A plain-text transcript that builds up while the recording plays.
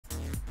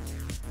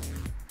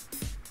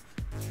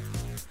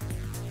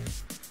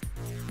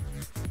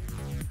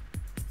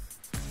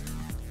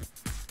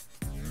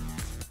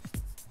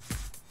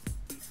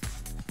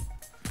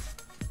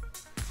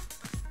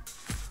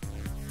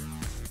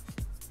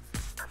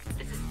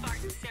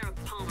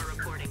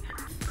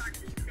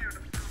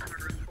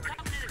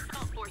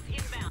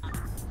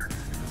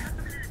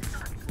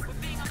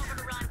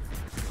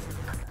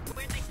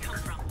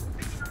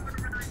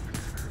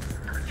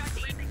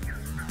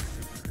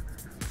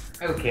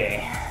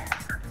Okay.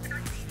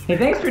 Hey,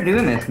 thanks for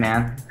doing this,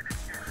 man.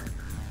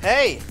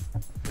 Hey!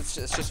 It's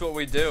just what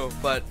we do,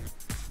 but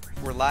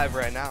we're live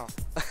right now.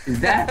 Is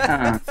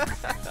that,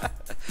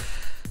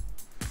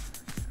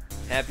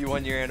 Happy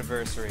 1-year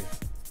anniversary.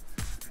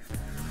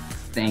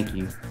 Thank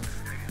you.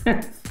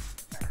 Hey,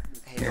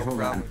 Here, no hold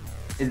problem. on.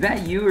 Is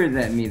that you or is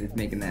that me that's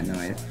making that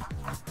noise?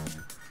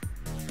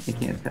 I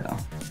can't tell.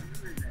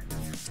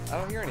 I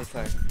don't hear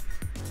anything.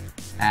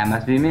 That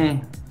must be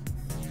me.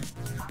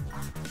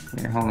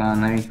 Here, hold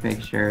on. Let me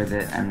make sure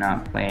that I'm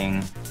not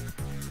playing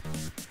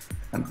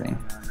something.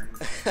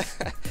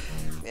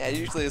 Yeah,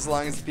 usually as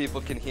long as the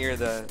people can hear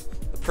the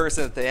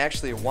person that they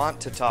actually want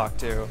to talk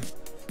to,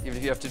 even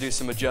if you have to do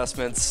some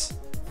adjustments,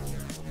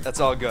 that's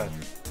all good.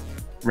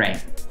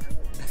 Right.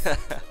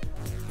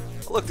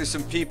 Look, there's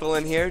some people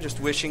in here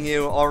just wishing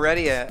you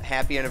already a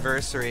happy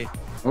anniversary.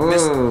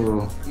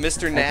 Ooh.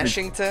 Mr.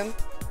 Nashington?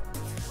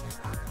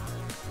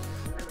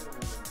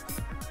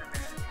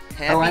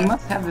 Happy? Oh, I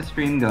must have the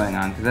stream going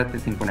on, because that's, I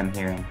think, what I'm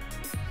hearing.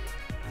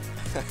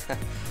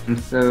 I'm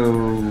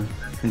so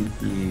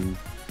confused.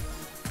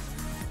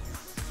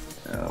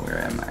 Oh, where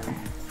am I?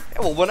 Yeah,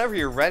 well, whenever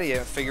you're ready, I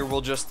figure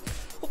we'll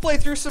play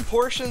through some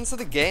portions of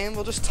the game.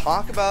 We'll just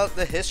talk about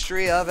the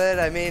history of it.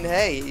 I mean,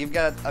 hey,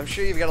 I'm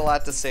sure you've got a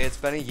lot to say. It's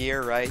been a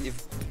year, right?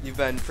 You've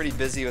been pretty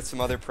busy with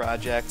some other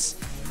projects.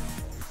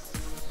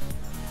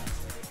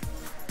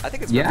 I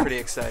think it's been pretty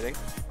exciting.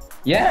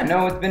 Yeah,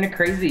 no, it's been a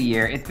crazy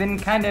year. It's been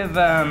kind of,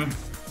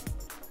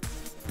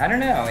 I don't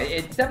know.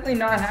 It's definitely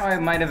not how I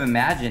might have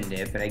imagined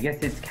it, but I guess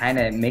it's kind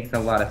of makes a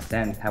lot of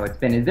sense how it's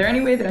been. Is there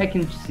any way that I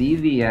can see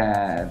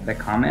the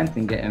comments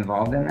and get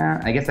involved in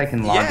that? I guess I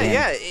can log in.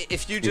 Yeah.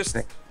 If you just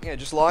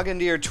log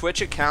into your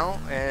Twitch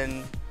account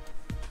and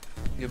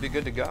you'll be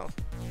good to go.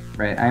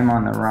 Right, I'm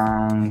on the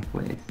wrong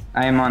place.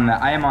 I am on the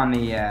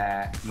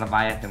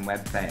Leviathan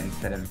website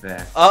instead of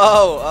the.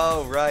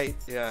 Oh, right,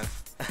 yeah.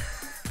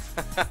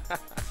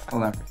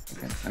 Hold on for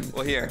a second.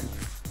 Well, here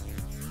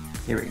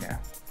we go.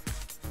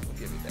 We'll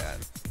give you that.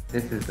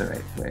 This is the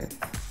right place.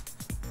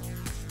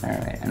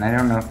 Alright, and I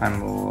don't know if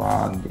I'm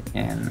logged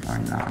in or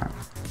not.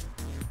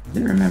 Do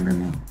you remember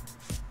me?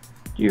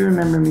 Do you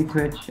remember me,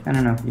 Twitch? I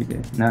don't know if you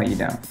do. No, you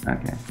don't.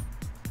 Okay.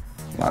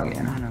 Log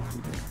in. I don't know if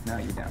you do. No,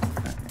 you don't.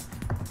 Okay.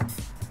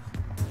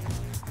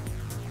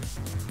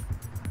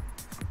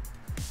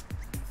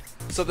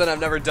 Something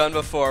I've never done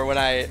before when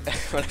I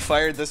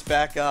fired this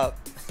back up.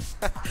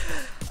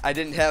 I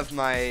didn't have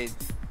my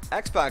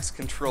Xbox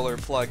controller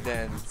plugged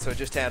in, so it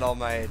just had all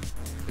my,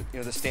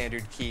 the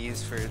standard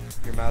keys for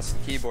your mouse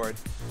and keyboard,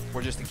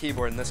 or just the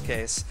keyboard in this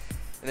case.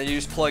 And then you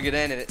just plug it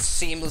in and it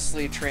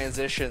seamlessly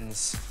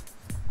transitions,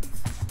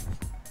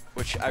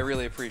 which I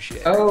really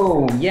appreciate.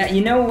 Oh, yeah,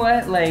 you know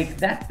what? Like,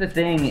 that's the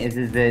thing is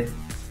that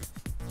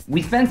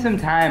we spent some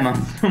time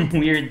on some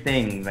weird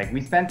things. Like,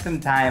 we spent some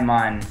time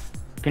on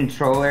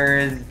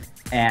controllers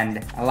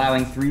and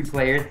allowing 3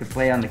 players to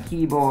play on the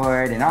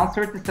keyboard and all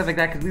sorts of stuff like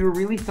that, because we were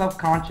really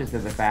self-conscious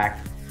of the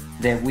fact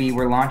that we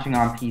were launching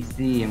on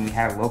PC and we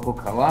had a local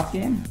co-op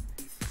game.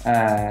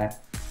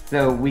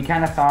 So we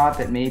kind of thought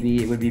that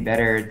maybe it would be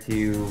better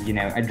to,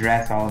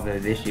 address all of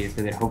those issues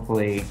so that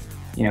hopefully,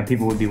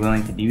 people would be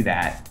willing to do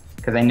that.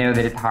 Because I know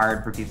that it's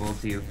hard for people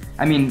to,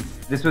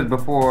 this was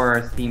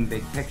before Steam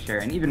Big Picture,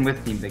 and even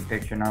with Steam Big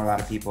Picture, not a lot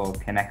of people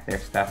connect their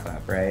stuff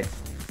up, right?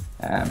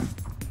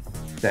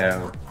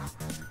 So,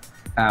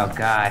 oh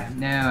God,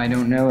 no, I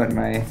don't know what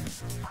my.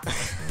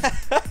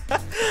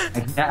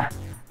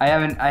 I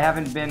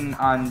haven't been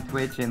on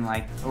Twitch in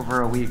like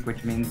over a week,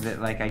 which means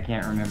that like I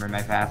can't remember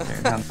my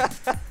password. I'll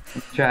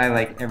try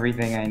like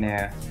everything I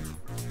know.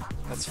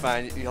 That's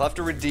fine. You'll have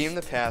to redeem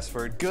the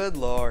password. Good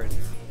Lord.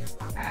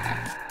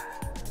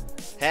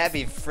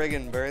 Happy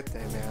friggin'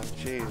 birthday, man.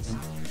 Jeez.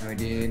 Oh,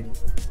 dude.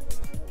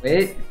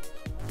 Wait.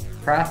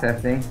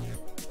 Processing.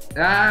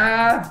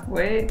 Ah,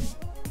 wait.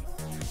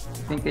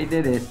 I think I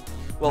did it.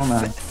 Well,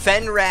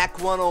 Fenrack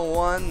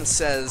 101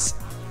 says,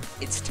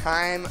 it's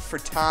time for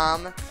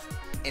Tom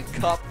and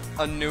cup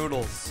of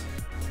noodles.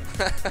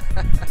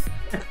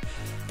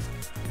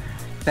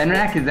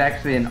 Fenrack is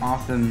actually an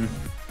awesome...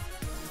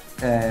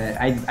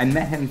 I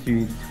met him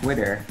through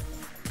Twitter,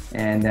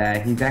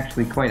 and he's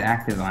actually quite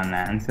active on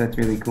that, and so it's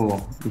really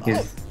cool,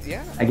 because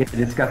I get to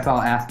discuss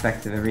all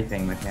aspects of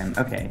everything with him.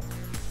 Okay,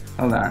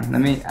 hold on.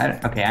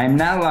 Okay, I'm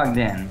now logged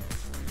in.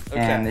 Okay.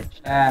 And the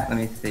chat, let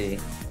me see.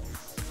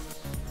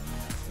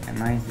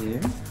 Am I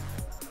here?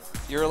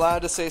 You're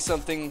allowed to say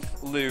something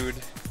lewd,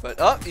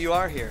 but you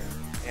are here.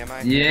 Am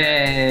I?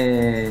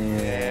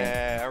 Yay!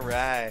 Yeah,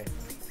 alright.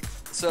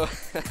 So,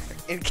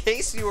 in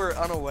case you were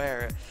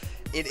unaware,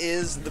 it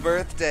is the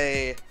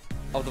birthday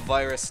of the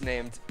virus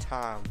named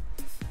Tom.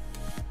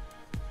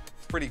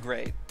 It's pretty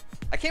great.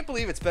 I can't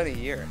believe it's been a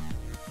year.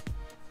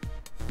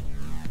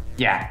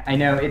 Yeah, I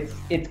know.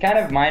 It's kind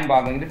of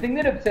mind-boggling. The thing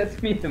that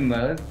upsets me the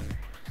most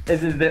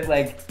is that,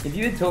 like, if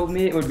you had told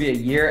me it would be a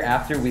year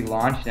after we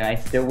launched and I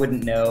still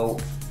wouldn't know,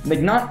 like,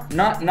 not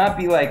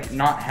be, like,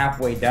 not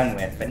halfway done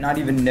with, but not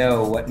even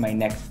know what my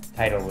next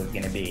title was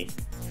gonna be,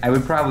 I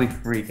would probably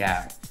freak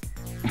out.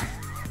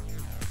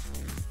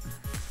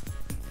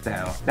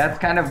 So that's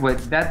kind of what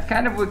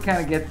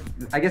kind of gets,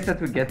 I guess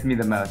that's what gets me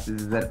the most,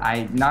 is that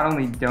I not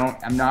only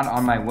I'm not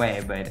on my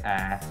way, but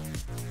I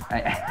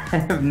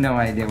have no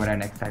idea what our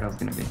next title is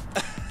going to be.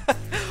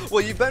 Well,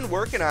 you've been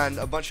working on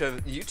a bunch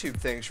of YouTube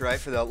things, right,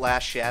 for the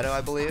Last Shadow,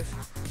 I believe?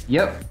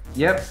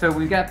 Yep. So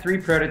we've got 3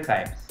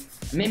 prototypes.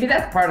 Maybe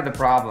that's part of the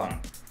problem,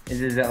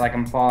 is that like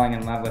I'm falling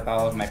in love with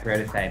all of my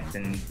prototypes,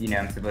 and you know,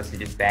 I'm supposed to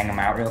just bang them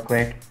out real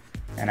quick,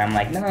 and I'm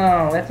like,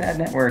 no, let's add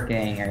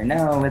networking, or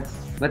no,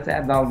 let's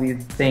add all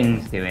these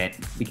things to it,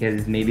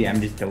 because maybe I'm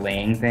just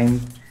delaying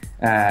things.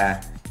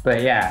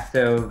 But yeah,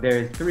 so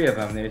there's 3 of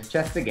them. There's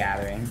Chess the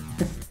Gathering,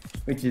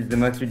 which is the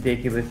most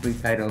ridiculously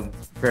titled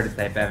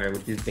prototype ever,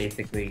 which is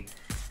basically,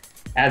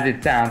 as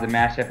it sounds, a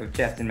mashup of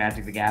Chess and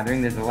Magic the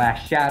Gathering. There's The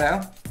Last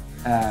Shadow,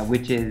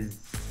 which is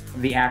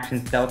the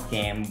action stealth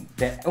game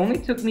that only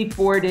took me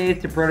 4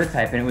 days to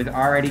prototype, and it was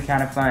already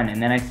kind of fun.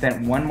 And then I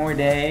spent 1 more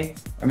day,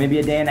 or maybe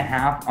a day and a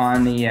half,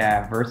 on the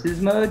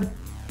versus mode,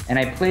 and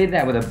I played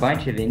that with a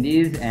bunch of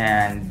indies,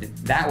 and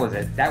that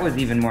was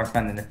even more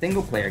fun than the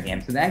single player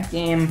game. So that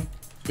game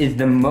is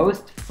the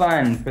most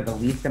fun for the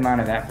least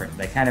amount of effort.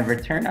 The kind of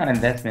return on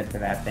investment for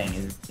that thing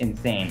is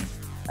insane.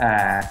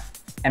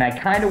 And I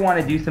kind of want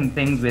to do some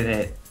things with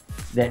it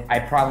that I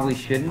probably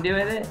shouldn't do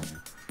with it.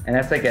 And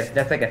that's like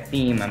a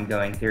theme I'm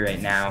going through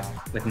right now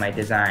with my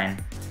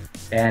design.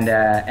 And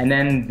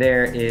then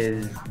there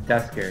is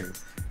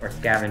Duskers, or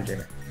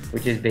Scavenger,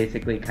 which is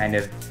basically kind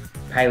of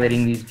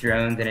piloting these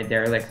drones in a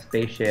derelict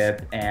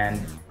spaceship, and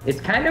it's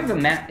kind of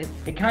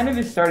it kind of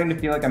is starting to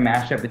feel like a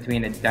mashup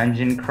between a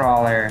dungeon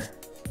crawler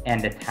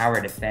and a tower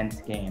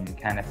defense game,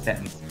 kind of set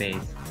in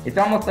space. It's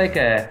almost like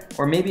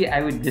or maybe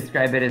I would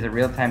describe it as a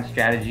real-time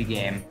strategy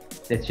game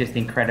that's just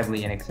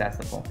incredibly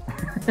inaccessible.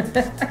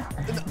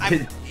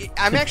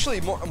 I'm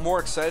actually more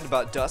excited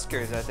about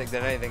Duskers, I think,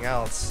 than anything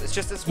else.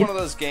 It's one of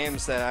those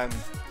games that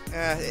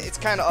it's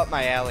kind of up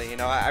my alley, you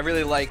know. I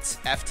really liked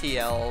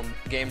FTL,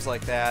 games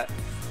like that.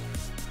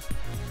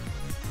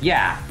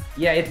 Yeah,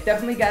 it's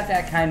definitely got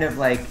that kind of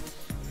like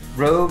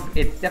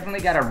it's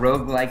definitely got a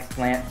roguelike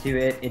slant to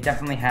it. It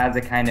definitely has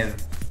a kind of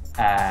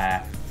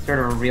sort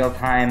of a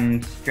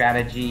real-time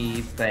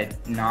strategy,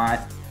 but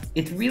not.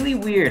 It's really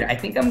weird. I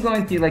think I'm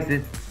going through like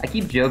this, I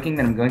keep joking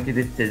that I'm going through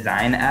this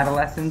design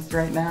adolescence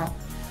right now,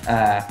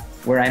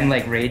 where I'm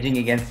like raging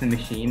against the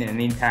machine, and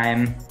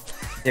anytime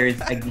there's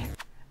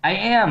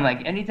anytime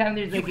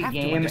there's like a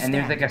game and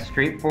there's like a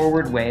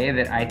straightforward way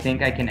that I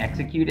think I can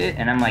execute it,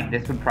 and I'm like,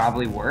 this would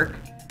probably work,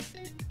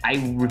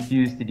 I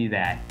refuse to do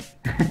that.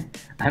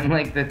 I'm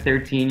like the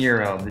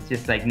 13-year-old that's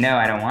just like, no,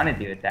 I don't want to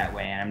do it that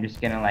way, and I'm just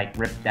gonna like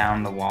rip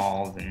down the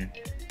walls, and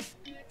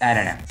I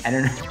don't know.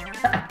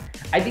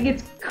 I think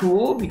it's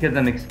cool because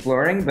I'm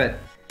exploring, but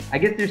I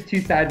guess there's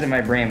 2 sides of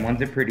my brain.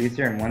 One's a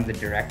producer and one's a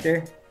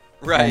director.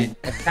 Right. And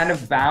I've kind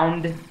of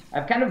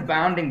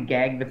bound and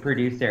gagged the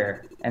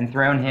producer and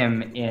thrown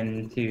him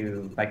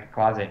into like a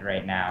closet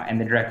right now,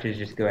 and the director's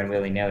just going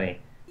willy-nilly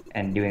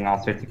and doing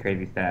all sorts of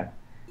crazy stuff.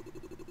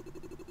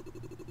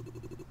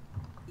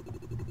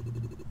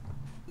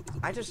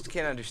 I just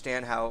can't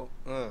understand how.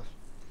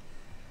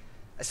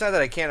 It's not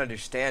that I can't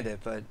understand it,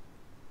 but it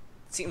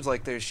seems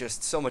like there's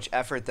just so much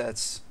effort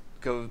that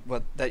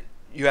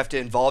you have to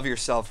involve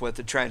yourself with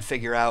to try and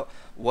figure out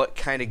what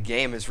kind of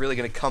game is really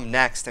going to come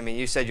next. I mean,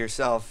 you said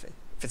yourself,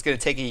 if it's going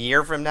to take a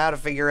year from now to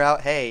figure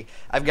out, hey,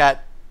 I've got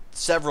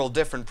several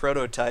different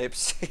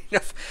prototypes.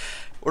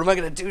 What am I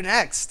going to do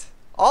next?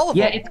 All of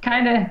them. Yeah, it's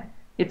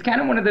kind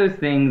of one of those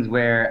things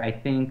where I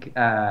think.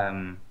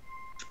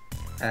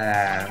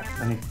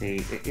 Let me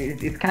see.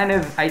 It's kind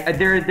of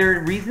there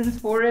are reasons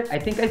for it. I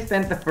think I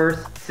spent the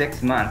first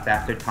 6 months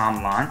after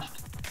Tom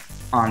launched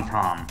on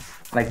Tom.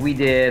 Like we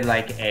did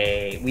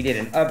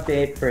an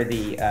update for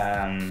the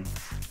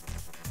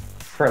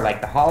for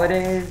like the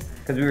holidays,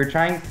 because we were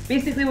trying.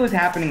 Basically, what was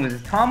happening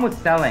was Tom was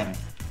selling,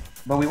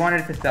 but we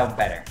wanted it to sell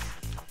better.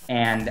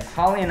 And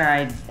Holly and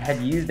I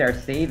had used our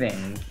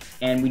savings,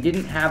 and we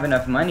didn't have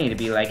enough money to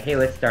be like, hey,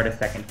 let's start a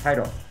second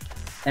title.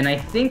 And I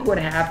think what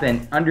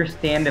happened,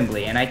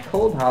 understandably, and I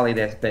told Holly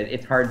this, but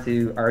it's hard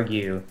to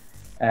argue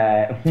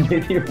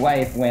with your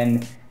wife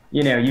when,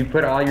 you know, you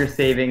put all your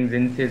savings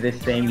into this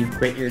thing, you've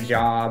quit your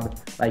job,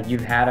 like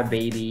you've had a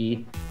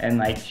baby, and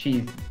like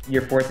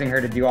you're forcing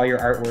her to do all your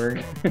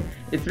artwork.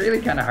 It's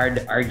really kind of hard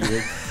to argue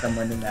with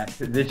someone in that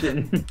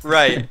position.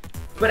 Right.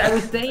 But I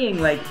was saying,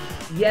 like,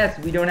 yes,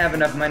 we don't have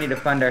enough money to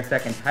fund our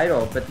second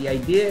title, but the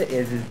idea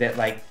is that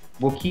like,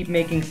 we'll keep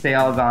making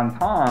sales on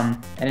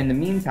Tom, and in the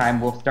meantime,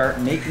 we'll start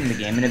making the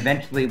game, and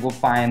eventually we'll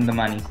find the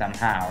money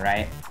somehow,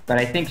 right? But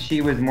I think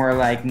she was more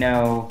like,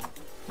 no,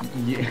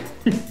 we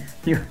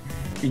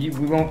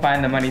won't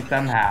find the money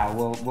somehow.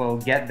 We'll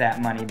get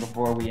that money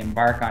before we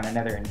embark on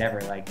another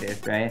endeavor like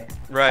this, right?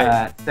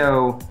 Right.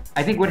 So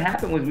I think what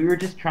happened was we were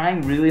just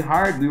trying really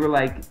hard. We were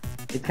like,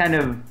 it's kind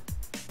of,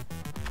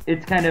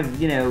 it's kind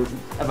of,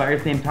 a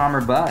virus named Tom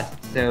or bust.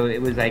 So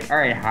it was like, all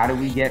right, how do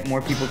we get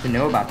more people to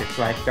know about this?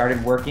 So I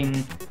started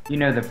working,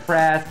 the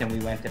press, and we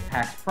went to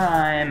PAX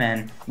Prime,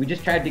 and we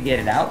just tried to get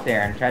it out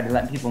there and tried to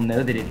let people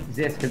know that it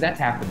exists, because that's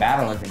half the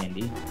battle as an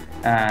indie.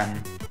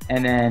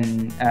 And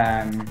then,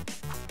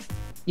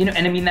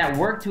 and I mean, that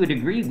worked to a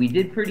degree. We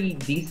did pretty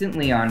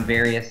decently on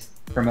various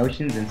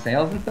promotions and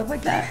sales and stuff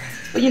like that.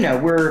 But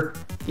we're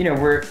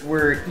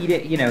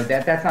eating,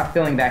 that's not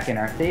filling back in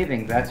our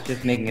savings. That's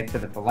just making it so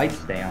that the lights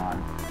stay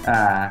on.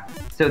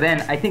 So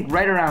then I think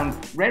right around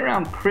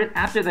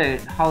after the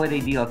holiday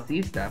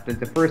DLC stuff was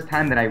the first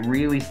time that I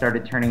really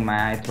started turning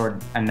my eye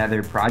toward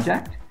another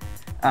project.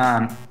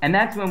 And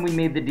that's when we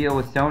made the deal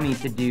with Sony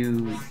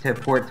to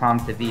port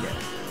Tom to Vita.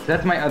 So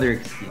that's my other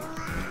excuse.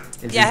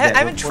 Yeah, I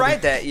haven't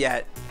tried that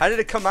yet. How did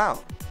it come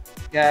out?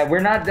 We're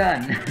not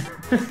done.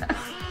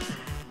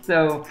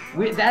 So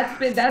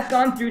that's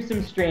gone through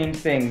some strange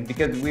things,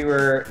 because we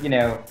were,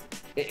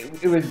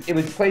 it was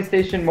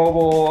PlayStation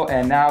Mobile,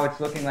 and now it's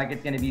looking like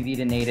it's going to be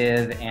Vita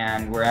native,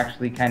 and we're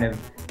actually kind of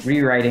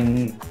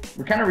rewriting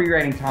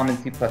Tom in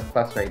C++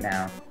 right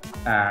now,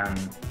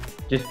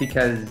 just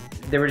because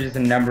there were just a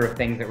number of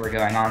things that were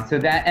going on. So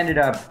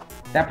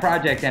that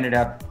project ended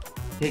up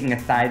taking a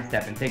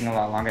sidestep and taking a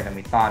lot longer than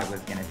we thought it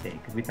was going to take,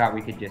 because we thought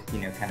we could just,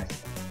 kind of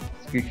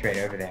scooch right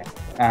over there.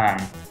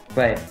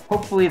 But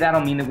hopefully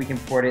that'll mean that we can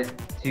port it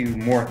to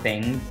more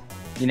things.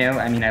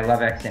 I mean, I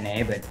love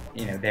XNA, but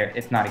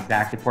it's not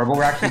exactly portable.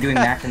 We're actually doing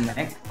Mac and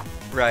Linux.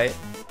 Right.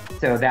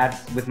 So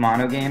that's with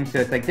mono games. So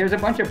it's like there's a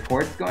bunch of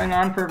ports going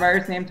on for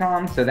Virus Named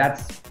Tom. So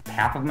that's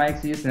half of my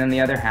excuse, and then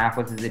the other half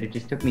was that it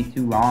just took me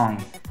too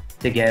long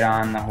to get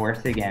on the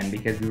horse again,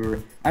 because we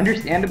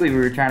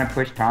were trying to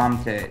push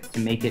Tom to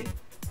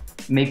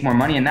make more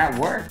money, and that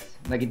worked.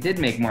 Like, it did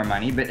make more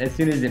money, but as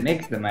soon as it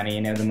makes the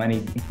money, the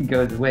money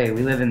goes away.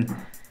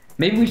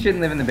 Maybe we shouldn't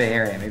live in the Bay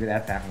Area. Maybe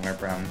that's half of our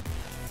problem.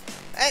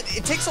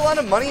 It takes a lot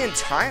of money and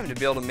time to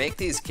be able to make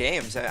these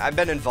games. I've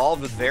been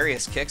involved with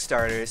various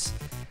Kickstarters,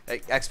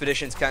 like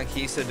Expeditions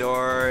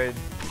Conquistador,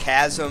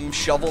 Chasm,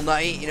 Shovel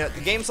Knight,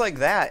 games like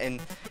that,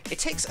 and it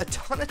takes a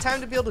ton of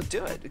time to be able to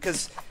do it,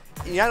 because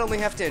you not only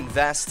have to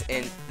invest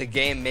in the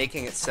game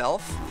making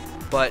itself,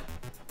 but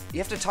you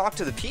have to talk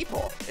to the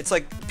people. It's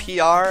like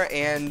PR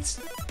and,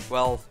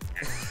 well,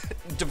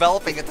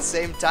 developing at the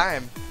same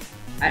time.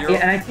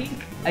 I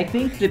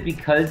think that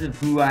because of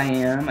who I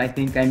am, I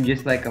think I'm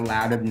just like a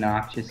loud,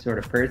 obnoxious sort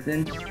of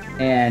person,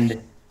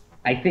 and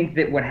I think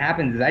that what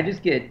happens is I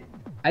just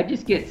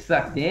get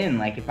sucked in.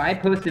 Like, if I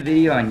post a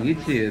video on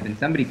YouTube and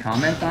somebody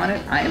comments on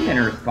it, I am going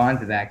to respond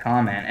to that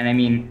comment. And I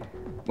mean,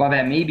 while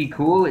that may be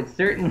cool, it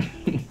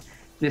certainly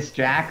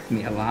distracts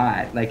me a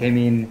lot. Like, I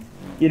mean,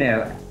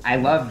 I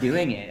love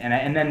doing it.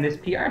 And then this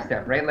PR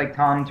stuff, right? Like,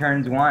 Tom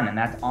turns 1, and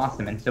that's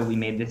awesome. And so we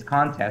made this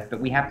contest, but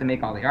we have to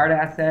make all the art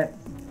assets.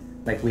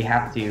 Like, we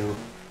have to,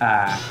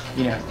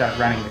 start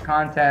running the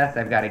contest.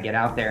 I've got to get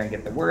out there and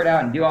get the word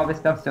out and do all this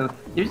stuff. So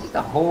there's just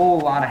a whole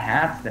lot of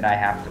hats that I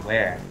have to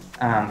wear.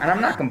 And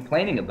I'm not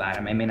complaining about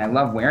them. I mean, I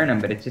love wearing them,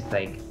 but it's just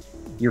like,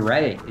 you're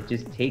right. It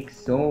just takes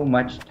so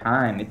much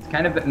time. It's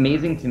kind of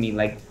amazing to me.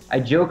 Like, I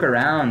joke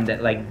around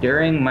that, like,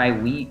 during my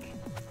week,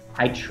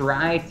 I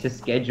try to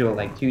schedule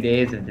like 2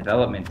 days of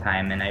development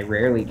time, and I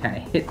rarely kind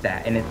of hit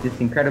that, and it's just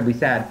incredibly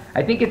sad.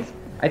 I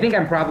think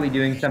I'm probably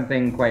doing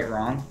something quite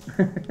wrong,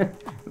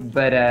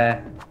 but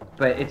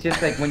it's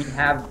just like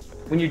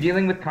when you're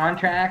dealing with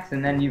contracts,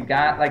 and then you've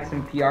got like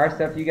some PR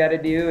stuff you got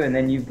to do, and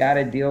then you've got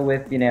to deal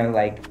with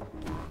like,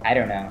 I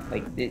don't know,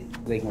 like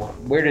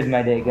where does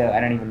my day go? I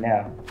don't even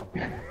know.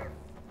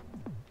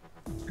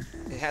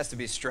 It has to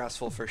be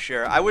stressful for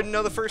sure. I wouldn't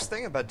know the first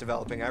thing about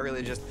developing. I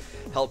really just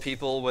help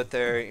people with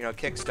their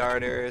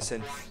Kickstarters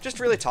and just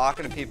really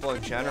talking to people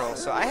in general.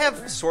 So I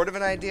have sort of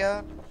an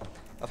idea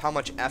of how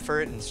much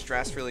effort and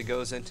stress really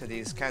goes into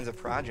these kinds of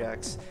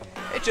projects.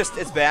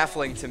 It's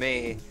baffling to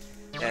me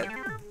that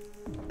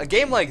a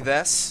game like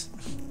this,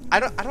 I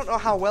don't know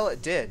how well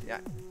it did.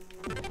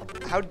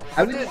 How did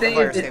A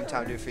Virus Named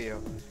Tom do for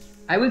you?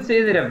 I would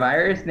say that A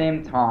Virus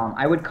Named Tom,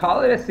 I would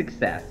call it a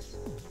success,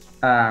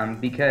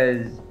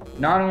 because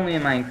not only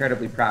am I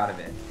incredibly proud of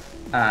it,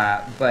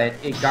 but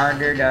it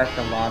garnered us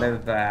a lot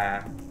of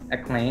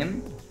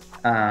acclaim.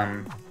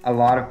 A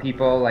lot of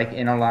people, like,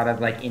 in a lot of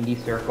like indie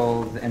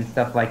circles and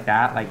stuff like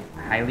that, like,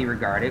 highly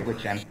regard it,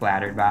 which I'm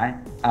flattered by.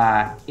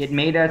 It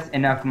made us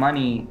enough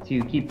money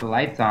to keep the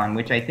lights on,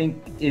 which I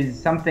think is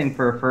something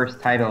for a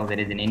first title that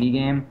is an indie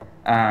game.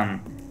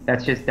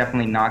 That's just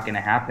definitely not going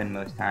to happen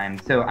most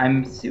times. So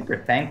I'm super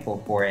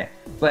thankful for it.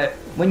 But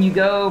when you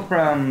go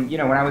from,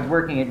 when I was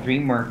working at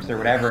DreamWorks or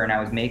whatever, and I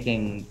was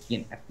making,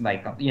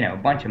 a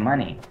bunch of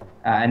money,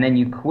 and then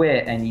you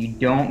quit and you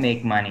don't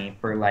make money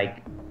for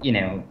like,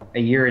 a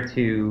year or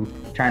two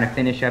trying to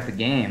finish up a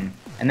game,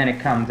 and then it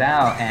comes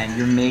out and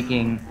you're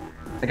making,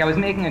 like, I was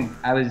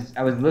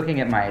looking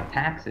at my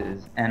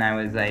taxes, and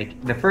I was like,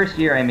 the first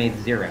year I made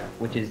 0,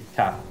 which is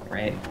tough,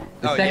 right?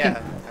 The second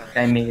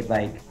I made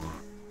like,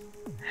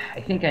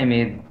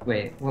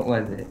 what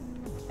was it?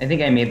 I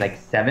think I made like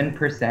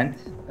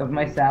 7% of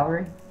my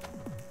salary.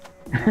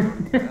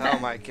 Oh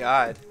my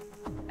god.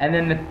 And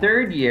then the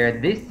third year,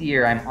 this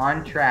year, I'm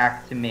on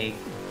track to make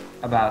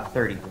about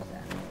 30%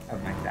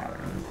 of my salary.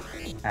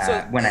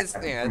 So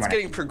it's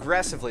getting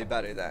progressively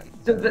better then.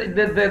 So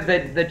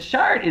the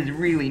chart is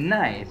really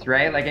nice,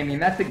 right? Like, I mean,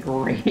 that's a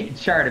great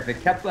chart. If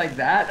it kept like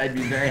that, I'd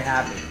be very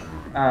happy.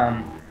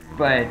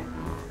 But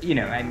you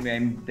know,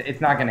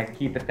 it's not going to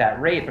keep at that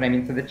rate. But I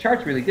mean, so the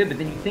chart's really good. But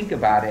then you think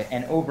about it,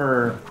 and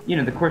over, you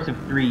know, the course of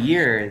 3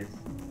 years,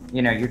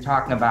 you know, you're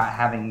talking about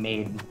having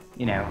made,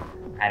 you know,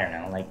 I don't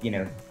know, like, you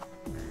know,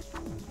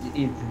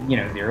 it's, you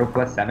know, 0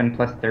 plus 7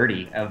 plus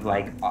 30 of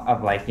like,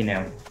 you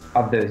know,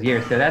 of those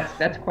years. So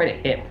that's quite a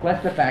hit.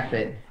 Plus the fact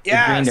that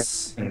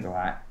yes, it drained things a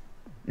lot.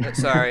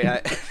 Sorry,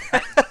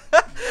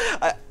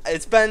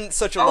 it's been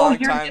such a long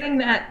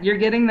time. You're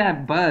getting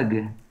that bug.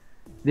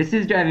 This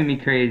is driving me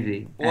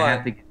crazy. What? I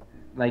have to,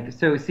 like,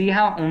 so see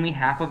how only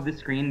half of the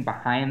screen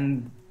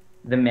behind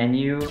the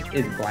menu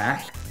is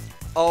black?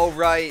 Oh,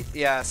 right.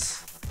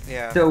 Yes.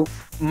 Yeah. So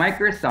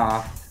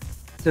Microsoft,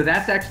 so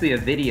that's actually a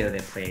video that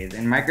plays,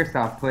 and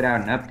Microsoft put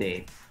out an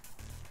update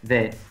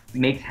that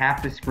makes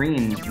half the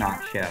screen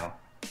not show.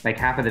 Like,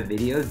 half of the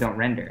videos don't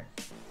render.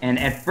 And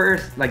at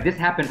first, like, this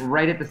happened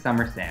right at the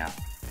summer sale,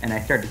 and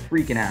I started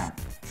freaking out.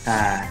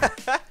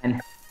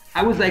 And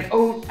I was like,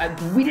 oh,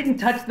 we didn't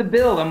touch the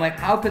build. I'm like,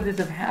 how could this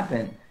have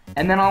happened?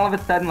 And then all of a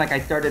sudden, like,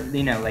 I started,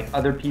 you know, like,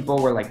 other people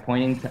were, like,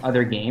 pointing to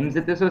other games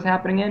that this was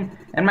happening in.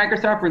 And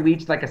Microsoft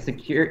released, like, a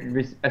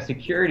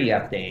security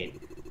update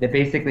that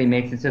basically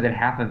makes it so that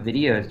half of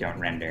videos don't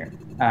render.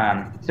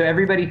 So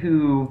everybody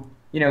who,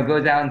 you know,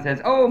 goes out and says,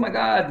 oh my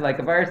God, like,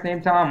 A Virus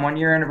Named Tom, 1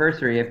 year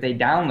anniversary, if they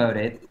download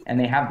it and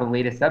they have the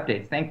latest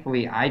updates,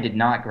 thankfully I did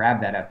not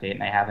grab that update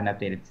and I haven't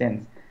updated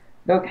since,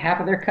 look, half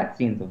of their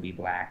cutscenes will be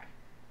black.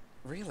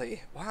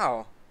 Really?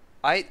 Wow.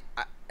 I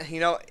you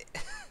know,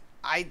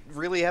 I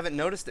really haven't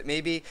noticed it.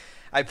 Maybe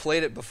I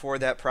played it before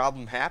that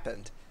problem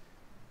happened.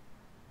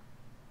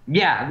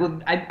 Yeah,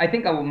 well, I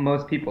think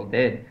most people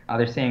did.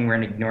 They're saying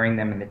we're ignoring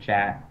them in the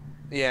chat.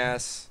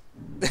 Yes.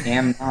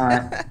 Am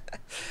not.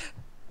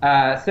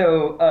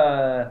 So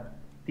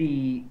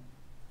the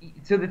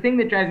thing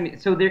that drives me,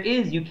 so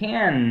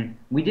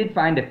we did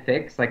find a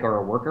fix, like,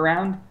 or a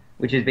workaround,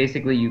 which is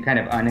basically you kind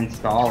of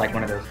uninstall, like,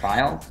 one of those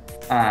files.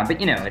 But,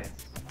 you know,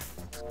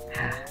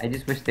 I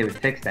just wish they would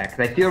fix that,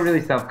 because I feel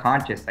really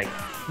self-conscious. Like,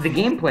 the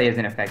gameplay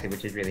isn't affected,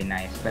 which is really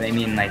nice, but I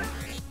mean, like,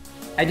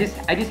 I just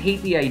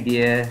hate the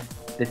idea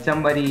that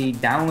somebody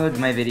downloads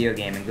my video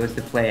game and goes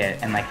to play it,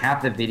 and like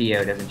half the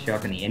video doesn't show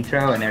up in the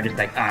intro, and they're just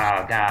like,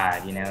 oh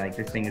God, you know, like,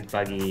 this thing is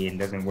buggy and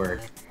doesn't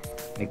work.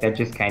 Like, that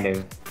just kind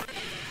of,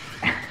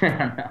 I don't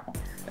know,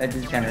 that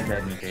just kind of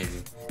drives me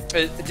crazy.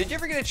 Did you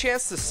ever get a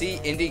chance to see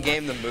Indie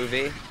Game the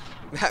movie?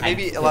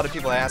 Maybe a lot of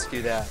people ask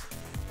you that.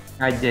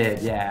 I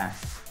did, yeah.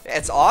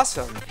 It's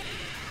awesome,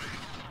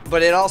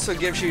 but it also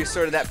gives you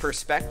sort of that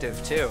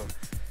perspective too,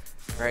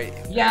 right?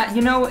 Yeah,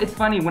 you know, it's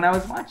funny, when I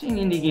was watching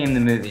Indie Game the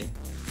movie,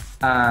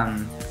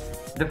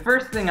 the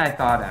first thing I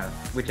thought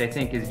of, which I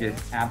think is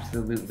just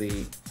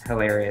absolutely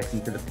hilarious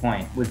and to the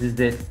point, is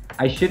that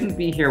I shouldn't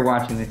be here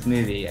watching this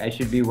movie. I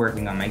should be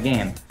working on my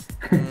game.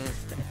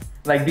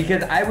 Like,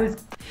 because I was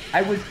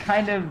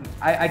kind of,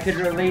 I could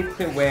relate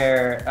to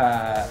where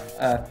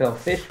Phil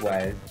Fish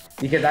was,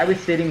 because I was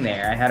sitting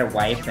there. I had a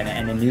wife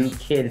and a new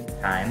kid at the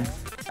time,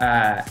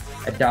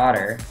 a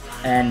daughter,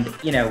 and,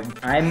 you know,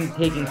 I'm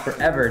taking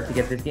forever to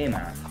get this game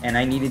out, and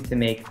I needed to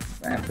make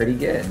pretty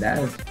good. That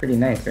was pretty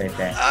nice right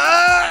there.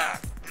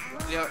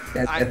 You know,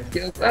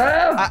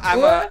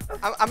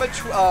 I'm a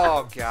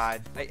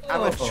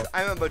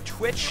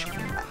Twitch.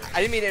 I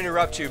didn't mean to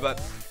interrupt you, but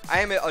I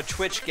am a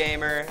Twitch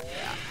gamer.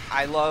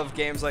 I love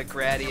games like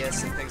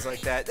Gradius and things like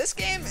that. This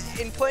game,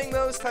 in playing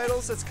those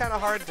titles, it's kind of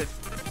hard to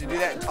do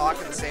that and talk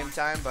at the same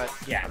time, but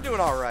yeah, I'm doing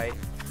all right.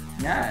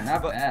 Yeah,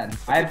 not bad.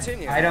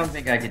 Continue. I don't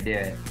think I could do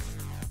it.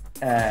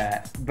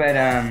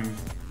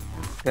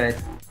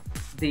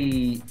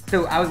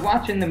 So I was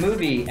watching the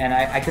movie, and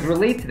I could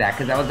relate to that,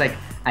 because I was like,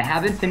 I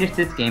haven't finished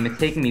this game. It's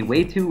taking me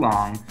way too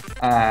long.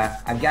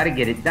 I've got to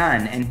get it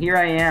done. And here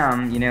I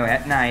am, you know,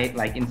 at night,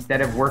 like, instead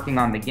of working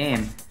on the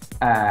game,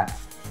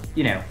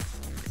 you know,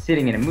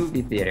 sitting in a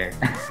movie theater.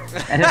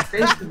 And as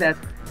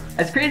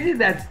crazy as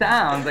that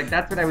sounds, like,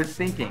 that's what I was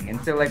thinking. And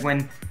so, like,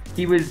 when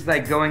he was,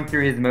 like, going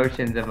through his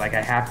motions of, like,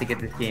 I have to get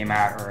this game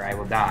out or I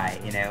will die,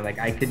 you know, like,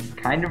 I could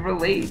kind of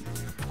relate.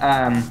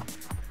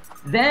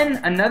 Then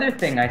another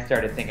thing I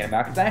started thinking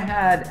about, because I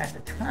had, at the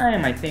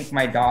time, I think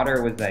my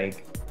daughter was,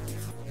 like,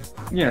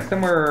 you know,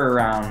 somewhere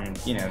around,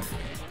 you know,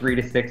 3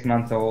 to 6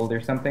 months old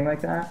or something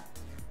like that.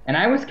 And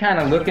I was kind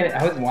of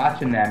I was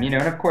watching them, you know,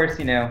 and of course,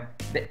 you know,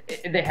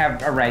 they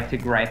have a right to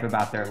gripe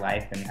about their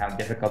life and how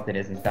difficult it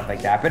is and stuff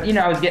like that. But, you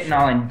know, I was getting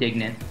all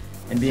indignant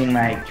and being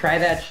like, try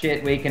that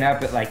shit waking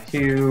up at like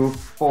 2,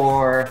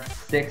 4,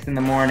 6 in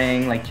the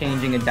morning, like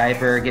changing a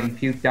diaper, getting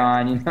puked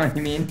on, you know what I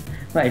mean?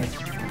 Like,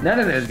 none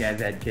of those guys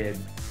had kids.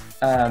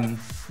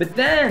 But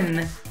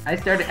then I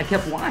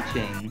kept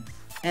watching,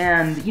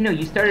 And,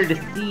 you started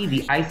to see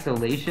the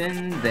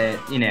isolation that,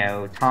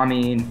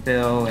 Tommy and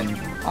Phil and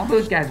all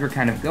those guys were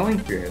kind of going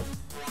through.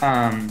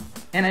 And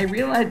I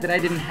realized that I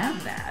didn't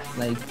have that.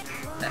 Like,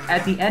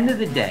 at the end of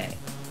the day,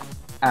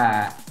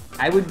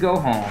 I would go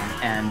home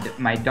and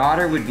my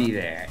daughter would be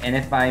there. And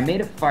if I made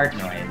a fart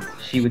noise,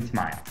 she would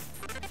smile,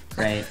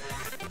 right?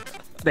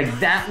 Like,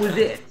 that was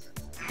it,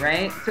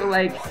 right? So,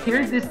 like,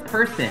 here's this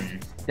person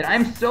that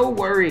I'm so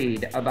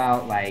worried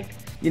about, like,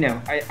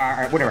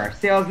 whatever our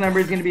sales number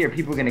is going to be, are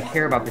people going to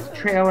care about this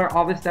trailer,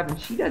 all this stuff, and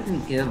she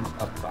doesn't give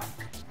a fuck,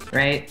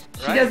 right?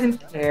 She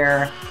doesn't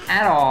care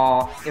at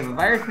all if a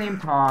virus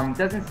named Tom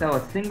doesn't sell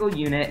a single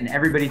unit and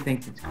everybody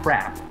thinks it's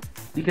crap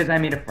because I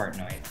made a fart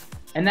noise.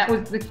 And that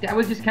was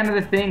just kind of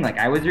the thing. Like,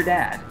 I was her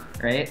dad,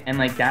 right? And,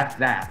 like, that's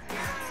that.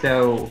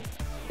 So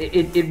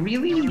it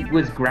really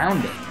was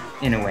grounding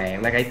in a way.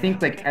 Like, I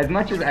think, like, as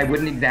much as I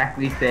wouldn't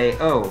exactly say,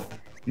 oh,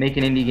 make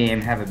an indie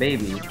game, have a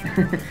baby.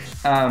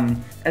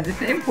 At the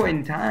same point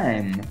in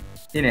time,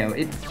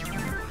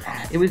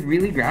 it was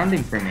really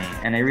grounding for me,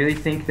 and I really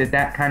think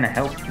that kind of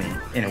helped me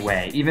in a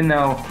way, even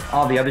though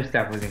all the other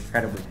stuff was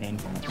incredibly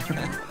painful.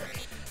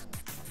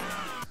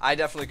 I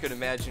definitely could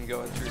imagine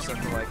going through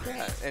something like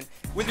that. And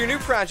with your new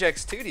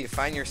projects too, do you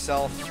find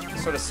yourself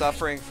sort of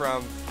suffering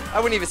from, I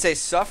wouldn't even say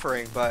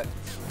suffering, but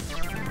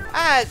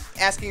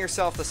asking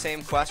yourself the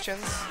same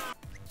questions?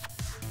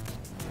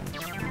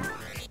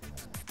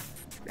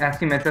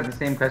 Asking myself the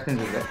same questions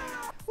as it?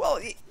 Well,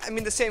 I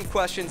mean, the same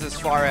questions as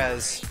far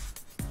as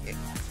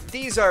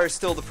these are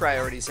still the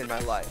priorities in my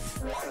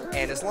life,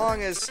 and as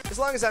long as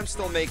I'm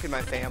still making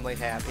my family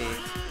happy,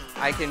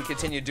 I can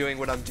continue doing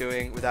what I'm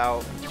doing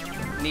without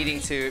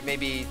needing to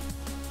maybe,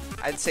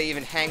 I'd say,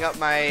 even hang up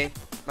my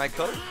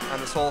coat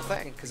on this whole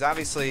thing, because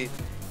obviously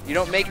you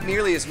don't make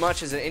nearly as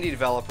much as an indie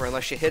developer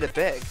unless you hit it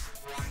big.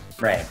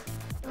 Right.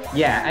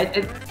 Yeah,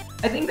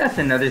 I think that's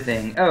another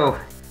thing. Oh,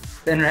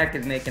 Fenrek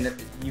is making it.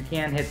 You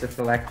can hit the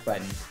select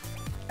button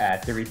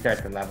to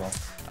restart the level.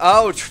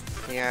 Oh,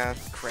 yeah,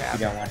 crap.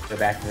 You don't want to go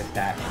back to the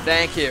start.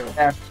 Thank you.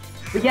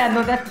 But yeah,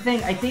 no, that's the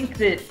thing. I think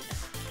that,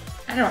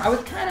 I don't know,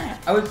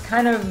 I was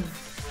kind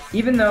of,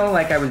 even though,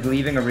 like, I was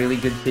leaving a really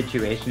good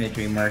situation at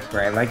DreamWorks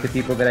where I liked the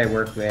people that I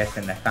worked with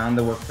and I found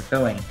the work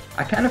fulfilling,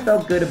 I kind of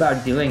felt good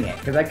about doing it,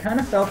 because I kind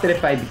of felt that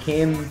if I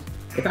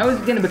was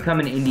going to become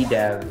an indie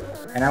dev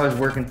and I was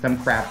working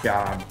some crap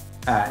job,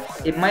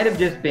 it might have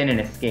just been an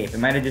escape. It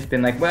might have just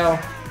been like, well,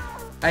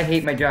 I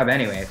hate my job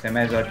anyway, so I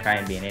might as well try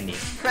and be an indie.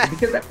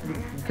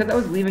 Because I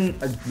was leaving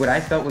what I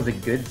felt was a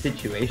good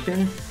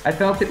situation, I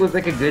felt it was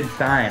like a good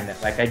sign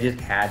that, like, I just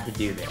had to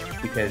do this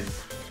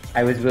because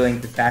I was willing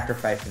to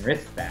sacrifice and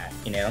risk that,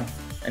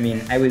 I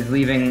mean, I was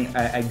leaving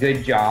a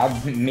good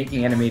job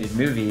making animated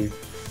movies,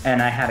 and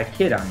I had a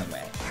kid on the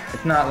way.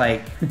 It's not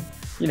like,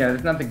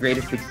 it's not the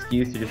greatest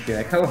excuse to just be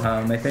like, ho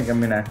hum, I think I'm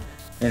gonna,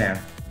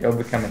 go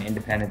become an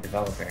independent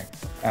developer.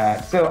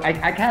 So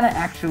I kind of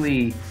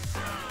actually,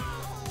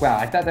 well,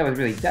 I thought that was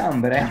really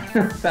dumb, but I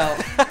also felt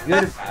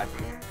good about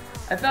it.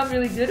 I felt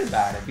really good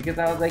about it because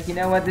I was like, you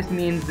know what, this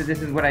means that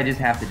this is what I just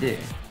have to do.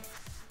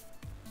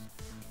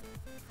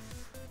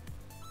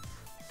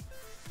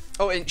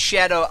 Oh, and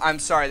Shadow, I'm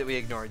sorry that we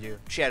ignored you.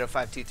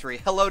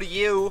 Shadow523, hello to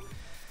you.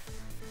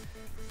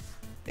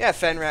 Yeah,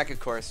 Fenrak, of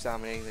course,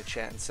 dominating the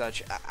chat and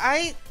such.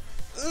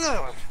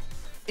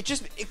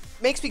 It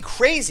makes me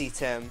crazy,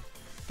 Tim,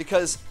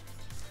 because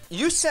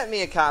you sent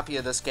me a copy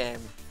of this game,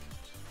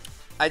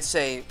 I'd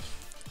say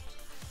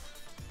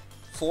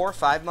 4 or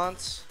 5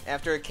 months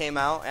after it came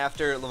out,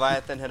 after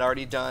Leviathan had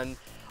already done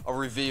a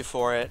review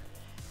for it,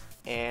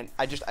 and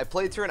I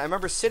played through it. And I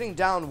remember sitting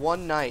down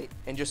one night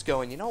and just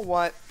going, you know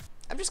what?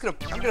 I'm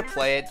gonna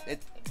play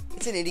it.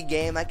 It's an indie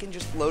game. I can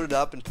just load it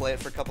up and play it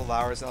for a couple of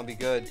hours and I'll be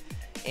good.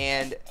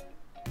 And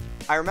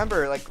I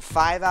remember, like,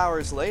 5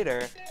 hours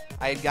later,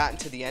 I had gotten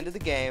to the end of the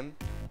game,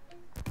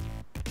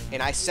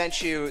 and I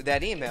sent you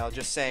that email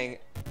just saying,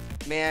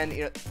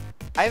 man,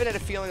 I haven't had a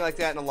feeling like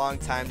that in a long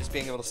time, just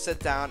being able to sit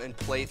down and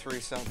play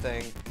through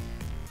something.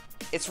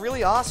 It's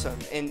really awesome,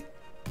 and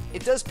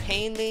it does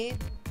pain me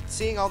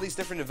seeing all these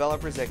different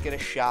developers that get a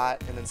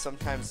shot, and then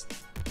sometimes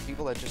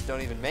people that just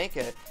don't even make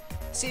it.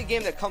 See a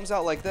game that comes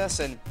out like this,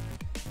 and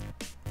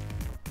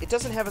it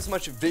doesn't have as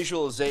much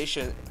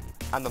visualization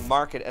on the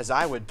market as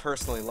I would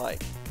personally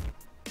like.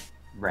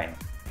 Right.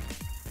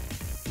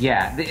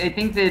 Yeah, I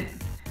think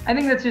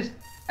that's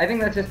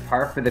just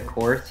par for the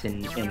course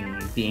in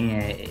being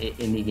an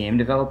indie game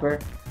developer,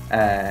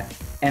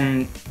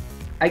 and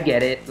I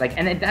get it. Like,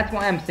 and that's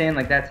why I'm saying,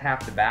 like, that's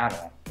half the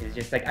battle. It's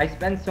just like I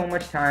spend so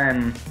much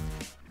time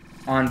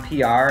on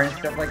PR and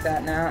stuff like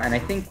that now, and I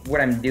think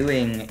what I'm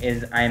doing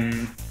is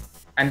I'm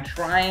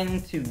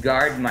trying to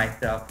guard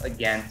myself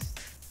against,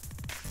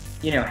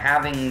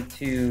 having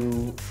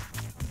to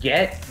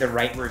get the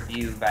right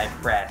review by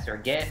press or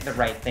get the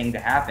right thing to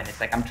happen. It's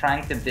like I'm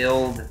trying to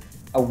build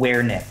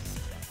awareness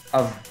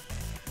of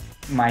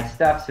my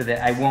stuff so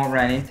that I won't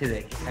run into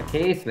a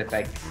case with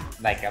like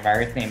a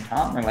virus named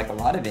Tom, or like a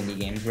lot of indie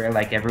games where,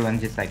 like,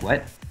 everyone's just like,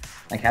 what?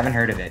 Like, haven't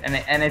heard of it.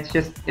 And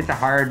it's a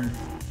hard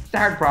it's a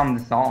hard problem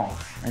to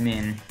solve. I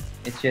mean,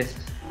 it's just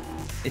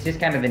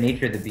kind of the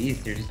nature of the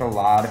beast. There's just a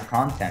lot of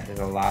content. There's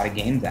a lot of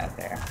games out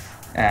there.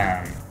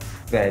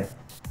 But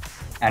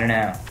I don't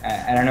know.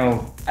 I don't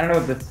know. I don't know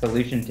what the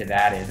solution to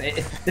that is.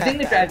 The thing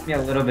that drives me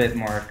a little bit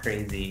more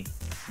crazy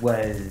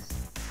was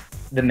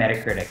the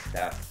Metacritic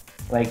stuff.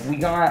 Like we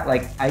got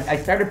like I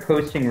started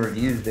posting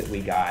reviews that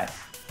we got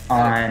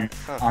on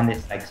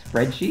this like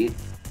spreadsheet,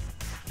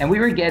 and we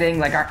were getting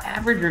like our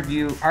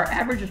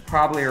average is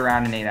probably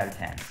around an 8 out of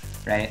 10,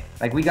 right?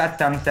 Like we got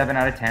some 7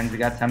 out of 10s, we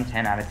got some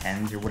 10 out of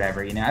 10s or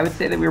whatever. You know, I would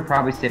say that we were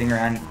probably sitting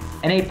around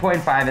an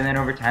 8.5, and then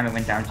over time it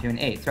went down to an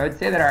 8. So I would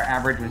say that our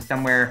average was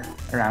somewhere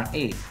around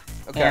 8.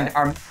 Okay. And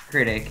our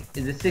critic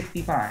is a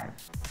 65.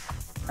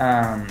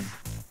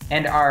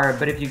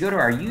 But if you go to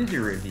our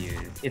user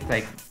reviews, it's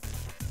like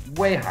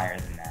way higher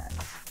than that.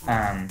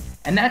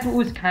 And that's what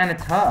was kind of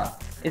tough.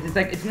 It's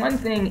like, it's one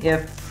thing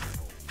if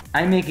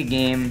I make a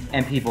game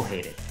and people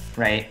hate it,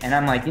 right? And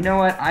I'm like, you know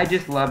what? I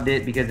just loved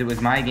it because it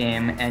was my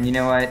game, and you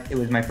know what? It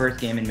was my first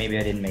game, and maybe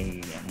I didn't make a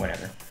good game,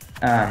 whatever.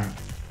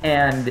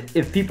 And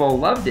if people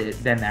loved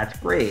it, then that's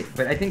great.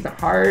 But I think the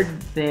hard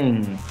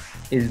thing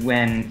is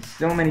when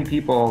so many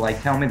people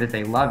like tell me that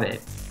they love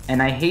it,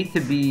 and I hate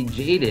to be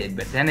jaded,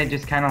 but then it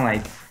just kind of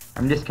like,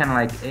 I'm just kind of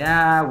like,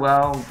 yeah,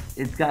 well,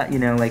 it's got, you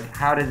know, like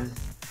how does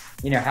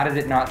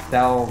it not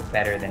sell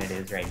better than it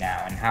is right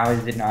now, and how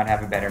does it not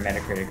have a better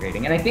Metacritic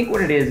rating? And I think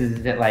what it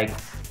is that like,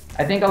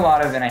 I think a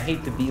lot of, and I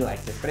hate to be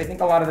like this, but I think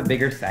a lot of the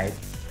bigger sites,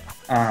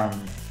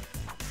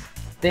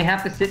 they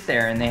have to sit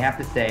there and they have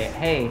to say,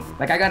 hey,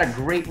 like I got a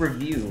great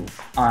review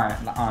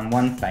on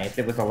one site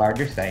that was a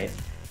larger site,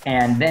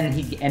 and then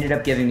he ended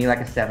up giving me like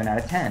a 7 out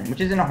of 10,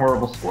 which isn't a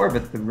horrible score,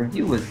 but the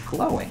review was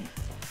glowing.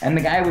 And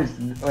the guy was,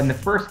 in the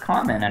first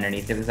comment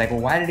underneath it was like,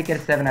 well, why did it get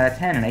a 7 out of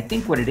 10? And I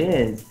think what it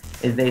is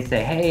they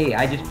say, hey,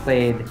 I just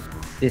played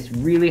this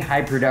really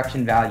high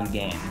production value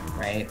game,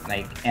 right?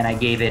 Like, and I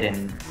gave it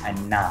a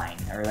 9,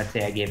 or let's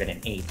say I gave it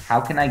an 8. How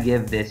can I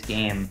give this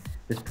game,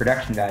 this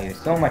production value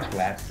so much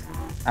less,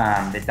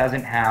 that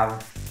doesn't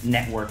have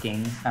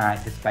networking,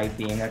 despite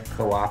being a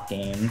co-op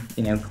game,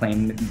 you know,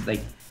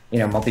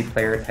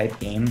 multiplayer type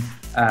game.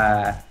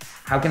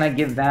 How can I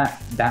give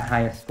that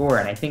high a score?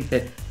 And I think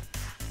that,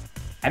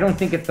 I don't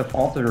think it's the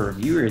fault of the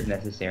reviewers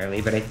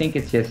necessarily, but I think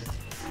it's just,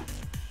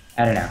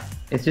 I don't know.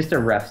 It's just a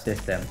rough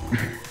system.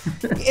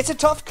 It's a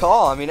tough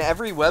call. I mean,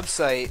 every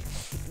website,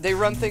 they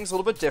run things a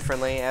little bit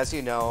differently, as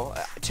you know.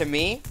 To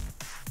me,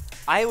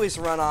 I always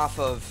run off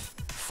of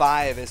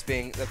 5 as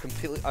being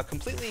a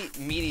completely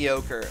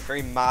mediocre,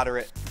 very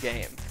moderate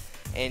game.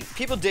 And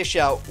people dish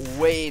out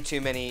way too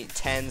many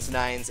 10s,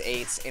 9s,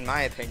 8s, in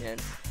my opinion.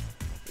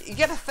 You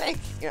gotta think,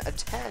 you know, a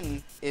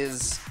 10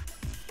 is,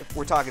 if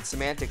we're talking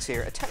semantics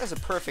here, a 10 is a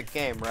perfect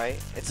game, right?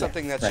 It's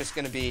something that's just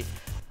gonna be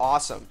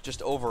awesome,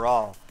 just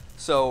overall.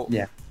 So,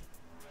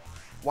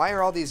 why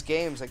are all these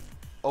games like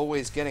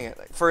always getting it?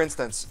 Like, for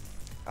instance,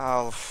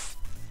 I'll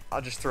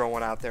just throw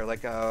one out there.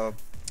 Like,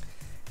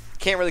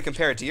 can't really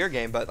compare it to your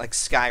game, but like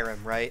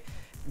Skyrim, right?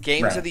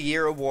 Games of the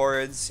Year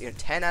awards, you know,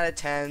 10 out of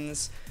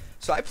 10s.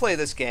 So I play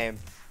this game.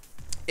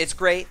 It's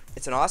great.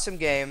 It's an awesome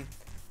game.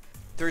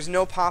 There's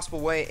no possible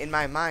way in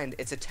my mind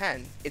it's a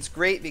 10. It's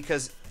great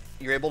because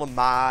you're able to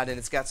mod and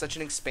it's got such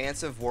an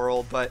expansive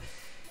world, but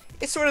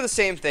it's sort of the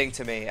same thing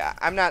to me.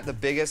 I'm not the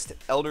biggest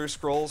Elder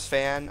Scrolls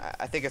fan.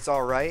 I think it's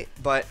all right,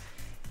 but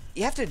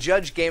you have to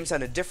judge games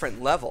on a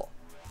different level,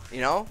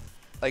 you know?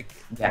 Like,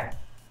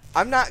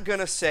 I'm not going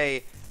to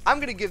say, I'm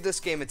going to give this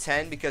game a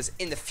 10 because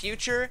in the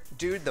future,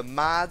 dude, the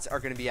mods are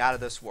going to be out of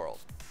this world.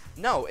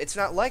 No, it's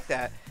not like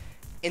that.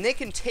 And they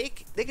can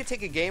take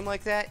a game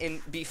like that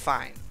and be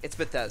fine. It's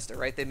Bethesda,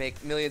 right? They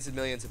make millions and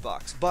millions of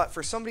bucks. But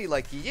for somebody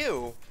like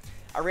you,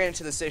 I ran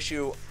into this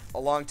issue a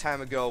long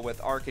time ago with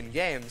Arkin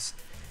Games.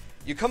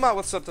 You come out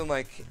with something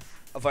like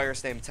A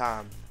Virus Named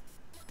Tom.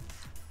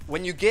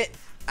 When you get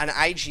an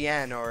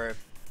IGN or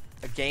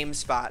a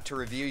GameSpot to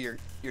review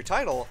your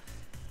title,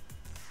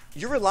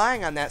 you're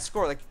relying on that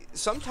score. Like,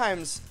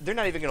 sometimes they're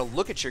not even going to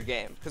look at your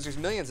game because there's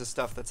millions of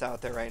stuff that's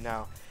out there right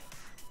now.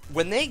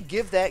 When they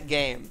give that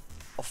game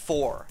a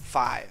 4,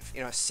 5,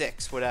 you know, a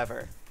 6,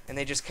 whatever, and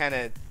they just kind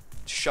of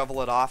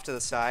shovel it off to the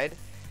side,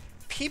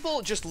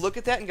 people just look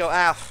at that and go,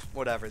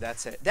 whatever,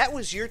 that's it. That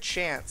was your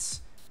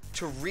chance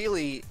to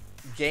really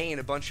gain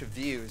a bunch of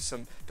views,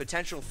 some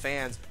potential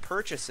fans,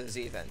 purchases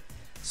even.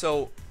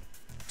 So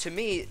to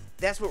me,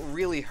 that's what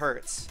really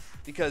hurts,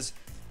 because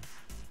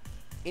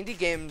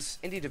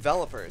indie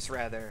developers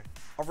rather,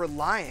 are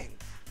relying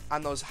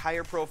on those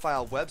higher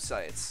profile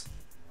websites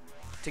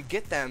to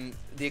get them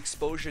the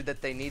exposure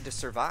that they need to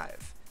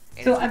survive.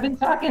 And so I've been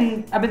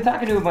talking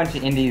to a bunch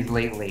of indies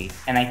lately,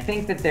 and I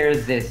think that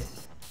there's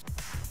this,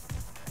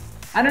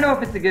 I don't know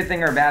if it's a good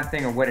thing or a bad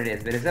thing or what it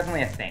is, but it's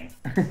definitely a thing.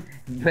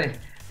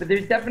 But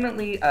there's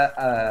definitely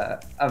a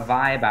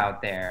vibe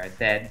out there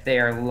that they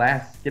are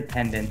less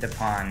dependent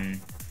upon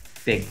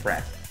big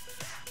press,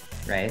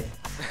 right?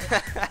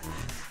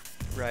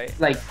 Right.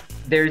 Like,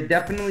 there's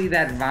definitely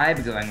that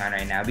vibe going on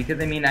right now,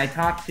 because I mean, I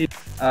talked to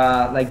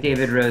like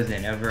David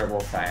Rosen over at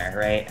Wolfire,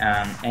 right?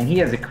 And he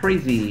has a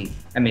crazy,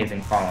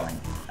 amazing following.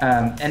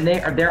 And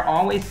they're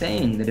always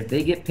saying that if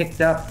they get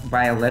picked up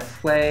by a Let's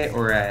Play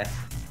or a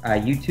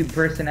YouTube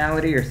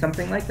personality or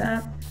something like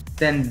that,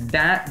 then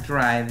that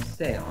drives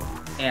sales.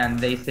 And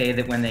they say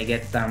that when they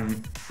get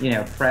some,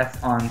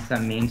 press on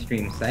some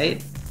mainstream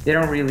site, they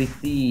don't really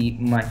see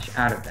much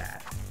out of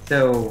that.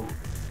 So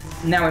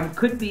now it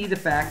could be the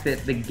fact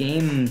that the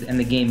games and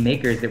the game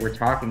makers that we're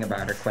talking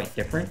about are quite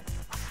different,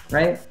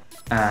 right?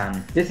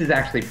 This is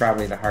actually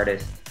probably the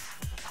hardest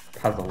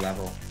puzzle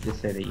level,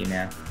 just so that you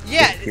know.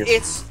 Yeah,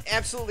 it's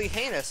absolutely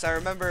heinous. I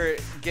remember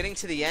getting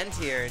to the end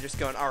here and just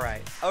going, all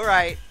right,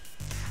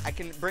 I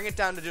can bring it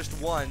down to just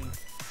one,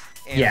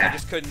 and I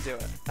just couldn't do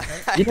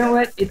it. You know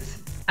what?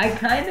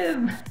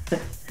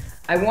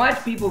 I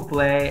watch people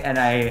play,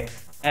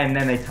 and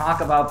then they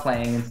talk about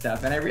playing and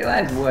stuff, and I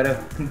realize what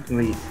a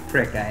complete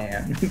prick I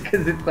am.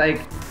 Because it's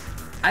like,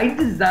 I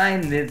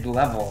designed this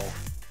level,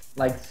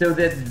 like, so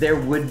that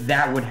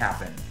that would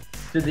happen.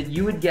 So that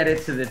you would get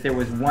it so that there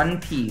was one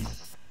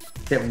piece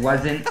that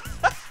wasn't...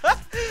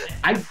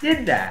 I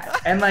did that.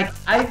 And, like,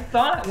 I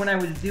thought when I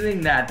was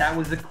doing that, that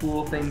was a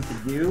cool thing to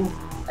do.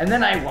 And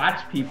then I watch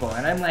people,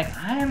 and I'm like,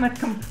 I am a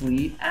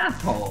complete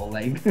asshole.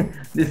 Like,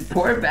 this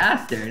poor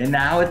bastard. And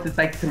now it's just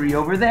like 3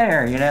 over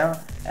there,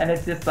 And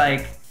it's just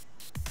like...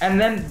 And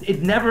then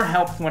it never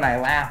helps when I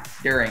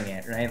laugh during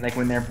it, right? Like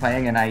when they're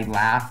playing and I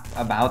laugh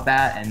about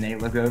that, and they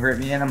look over at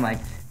me, and I'm like,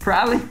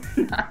 probably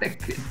not a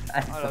good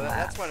time to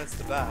laugh. That's when it's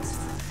the best.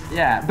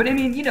 Yeah, but I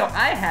mean,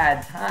 I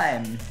had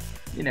time.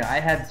 I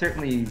had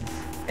certainly...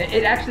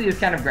 It actually is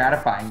kind of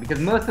gratifying, because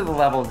most of the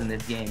levels in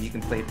this game you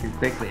can play through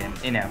quickly,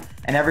 and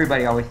and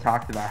everybody always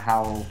talks about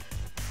how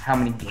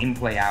many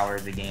gameplay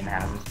hours a game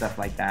has and stuff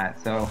like that.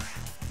 So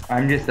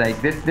I'm just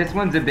like, this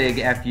one's a big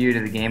FU to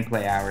the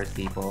gameplay hours,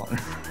 people.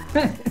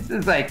 This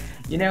is like,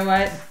 you know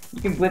what?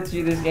 You can blitz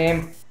through this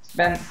game,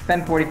 spend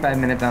 45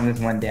 minutes on this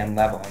one damn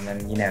level, and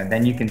then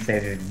then you can say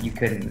that you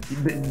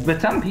couldn't.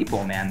 But some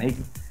people, man,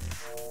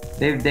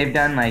 they've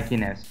done like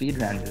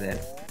speed runs of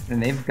this,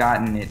 and they've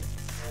gotten it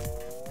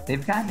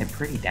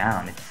pretty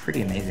down. It's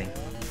pretty amazing.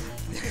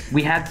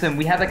 We had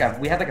like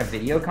a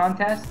video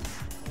contest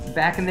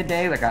back in the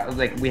day.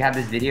 Like we had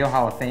this video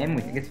Hall of Fame.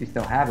 I guess we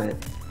still have it.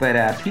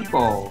 But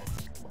people,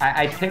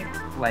 I picked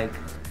like,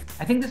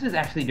 I think this was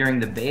actually during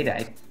the beta.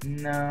 I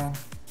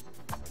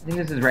think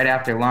this was right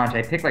after launch.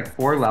 I picked like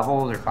 4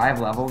 levels or 5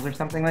 levels or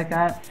something like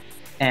that.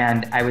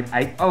 And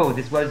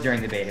this was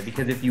during the beta,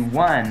 because if you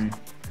won,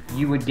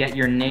 you would get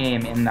your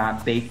name in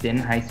the baked-in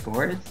high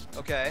scores.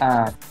 Okay.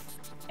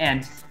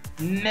 And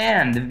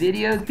man, the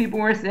videos people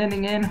were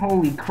sending in,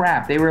 holy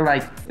crap. They were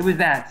like, it was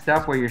that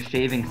stuff where you're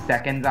shaving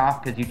seconds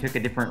off because you took a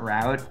different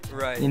route,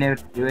 right? To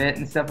do it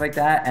and stuff like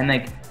that.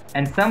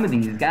 And some of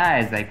these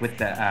guys, like with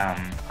the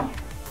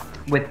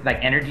with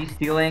like energy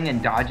stealing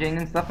and dodging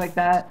and stuff like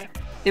that,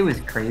 it was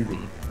crazy.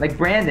 Like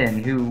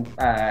Brandon, who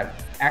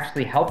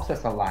actually helps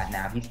us a lot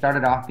now. He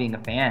started off being a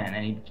fan,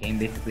 and he became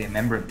basically a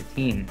member of the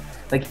team.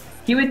 Like,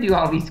 he would do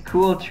all these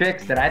cool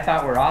tricks that I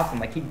thought were awesome.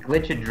 Like, he'd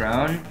glitch a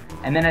drone,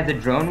 and then as a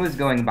drone was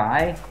going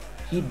by,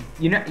 you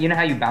know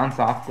how you bounce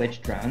off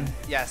glitched drones?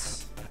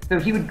 Yes. So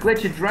he would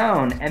glitch a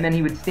drone, and then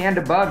he would stand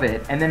above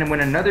it, and then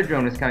when another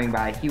drone was coming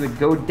by, he would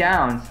go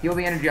down, steal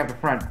the energy off the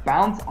front,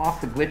 bounce off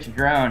the glitched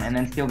drone, and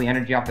then steal the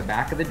energy off the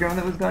back of the drone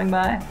that was going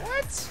by.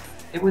 What?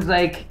 It was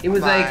like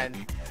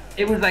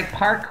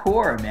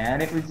parkour,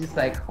 man. It was just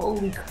like,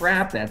 holy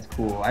crap, that's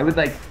cool. I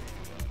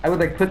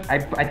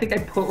think I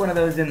put one of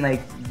those in like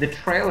the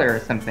trailer or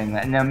something.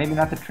 No, maybe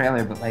not the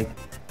trailer, but like,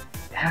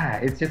 yeah,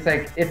 it's just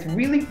like,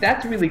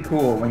 that's really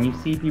cool when you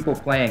see people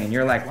playing and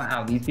you're like,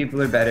 wow, these people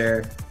are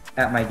better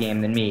at my game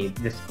than me,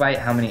 despite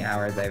how many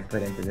hours I've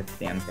put into this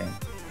damn thing.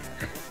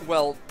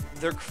 Well,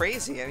 they're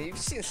crazy. I mean, you've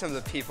seen some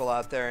of the people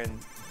out there and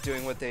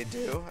doing what they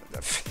do.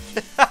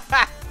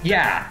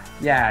 Yeah,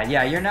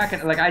 you're not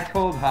gonna, like, I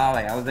told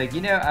Holly, I was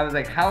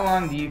like, how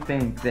long do you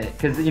think that,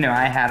 because,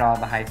 I had all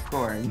the high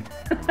scores.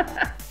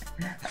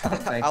 I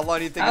was like, how long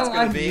do you think it's gonna be?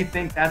 How long do you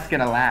think that's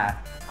gonna last?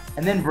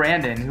 And then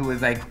Brandon, who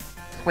was like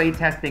play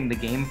testing the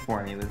game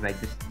for me, was like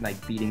just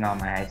like beating all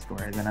my high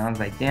scores, and I was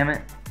like, damn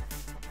it,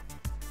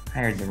 I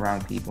hired the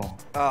wrong people.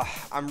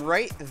 I'm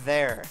right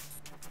there.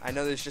 I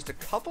know there's just a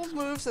couple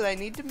moves that I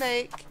need to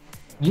make.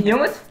 You know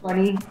what's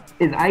funny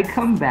is I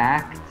come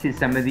back to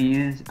some of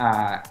these,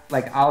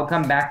 like I'll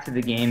come back to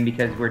the game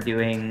because we're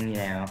doing,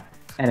 an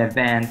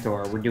event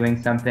or we're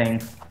doing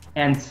something,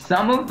 and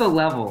some of the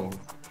levels,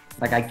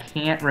 like I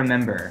can't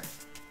remember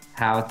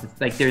how it's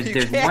like. There's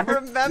can't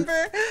one.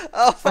 Remember?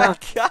 Oh my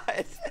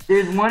god.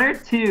 There's 1 or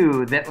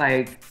 2 that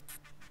like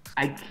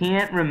I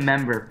can't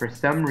remember for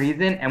some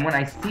reason, and when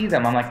I see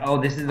them, I'm like,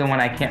 oh, this is the one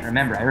I can't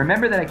remember. I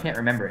remember that I can't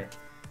remember it,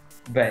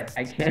 but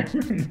I can't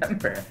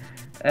remember.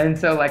 And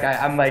so like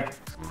I'm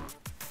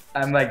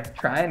like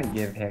trying to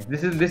give hints.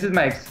 This is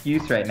my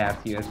excuse right now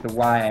to you as to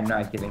why I'm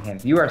not giving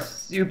hints. You are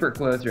super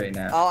close right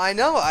now. Oh, I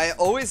know. I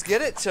always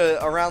get it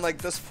to around like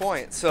this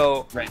point.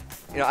 So right.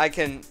 I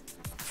can,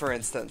 for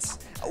instance,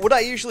 what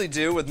I usually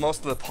do with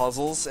most of the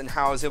puzzles and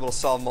how I was able to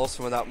solve most of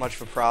them without much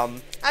of a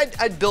problem,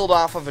 I'd build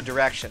off of a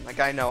direction. Like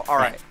I know, all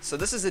right, so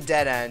this is a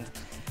dead end.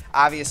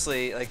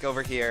 Obviously, like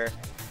over here.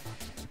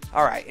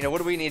 All right, you know, what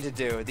do we need to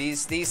do?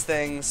 These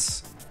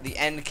things, the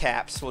end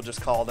caps, we'll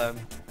just call them.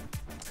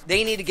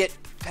 They need to get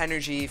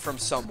energy from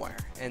somewhere,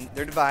 and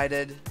they're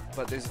divided.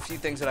 But there's a few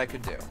things that I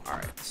could do. All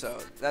right, so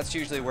that's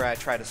usually where I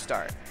try to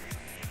start.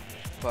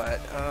 But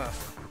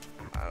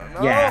I don't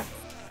know. Yeah.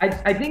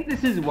 I think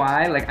this is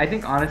why, like, I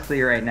think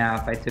honestly right now,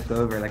 if I took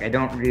over, like, I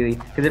don't really,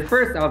 because at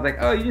first I was like,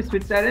 oh, you just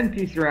switch that end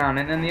piece around,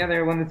 and then the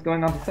other one that's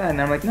going off the side, and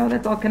I'm like, no,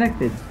 that's all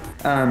connected.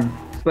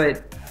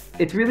 But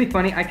it's really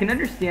funny. I can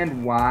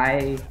understand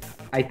why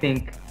I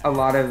think a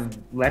lot of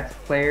Let's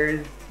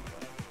Players,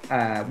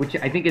 which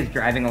I think is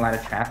driving a lot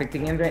of traffic to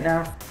games right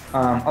now,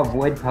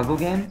 avoid puzzle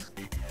games.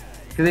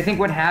 Because I think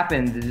what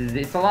happens is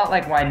it's a lot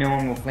like why no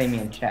one will play me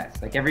in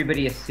chess. Like,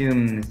 everybody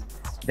assumes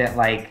that,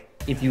 like,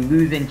 if you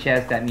lose in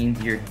chess, that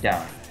means you're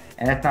dumb.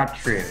 And that's not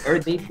true. Or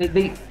they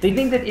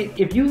think that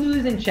if you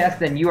lose in chess,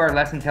 then you are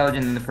less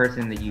intelligent than the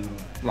person that you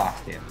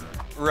lost to.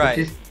 Right.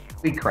 Which is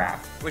complete crap.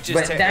 Which is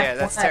yeah,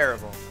 that's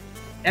terrible.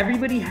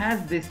 Everybody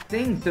has this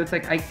thing, so it's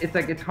like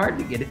it's hard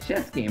to get a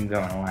chess game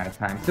going a lot of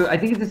times. So I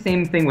think it's the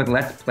same thing with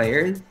Let's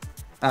Players.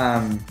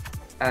 Oh,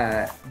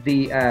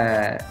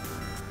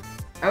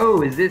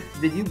 is this?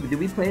 Did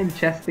we play in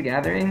Chess the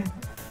Gathering?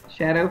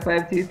 Shadow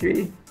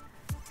 523.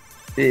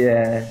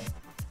 Yeah.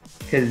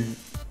 Because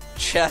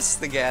Chess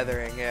the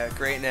Gathering, yeah,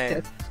 great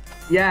name.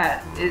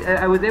 Yeah,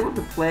 I was able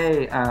to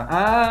play.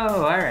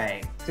 Oh, all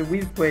right. So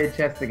we've played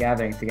Chess the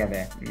Gathering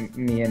together,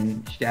 me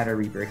and Shadow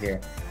Reaper here.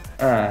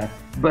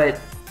 But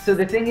so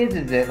the thing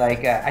is that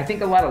like I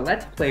think a lot of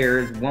Let's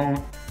Players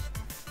won't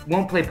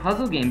play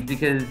puzzle games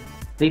because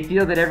they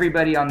feel that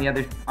everybody on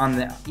the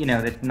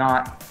that's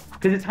not,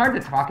 because it's hard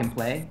to talk and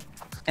play.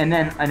 And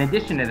then in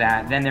addition to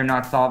that, then they're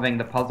not solving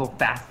the puzzle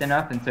fast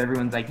enough, and so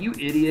everyone's like, "You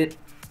idiot."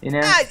 You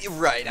know?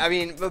 Right. I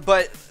mean,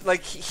 but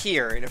like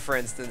here, you know, for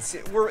instance,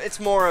 it's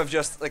more of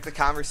just like the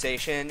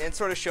conversation and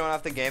sort of showing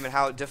off the game and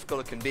how difficult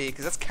it can be,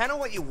 because that's kind of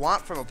what you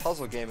want from a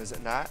puzzle game, is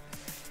it not?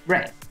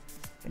 Right.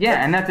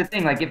 Yeah, and that's the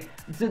thing. Like,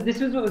 so this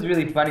was what was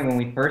really funny when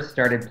we first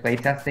started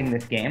playtesting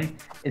this game.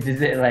 Is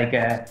that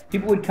like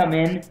people would come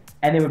in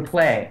and they would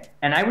play,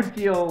 and I would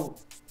feel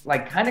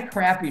like kind of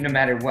crappy no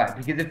matter what,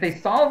 because if they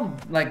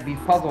solved like these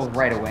puzzles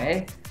right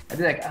away, I'd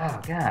be like,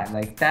 oh god,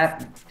 like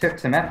that took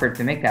some effort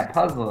to make that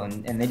puzzle,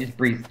 and they just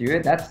breezed through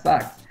it. That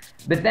sucks.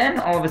 But then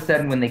all of a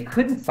sudden when they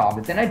couldn't solve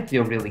it, then I'd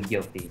feel really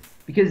guilty,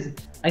 because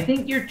I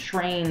think you're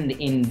trained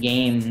in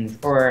games,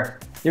 or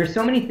there's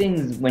so many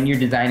things when you're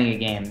designing a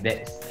game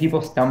that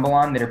people stumble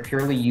on that are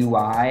purely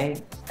UI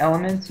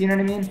elements, you know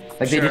what I mean?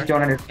 Like Sure. They just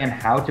don't understand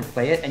how to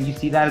play it, and you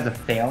see that as a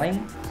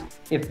failing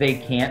if they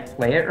can't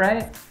play it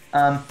right.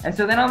 And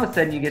so then all of a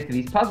sudden you get to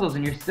these puzzles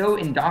and you're so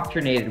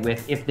indoctrinated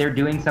with, if they're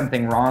doing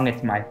something wrong,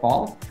 it's my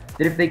fault,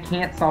 that if they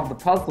can't solve the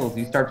puzzles,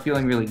 you start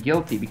feeling really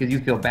guilty because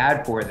you feel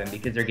bad for them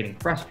because they're getting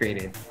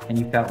frustrated and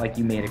you felt like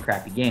you made a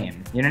crappy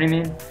game. You know what I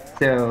mean?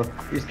 So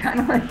there's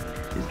kind of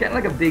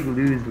like a big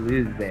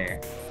lose-lose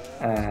there.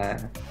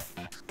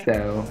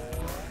 So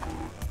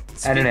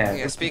I don't know.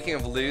 Yeah, speaking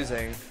of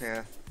losing,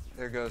 yeah,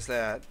 there goes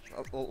that.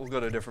 We'll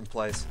go to a different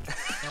place.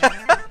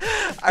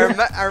 I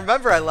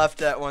remember I left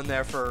that one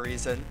there for a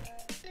reason.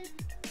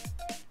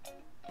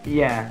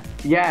 Yeah,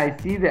 I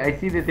see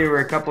that there were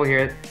a couple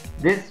here.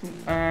 This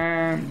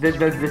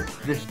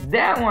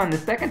that one, the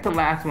second to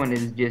last one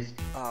is just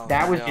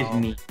just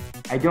me.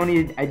 I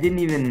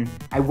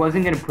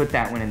wasn't gonna put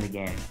that one in the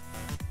game.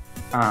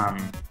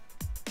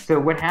 So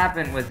what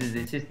happened was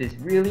it's just this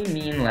really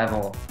mean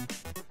level,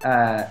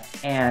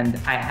 and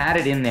I had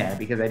it in there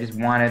because I just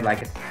wanted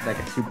like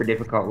a super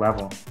difficult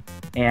level,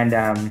 and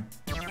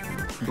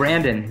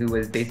Brandon, who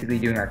was basically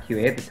doing our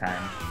QA at the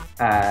time,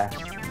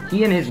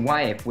 he and his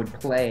wife would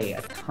play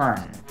a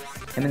ton.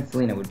 Him and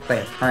Selena would play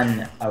a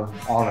ton of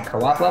all the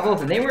co-op levels,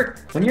 and when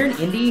you're an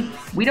indie,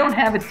 we don't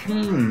have a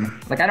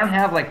team. Like, I don't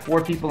have like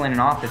 4 people in an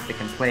office that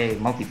can play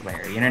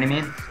multiplayer, you know what I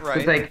mean? Right. So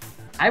it's like,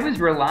 I was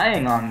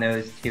relying on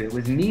those two. It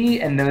was me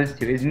and those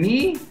two. It was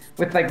me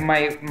with like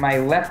my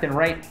left and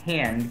right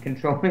hand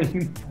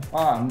controlling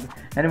bombs,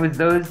 and it was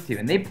those two.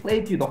 And they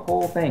played through the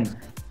whole thing.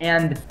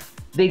 And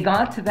they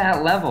got to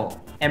that level,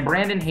 and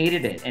Brandon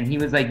hated it, and he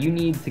was like, you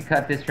need to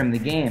cut this from the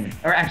game.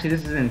 Or actually,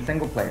 this is in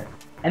single player.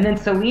 And then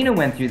Selena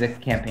went through the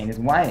campaign, his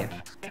wife,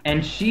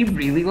 and she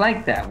really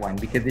liked that one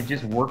because it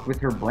just worked with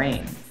her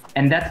brain.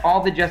 And that's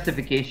all the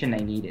justification I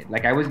needed.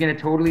 Like, I was gonna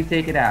totally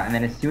take it out, and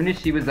then as soon as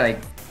she was like,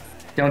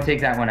 don't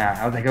take that one out,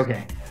 I was like,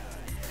 okay.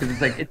 Because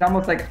it's like, it's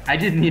almost like I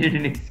just needed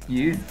an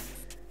excuse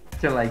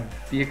to like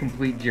be a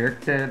complete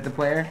jerk to the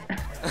player.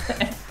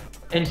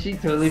 And she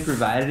totally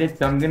provided it,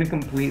 so I'm gonna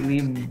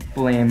completely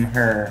blame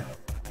her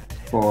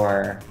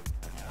for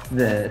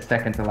the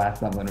second to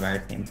last level in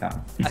Virus Game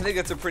Song. I think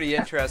that's a pretty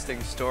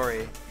interesting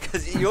story,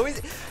 because you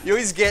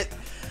always get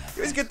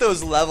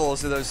those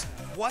levels or those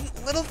one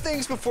little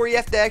things before you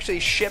have to actually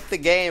ship the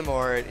game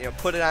or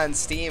put it on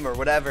Steam or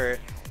whatever,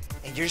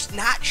 and you're just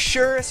not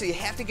sure, so you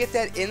have to get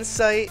that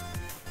insight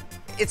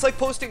it's like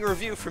posting a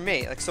review for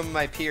me, like some of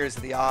my peers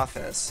at the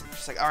office.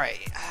 Just like, all right,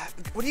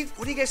 what do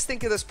you guys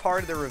think of this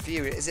part of the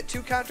review? Is it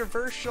too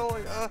controversial?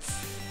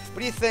 What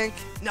do you think?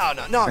 No,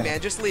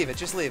 man, just leave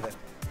it.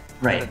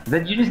 Right.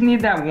 But you just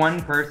need that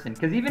one person,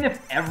 because even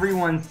if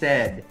everyone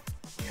said,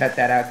 cut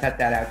that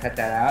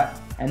out,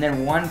 and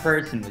then one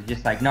person was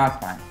just like, no, it's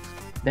fine.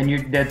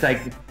 Then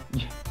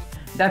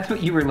that's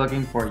what you were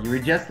looking for. You were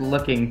just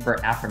looking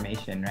for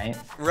affirmation, right?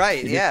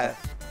 Right. Yeah.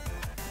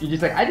 You're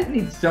just like, I just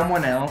need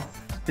someone else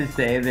to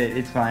say that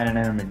it's fine and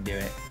I'm gonna do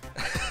it.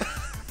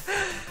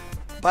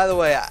 By the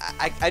way,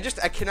 I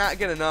cannot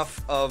get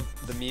enough of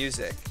the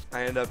music.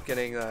 I end up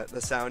getting the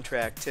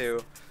soundtrack too.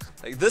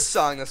 Like this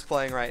song that's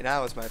playing right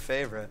now is my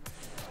favorite.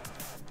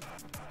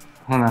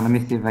 Hold on, let me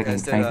see if I can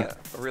crank it.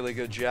 A really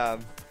good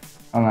job.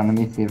 Hold on, let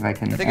me see if I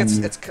can. I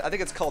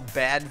think it's called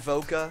Bad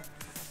Voca.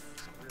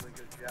 Really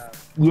good job.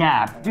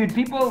 Yeah, dude,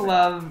 people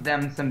love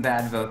them some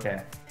Bad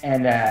Voca,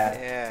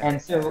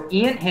 and so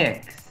Ian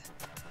Hicks.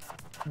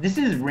 This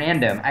is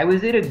random. I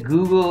was at a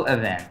Google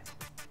event.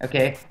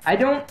 Okay, I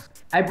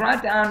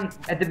brought down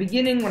at the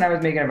beginning when I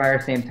was making a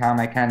virus named Tom.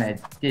 I kind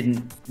of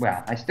didn't.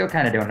 Well, I still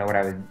kind of don't know what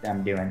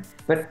I'm doing.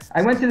 But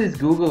I went to this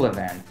Google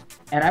event,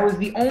 and I was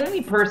the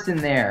only person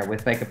there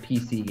with like a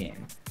PC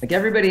game. Like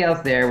everybody else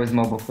there was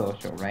mobile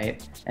social,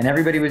 right? And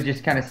everybody was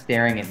just kind of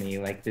staring at me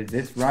like, does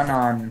this run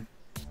on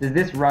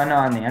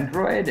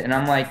Android? And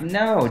I'm like,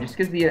 no, just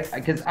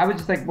because I was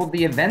just like, well,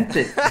 the event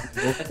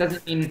that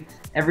doesn't mean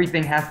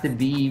everything has to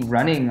be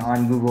running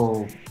on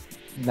Google,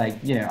 like,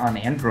 you know, on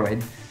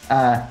Android.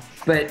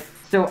 But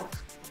so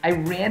I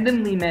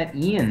randomly met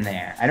Ian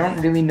there. I don't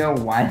really know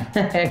why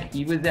the heck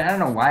he was there. I don't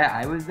know why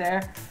I was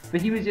there,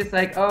 but he was just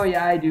like, oh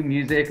yeah, I do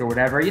music or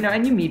whatever, you know,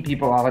 and you meet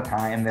people all the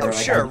time that are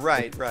like, sure,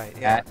 right,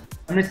 yeah.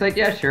 I'm just like,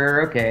 yeah,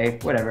 sure, okay,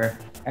 whatever.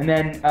 And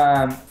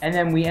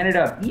then we ended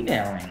up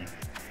emailing.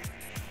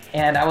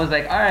 And I was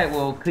like, all right,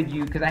 well, could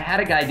you, because I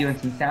had a guy doing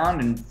some sound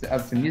and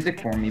of some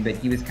music for me, but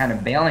he was kind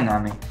of bailing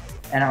on me.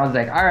 And I was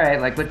like, all right,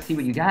 like, let's see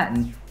what you got.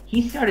 And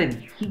he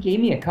gave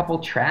me a couple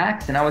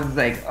tracks, and I was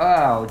like,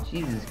 oh,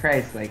 Jesus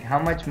Christ, like, how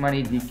much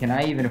money can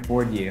I even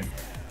afford you?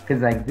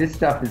 Because, like, this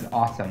stuff is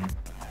awesome.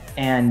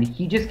 And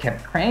he just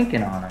kept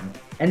cranking on them.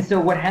 And so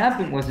what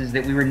happened is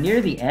that we were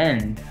near the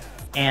end,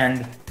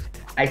 and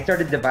I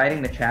started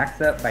dividing the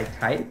tracks up by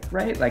type,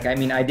 right? Like, I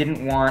mean, I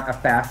didn't want a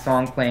fast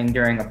song playing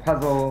during a pure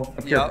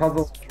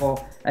puzzle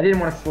level. I didn't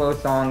want a slow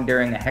song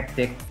during a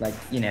hectic, like,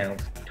 you know,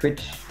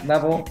 Twitch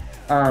level.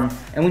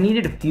 And we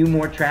needed a few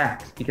more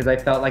tracks because I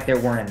felt like there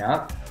weren't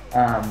enough.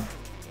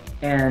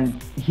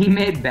 And he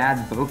made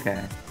Bad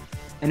Voca.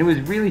 And it was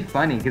really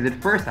funny because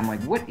at first I'm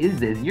like, what is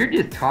this? You're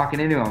just talking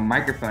into a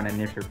microphone and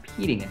just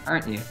repeating it,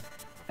 aren't you?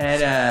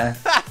 And,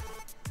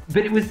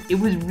 but it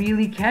was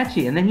really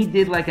catchy. And then he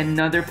did like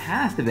another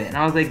pass of it. And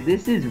I was like,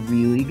 this is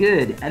really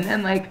good. And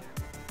then like,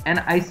 and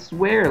I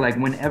swear, like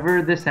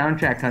whenever the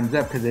soundtrack comes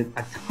up, because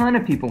a ton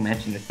of people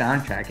mention the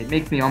soundtrack, it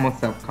makes me almost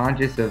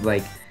self-conscious of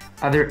like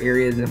other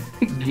areas of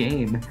the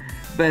game.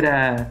 But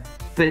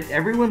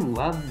everyone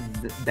loves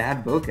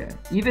Bad Voca.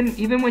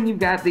 Even when you've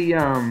got the,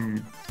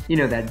 you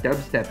know, that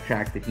dubstep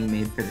track that he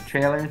made for the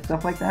trailer and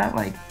stuff like that,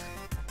 like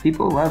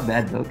people love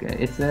Bad Voca.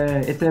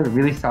 It's a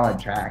really solid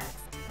track.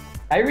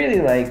 I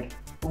really like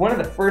one of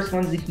the first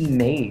ones that he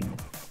made,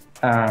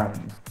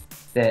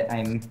 that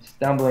I'm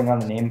stumbling on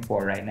the name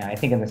for right now. I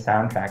think in the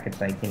soundtrack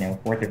it's like, you know,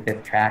 4th or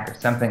 5th track or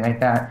something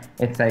like that.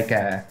 It's like,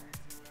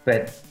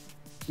 but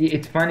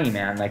it's funny,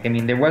 man. Like, I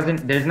mean,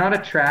 there's not a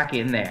track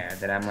in there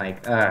that I'm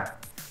like,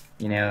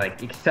 you know,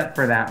 like, except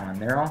for that one.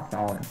 They're all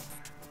solid.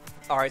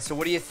 All right, so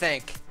what do you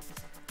think?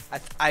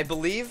 I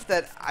believe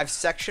that I've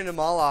sectioned them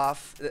all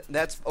off.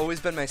 That's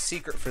always been my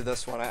secret for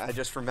this one. I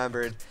just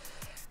remembered.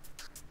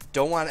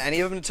 Don't want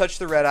any of them to touch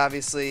the red,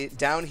 obviously.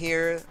 Down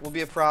here will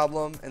be a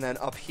problem, and then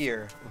up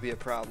here will be a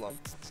problem.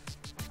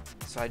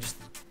 So I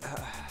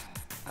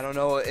don't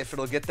know if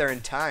it'll get there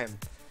in time.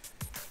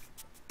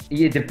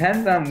 It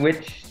depends on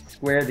which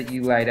square that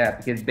you light up,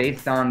 because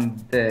based on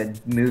the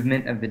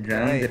movement of the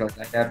drones, it'll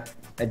light up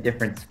a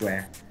different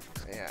square.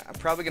 Yeah, I'm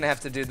probably going to have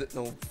to do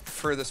the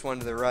furthest one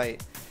to the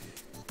right.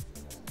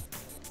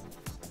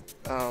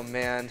 Oh,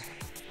 man.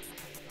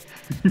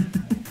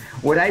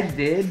 What I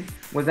did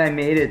was I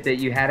made it that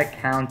you had to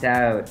count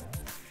out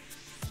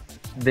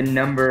the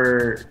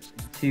number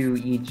to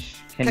each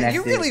connected.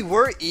 You really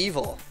were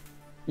evil.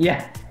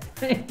 Yeah.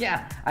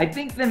 Yeah. I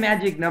think the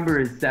magic number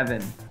is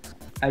 7.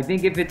 I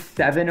think if it's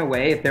 7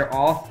 away, if they're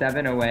all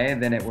 7 away,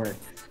 then it works.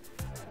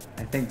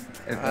 I think.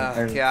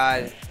 Oh,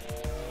 God.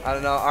 I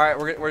don't know. All right,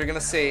 we're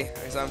gonna see.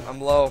 Because I'm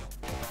low.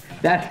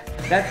 That's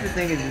the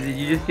thing is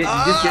you just get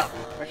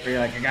where you're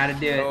like, I gotta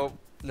do it.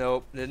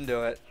 Nope, didn't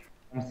do it.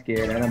 I'm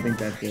scared. I don't think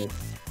that's it.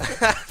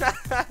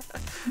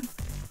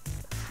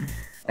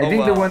 I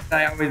think the one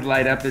that I always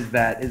light up is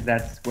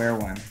that square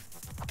one.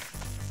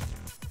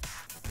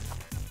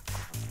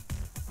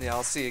 Yeah,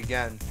 I'll see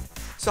again.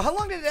 So how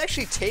long did it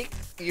actually take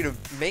you to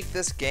make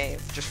this game,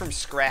 just from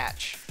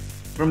scratch?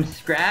 From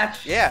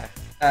scratch? Yeah.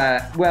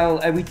 Well,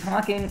 are we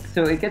talking?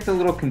 So it gets a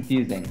little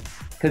confusing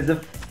because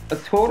A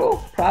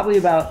total, probably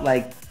about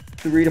like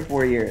 3 to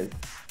 4 years.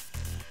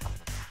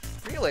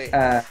 Really?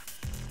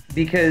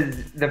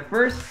 Because the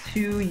first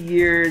 2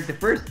 years, the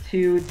first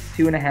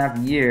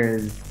 2.5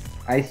 years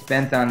I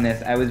spent on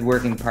this, I was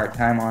working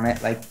part-time on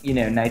it, like,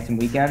 nights and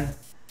weekends.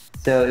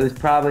 So it was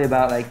probably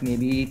about like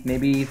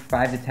maybe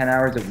 5 to 10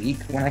 hours a week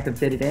when I could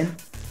fit it in.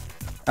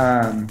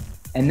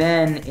 And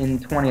then in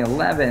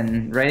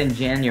 2011, right in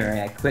January,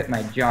 I quit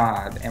my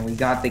job and we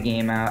got the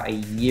game out a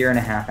year and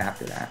a half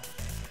after that.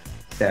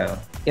 So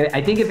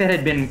I think if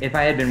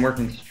I had been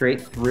working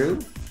straight through,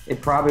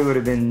 it probably would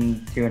have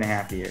been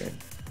 2.5 years.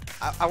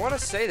 I want to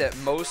say that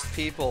most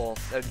people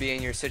that would be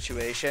in your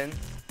situation,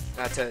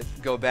 not to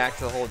go back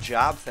to the whole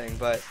job thing,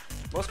 but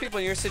most people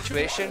in your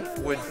situation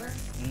would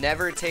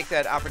never take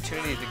that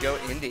opportunity to go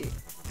indie.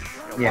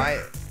 Yeah.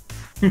 Why?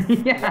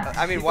 Yeah.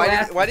 I mean,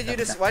 why did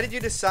you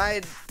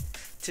decide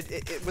to?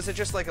 Was it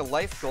just like a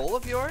life goal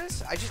of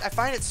yours? I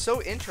find it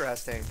so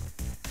interesting.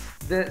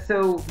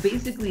 So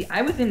basically,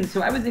 I was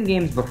in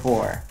games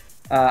before.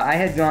 I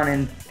had gone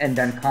in and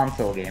done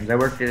console games. I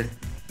worked at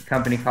a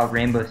company called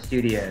Rainbow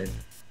Studios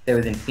that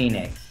was in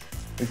Phoenix.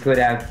 We put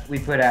out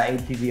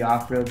ATV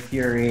Off-Road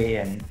Fury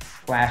and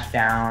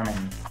Splashdown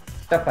and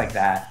stuff like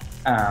that.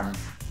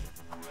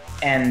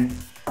 And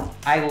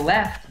I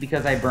left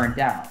because I burnt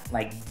out.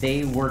 Like,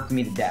 they worked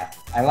me to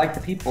death. I liked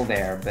the people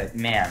there, but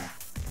man,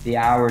 the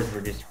hours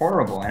were just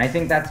horrible. And I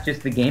think that's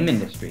just the game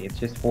industry. It's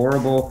just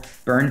horrible.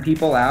 Burn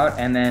people out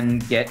and then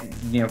get,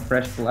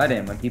 fresh blood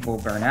in when people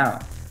burn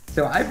out.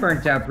 So I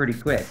burnt out pretty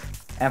quick.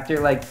 After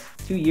like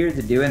 2 years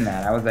of doing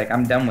that, I was like,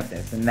 I'm done with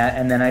this. And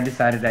then I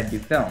decided I'd do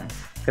film.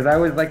 Because I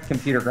always liked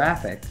computer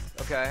graphics.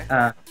 Okay.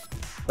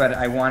 But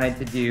I wanted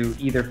to do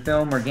either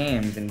film or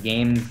games, and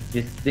games,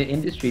 just the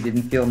industry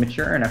didn't feel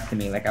mature enough to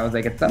me. Like, I was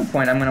like, at some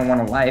point I'm gonna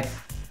want a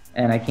life,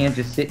 and I can't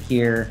just sit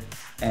here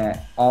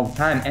all the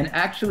time. And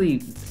actually,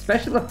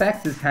 special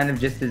effects is kind of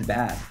just as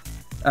bad.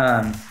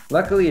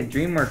 Luckily at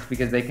DreamWorks,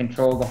 because they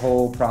control the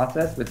whole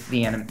process with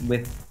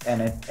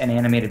an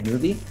animated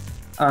movie,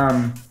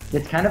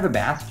 it's kind of a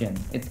bastion.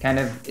 It's kind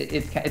of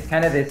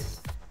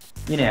this,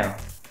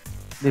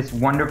 this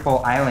wonderful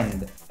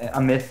island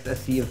amidst a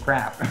sea of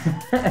crap.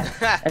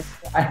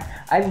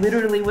 I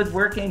literally was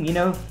working,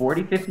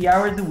 40, 50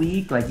 hours a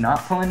week, like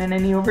not pulling in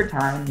any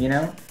overtime,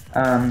 It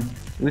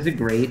was a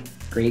great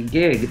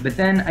gig. But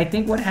then I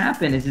think what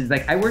happened is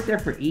like I worked there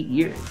for 8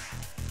 years.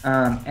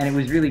 And it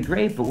was really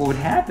great, but what would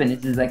happen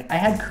is like I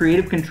had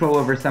creative control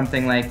over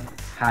something like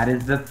how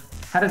does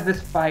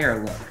this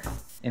fire look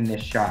in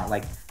this shot?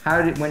 Like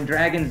when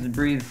dragons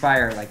breathe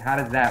fire, like how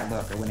does that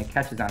look? Or when it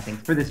catches on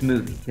things for this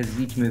movie, because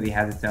each movie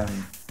has its own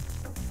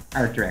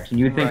art direction.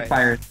 You would think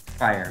fire is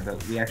fire,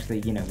 but we actually,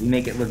 we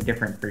make it look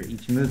different for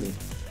each movie.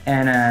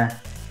 And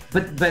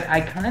but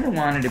I kind of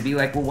wanted to be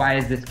like, well, why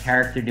is this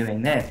character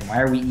doing this? And why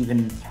are we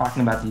even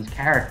talking about these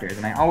characters?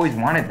 And I always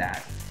wanted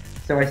that.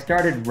 So I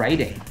started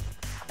writing.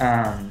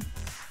 And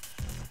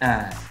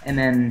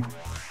then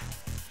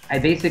I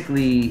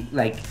basically,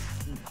 like,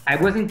 I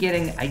wasn't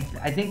getting, I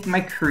think my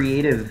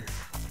creative,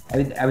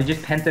 I was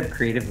just pent up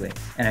creatively,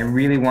 and I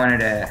really wanted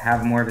to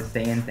have more of a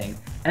say in things.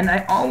 And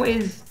I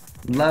always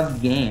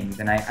loved games,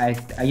 and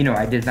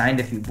I designed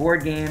a few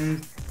board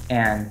games,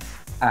 and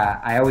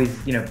I always,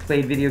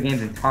 played video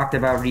games and talked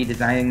about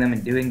redesigning them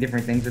and doing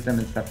different things with them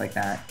and stuff like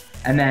that.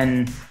 And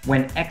then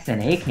when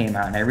XNA came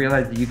out, and I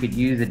realized that you could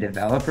use a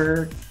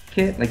developer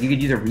kit, like you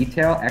could use a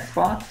retail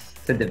Xbox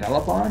to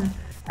develop on,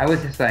 I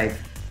was just like,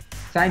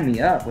 sign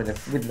me up with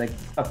like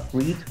a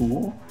free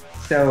tool.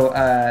 So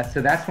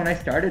that's when I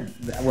started.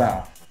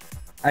 Well,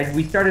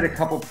 we started a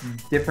couple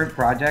different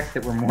projects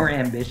that were more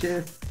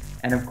ambitious,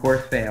 and of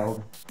course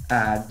failed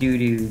due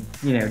to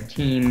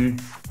team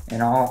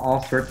and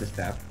all sorts of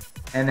stuff.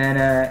 And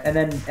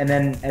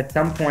then at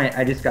some point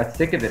I just got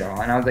sick of it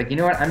all, and I was like, you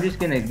know what? I'm just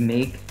gonna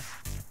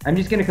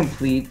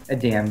complete a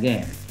damn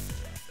game.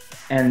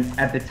 And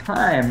at the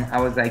time, I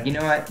was like, you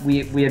know what?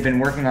 We had been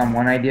working on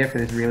one idea for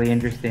this really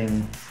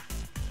interesting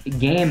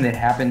game that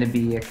happened to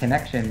be a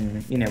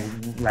connection,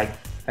 like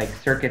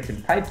circuits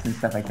and pipes and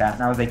stuff like that.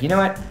 And I was like, you know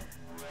what?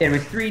 It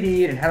was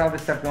 3D and had all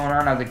this stuff going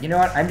on. I was like, you know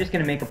what? I'm just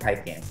gonna make a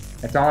pipe game.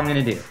 That's all I'm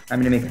gonna do. I'm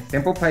gonna make a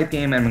simple pipe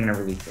game and I'm gonna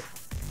release it.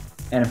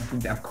 And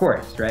of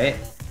course, right?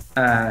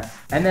 And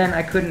then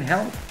I couldn't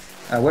help.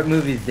 What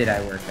movies did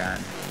I work on?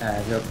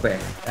 Real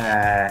quick.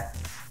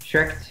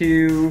 Shrek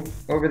 2,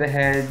 Over the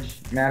Hedge,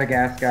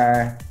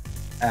 Madagascar,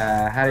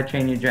 How to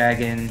Train Your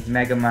Dragon,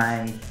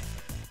 Megamind.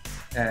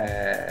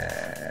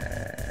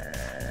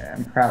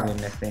 I'm probably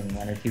missing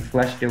one or two.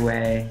 Flushed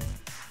Away.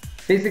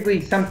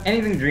 Basically,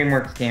 anything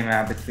DreamWorks came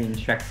out between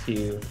Shrek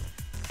 2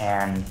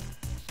 and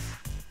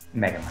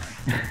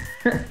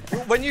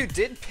Megamind. When you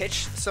did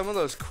pitch some of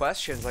those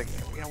questions, like,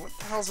 what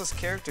the hell is this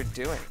character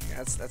doing?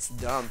 That's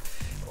dumb.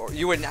 Or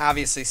you wouldn't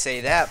obviously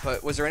say that,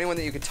 but was there anyone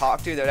that you could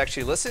talk to that would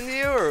actually listen to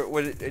you, or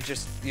would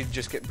you'd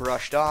just get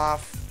brushed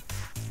off?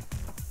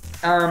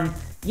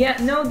 Yeah,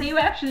 no,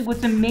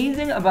 what's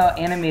amazing about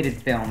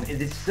animated film is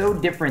it's so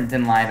different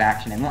than live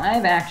action. In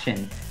live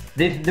action,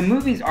 the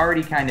movie's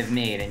already kind of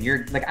made, and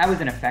you're, like, I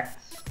was an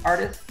effects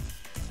artists.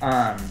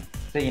 So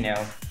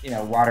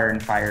water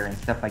and fire and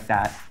stuff like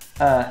that.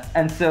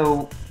 And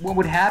so what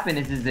would happen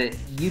is that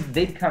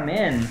they'd come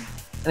in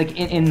like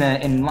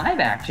in live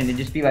action and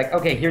just be like,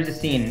 okay, here's a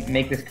scene,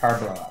 make this car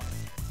blow up.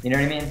 You know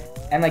what I mean?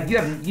 And like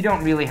you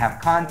don't really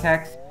have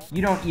context.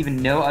 You don't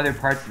even know other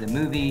parts of the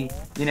movie.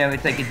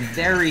 It's like it's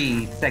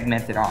very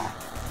segmented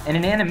off. And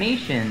in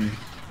animation,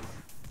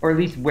 or at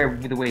least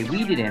the way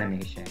we did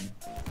animation,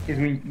 is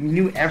we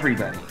knew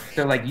everybody.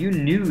 So like you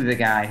knew the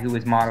guy who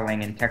was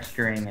modeling and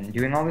texturing and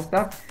doing all this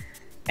stuff.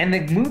 And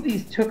the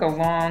movies took a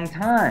long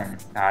time.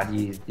 Ah,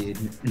 geez, dude.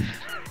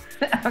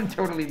 I'm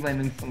totally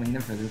blaming Selena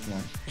for this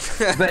one.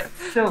 But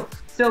so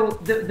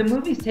the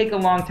movies take a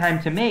long time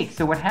to make.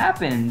 So what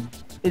happens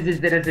is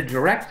that as a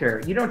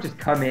director, you don't just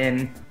come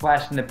in,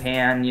 flash in the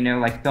pan,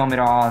 like film it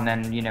all, and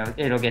then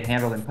it'll get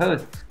handled in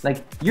post.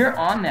 Like you're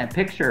on that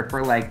picture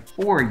for like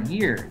 4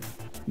 years,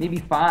 maybe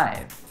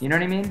 5. You know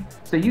what I mean?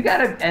 So you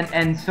gotta,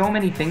 and so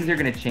many things are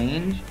gonna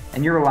change,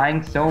 and you're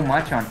relying so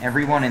much on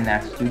everyone in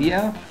that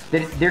studio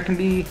that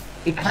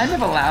it kind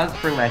of allows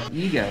for less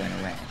ego in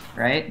a way,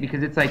 right?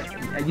 Because it's like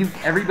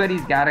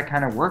everybody's gotta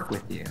kind of work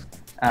with you.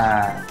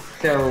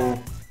 So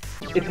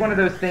it's one of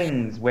those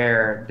things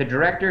where the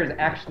directors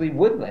actually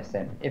would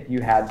listen if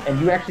you had, and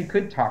you actually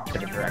could talk to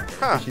the director,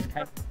 which is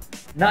kind of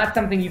not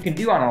something you can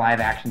do on a live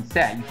action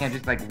set. You can't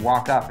just like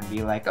walk up and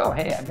be like, oh,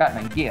 hey, I've got an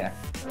idea.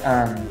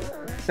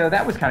 So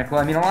that was kind of cool.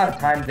 I mean, a lot of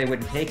times they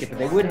wouldn't take it, but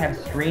they would have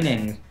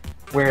screenings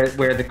where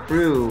the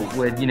crew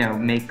would,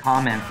 make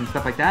comments and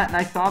stuff like that, and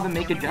I saw them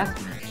make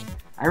adjustments.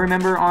 I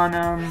remember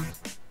on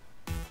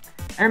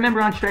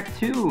Shrek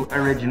 2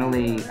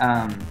 originally,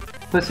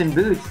 Puss in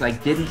Boots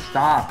like didn't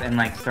stop and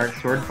like start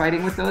sword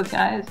fighting with those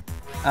guys.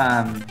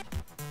 I'm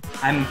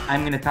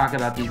gonna talk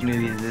about these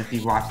movies as if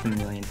you've watched them a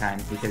million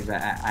times because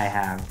I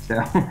have.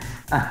 So,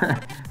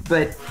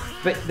 but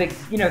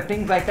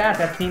things like that.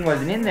 That scene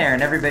wasn't in there,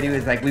 and everybody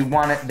was like,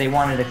 they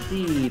wanted to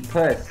see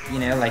Puss.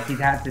 Like he's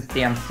had this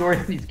damn sword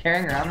that he's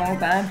carrying around the whole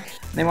time.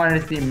 They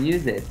wanted to see him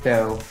use it,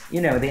 so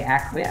they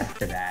acquiesced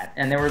to that.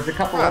 And there was a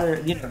couple other,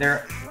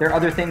 there are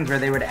other things where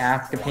they would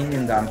ask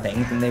opinions on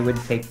things, and they would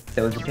take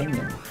those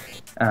opinions.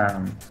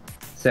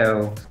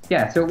 So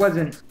it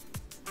wasn't.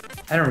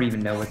 I don't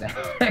even know what the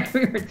heck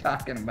we were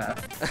talking about.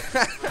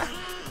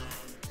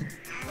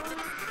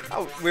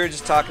 We were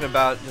just talking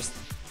about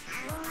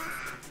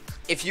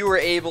if you were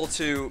able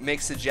to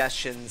make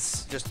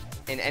suggestions just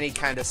in any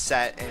kind of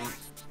set, and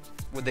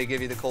would they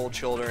give you the cold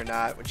shoulder or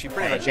not, which you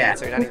pretty much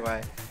answered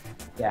anyway.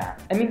 Yeah,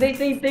 I mean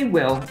they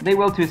will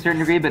to a certain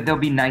degree, but they'll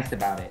be nice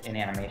about it in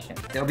animation.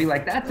 They'll be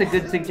like, that's a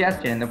good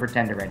suggestion, and they'll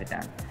pretend to write it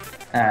down.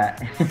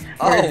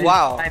 Oh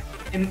wow!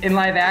 In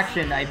live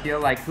action, I feel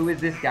like, who is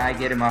this guy?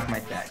 Get him off my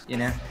set,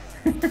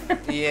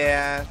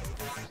 Yeah,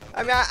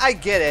 I mean I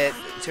get it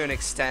to an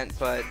extent,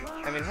 but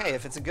I mean, hey,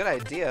 if it's a good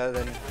idea,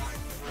 then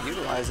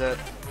utilize it.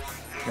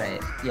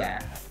 Right?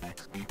 Yeah.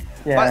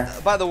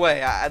 By the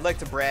way, I'd like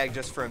to brag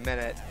just for a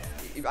minute.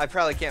 I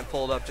probably can't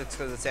pull it up just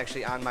because it's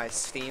actually on my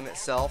Steam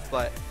itself,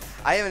 but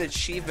I have an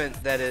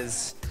achievement that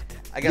is,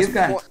 I guess,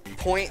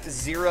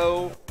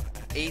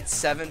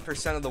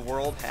 0.087% of the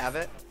world have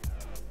it,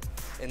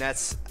 and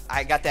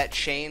I got that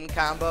chain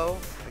combo,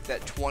 like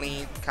that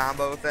 20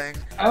 combo thing.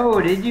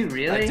 Oh, did you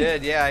really? I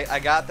did, yeah. I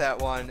got that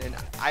one, and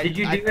did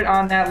you do it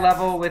on that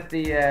level with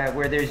the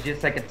where there's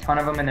just like a ton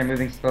of them and they're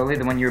moving slowly?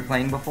 The one you were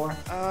playing before?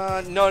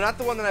 No, not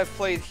the one that I've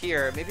played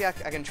here. Maybe I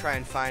can try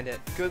and find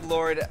it. Good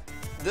lord.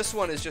 This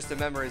one is just a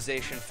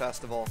memorization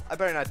festival. I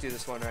better not do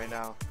this one right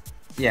now.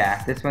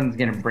 Yeah, this one's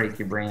gonna break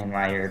your brain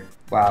while you're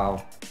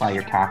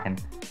talking.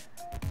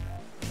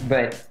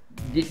 But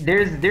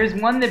there's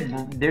one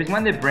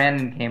that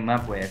Brandon came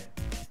up with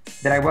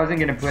that I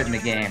wasn't gonna put in the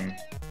game,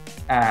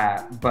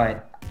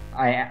 but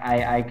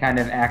I kind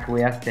of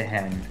acquiesced to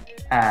him.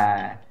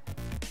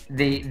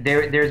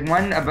 There's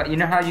one about,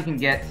 how you can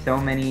get so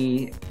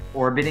many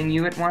orbiting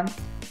you at once.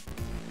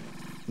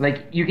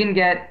 Like you can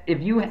get,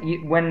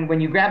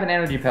 when you grab an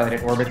energy pellet,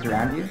 it orbits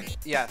around you.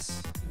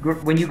 Yes.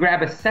 When you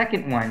grab a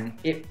second one,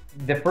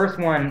 the first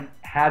one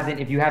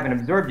hasn't. If you haven't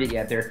absorbed it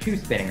yet, there are 2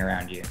 spinning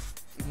around you.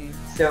 Mm-hmm.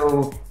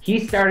 So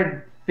he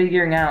started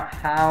figuring out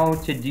how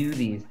to do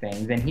these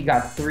things, and he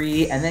got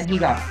 3, and then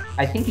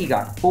I think he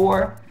got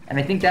 4, and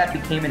I think that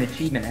became an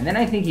achievement, and then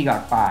I think he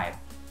got 5.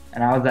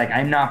 And I was like,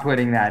 I'm not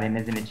putting that in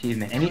as an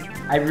achievement. And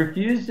I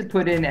refused to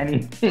put in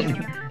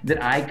anything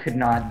that I could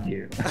not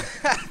do.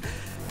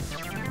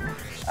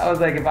 I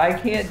was like, if I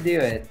can't do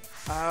it,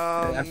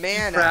 I'm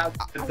proud to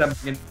put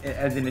something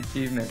as an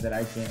achievement that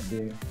I can't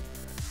do.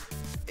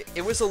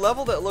 It was a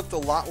level that looked a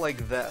lot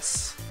like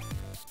this,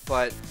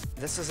 but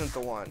this isn't the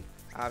one,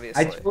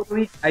 obviously.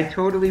 I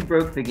totally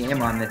broke the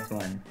game on this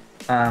one.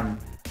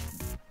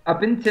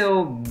 Up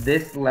until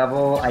this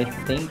level, I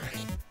think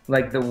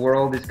like the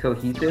world is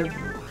cohesive,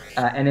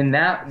 and in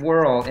that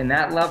level,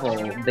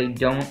 they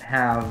don't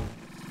have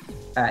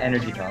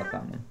energy pellets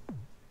on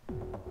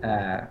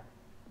them.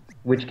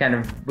 Which kind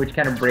of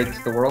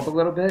breaks the world a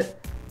little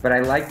bit, but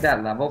I like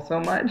that level so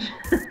much.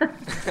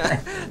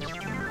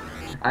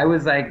 I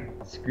was like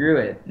screw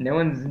it. No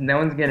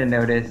one's gonna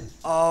notice.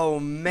 Oh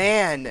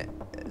man.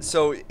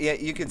 So yeah,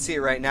 you can see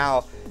it right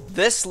now.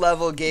 This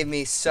level gave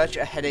me such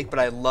a headache, but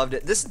I loved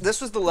it.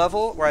 This was the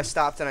level where I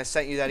stopped and I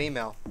sent you that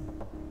email.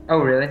 Oh,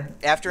 really?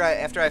 After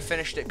I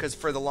finished it, because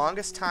for the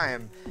longest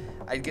time,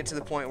 I'd get to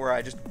the point where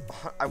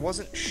I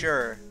wasn't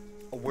sure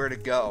where to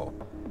go.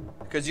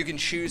 Because you can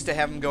choose to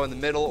have them go in the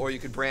middle, or you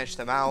could branch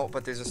them out,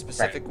 but there's a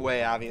specific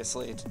way,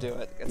 obviously, to do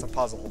it. It's a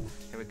puzzle.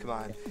 I mean, come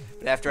on.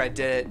 But after I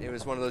did it, it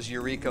was one of those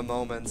eureka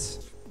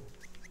moments.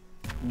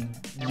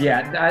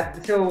 Yeah,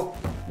 so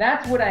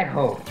that's what I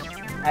hoped.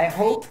 I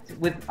hoped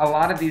with a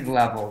lot of these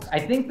levels. I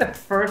think the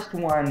first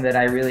one that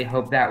I really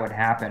hoped that would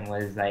happen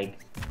was like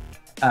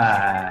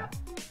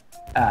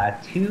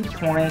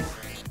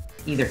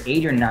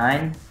 2.8 or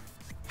 9.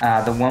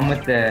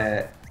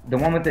 The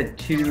one with the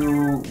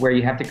two where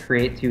you have to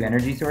create 2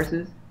 energy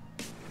sources.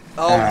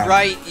 Oh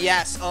right,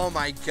 yes. Oh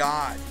my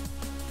god.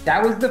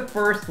 That was the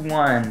first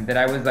one that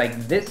I was like,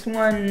 this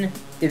one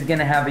is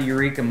gonna have a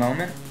eureka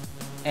moment,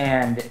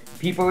 and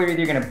people are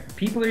either gonna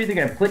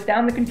put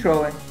down the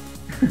controller,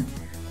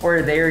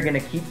 or they're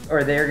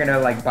gonna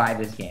like buy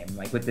this game,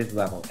 like with this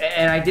level.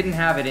 And I didn't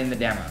have it in the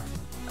demo,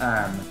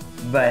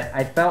 but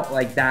I felt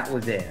like that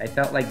was it. I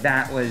felt like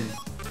that was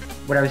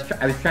what I was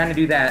trying to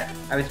do. That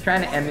I was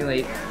trying to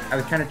emulate. I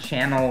was trying to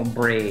channel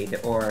Braid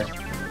or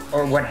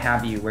what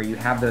have you, where you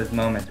have those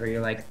moments where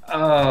you're like,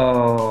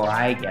 oh,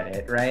 I get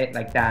it, right?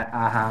 Like that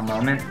aha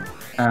moment.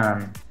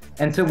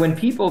 And so when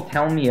people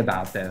tell me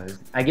about those,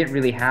 I get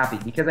really happy,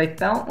 because I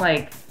felt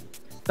like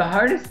the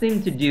hardest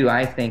thing to do,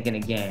 I think, in a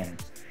game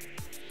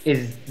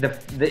is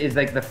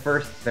like the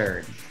first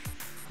third,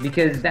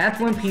 because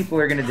that's when people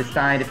are going to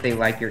decide if they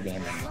like your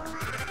game or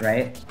not,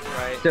 right?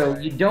 Right. So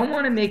you don't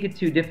want to make it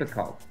too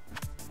difficult,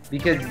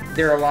 because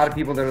there are a lot of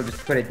people that will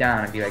just put it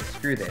down and be like,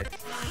 screw this.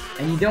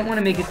 And you don't want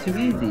to make it too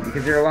easy,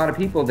 because there are a lot of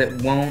people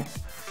that won't,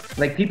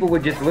 like, people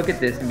would just look at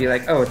this and be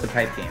like, oh, it's a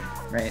pipe game,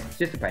 right? It's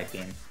just a pipe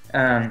game.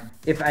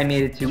 If I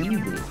made it too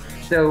easy.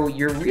 So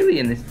you're really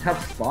in this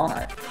tough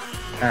spot.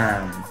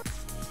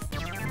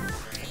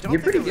 You're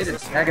pretty good at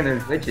attacking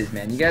those glitches,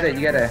 man. You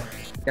gotta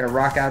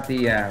rock out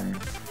the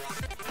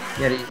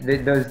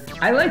those.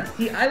 I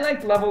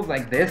like levels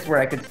like this where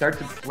I could start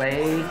to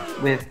play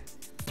with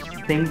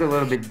things a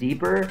little bit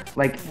deeper.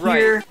 Like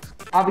here,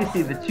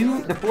 obviously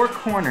the 4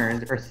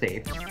 corners are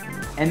safe,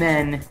 and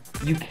then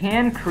you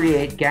can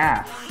create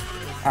gaps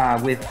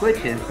with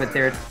glitches, but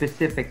they're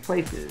specific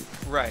places.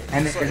 Right.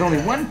 And there's only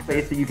one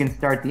place that you can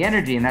start the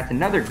energy, and that's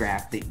another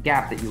gap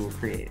that you will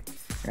create.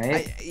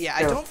 Right?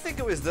 I don't think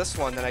it was this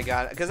one that I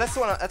got, because that's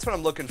what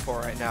I'm looking for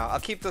right now. I'll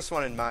keep this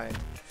one in mind.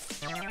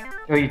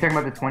 Oh, you're talking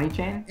about the 20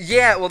 chain?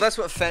 Yeah, well, that's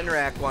what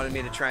Fenrak wanted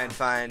me to try and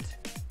find.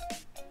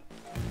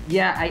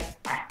 Yeah,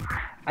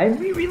 I'm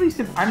really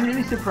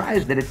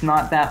surprised that it's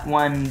not that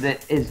one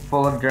that is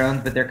full of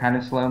drones, but they're kind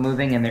of slow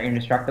moving and they're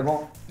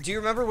indestructible. Do you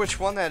remember which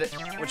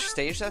which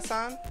stage that's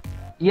on?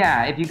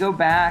 Yeah, if you go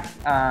back,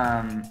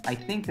 I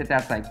think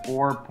that's like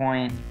 4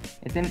 point.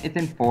 It's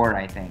in 4,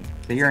 I think.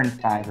 So you're in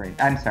 5 right.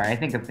 I'm sorry, I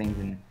think of things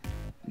in.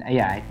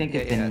 Yeah, I think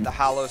it's in the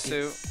hollow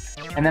suit.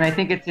 And then I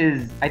think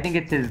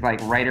it's his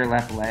like right or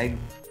left leg.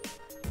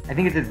 I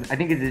think it's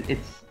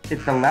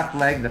the left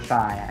leg, the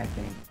thigh, I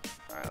think.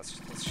 All right,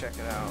 let's check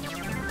it out.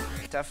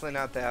 Definitely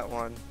not that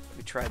one.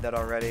 We tried that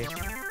already.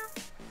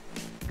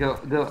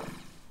 Go.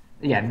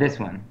 Yeah, this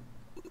one.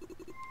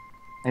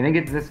 I think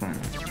it's this one.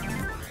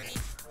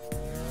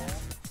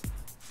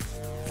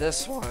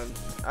 This one.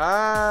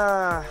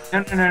 Ah. No.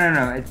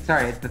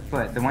 It's the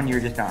foot. The one you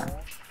were just on.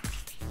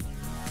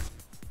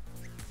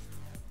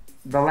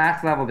 The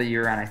last level that you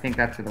were on, I think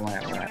that's the one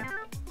it was.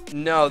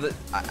 No,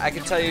 I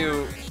can tell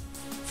you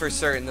for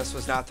certain this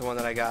was not the one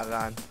that I got it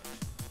on.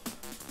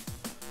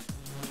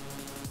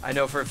 I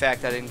know for a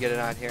fact I didn't get it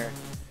on here.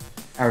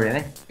 Oh,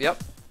 really?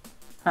 Yep.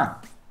 Huh.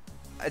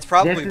 It's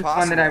probably possible. This is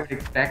possible. one that I would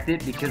expect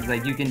it, because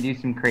like you can do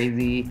some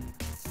crazy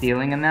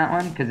stealing in that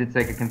one, because it's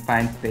like a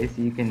confined space,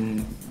 so you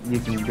can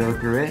go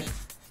through it.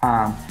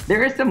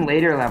 There are some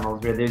later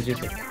levels where there's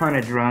just a ton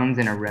of drones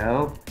in a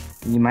row,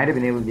 and you might have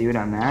been able to do it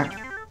on that.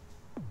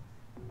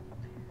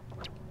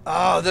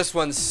 Oh, this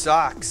one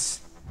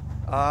sucks.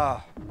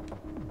 Oh.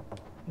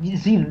 You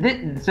see,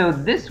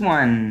 this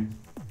one,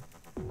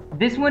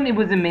 it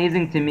was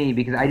amazing to me,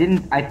 because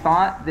I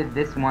thought that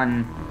this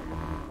one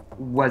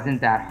wasn't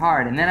that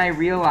hard, and then I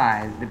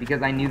realized that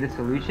because I knew the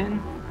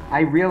solution, I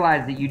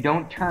realized that you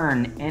don't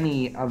turn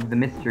any of the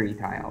mystery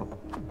tiles.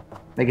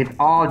 Like, it's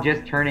all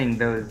just turning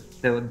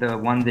the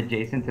ones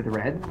adjacent to the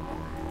red.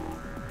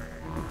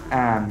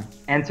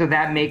 And so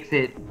that makes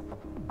it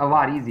a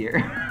lot easier.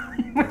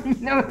 You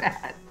know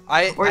that.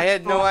 I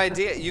had no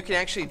idea. You can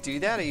actually do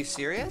that? Are you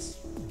serious?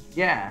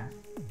 Yeah.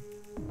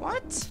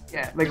 What?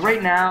 Yeah, like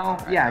right now,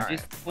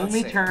 just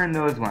only turn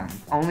those ones.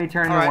 Only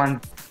turn the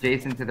ones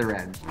adjacent to the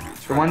red.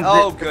 The ones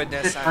oh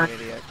goodness, I'm an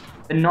idiot.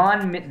 The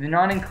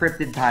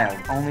non-encrypted tiles,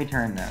 only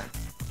turn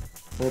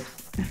those.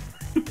 Oops.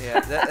 Yeah,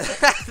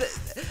 that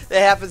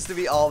happens to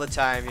me all the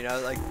time, you know,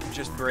 like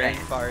just brain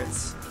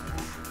farts.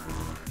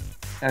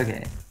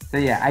 Okay, So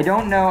yeah, I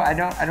don't know. I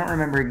don't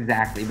remember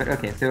exactly, but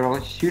okay. So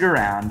it'll shoot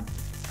around.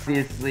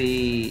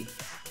 Obviously,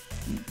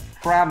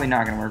 probably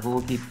not gonna work, but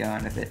we'll keep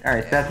going with it. All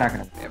right, so that's not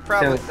gonna work. Yeah,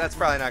 probably. So that's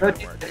probably not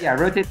gonna work. Yeah,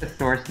 rotate the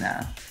source now.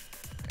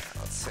 Yeah,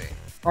 let's see.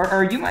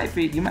 Or you might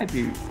be.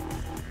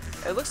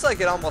 It looks like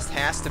it almost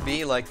has to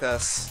be like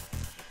this.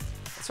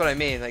 That's what I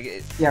mean.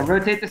 Like. Yeah,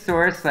 rotate the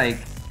source like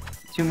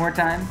 2 more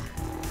times.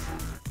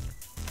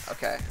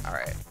 Okay. All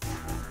right.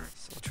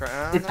 So we'll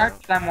try. It's hard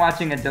because I'm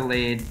watching a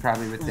delayed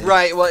probably with this.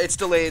 Right. Well, it's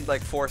delayed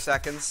like 4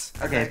 seconds.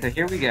 Okay, so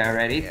here we go.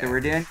 Ready? Yeah. So we're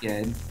doing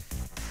good.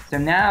 So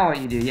now what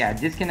you do? Yeah,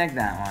 disconnect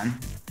that one.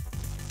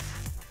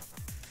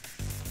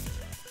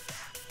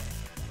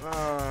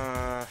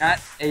 Not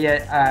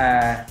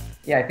yet.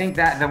 Yeah, I think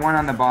that the one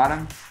on the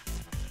bottom.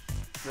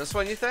 This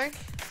one, you think?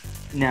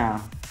 No,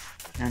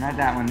 not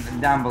that one.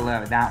 Down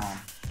below, that one.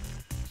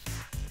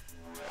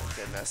 Oh,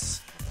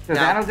 goodness. So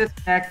that'll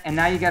disconnect, and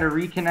now you got to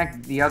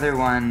reconnect the other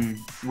one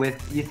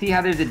with. You see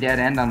how there's a dead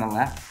end on the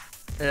left?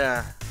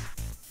 Yeah.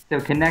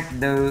 So connect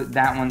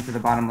that one to the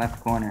bottom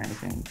left corner. I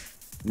think,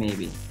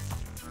 maybe.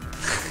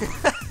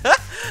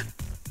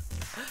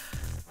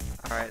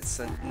 All right.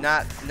 So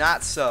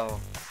not so.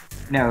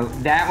 No,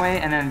 that way,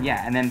 and then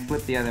and then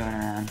flip the other one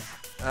around.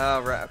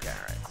 Oh right. Okay.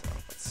 All right. So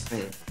let's.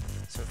 Wait.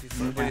 So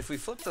if we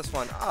flip this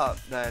one up,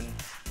 then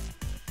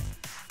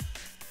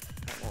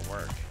that won't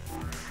work.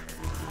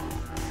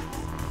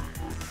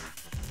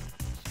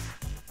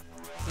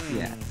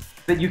 Yeah,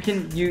 but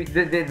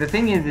the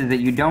thing is that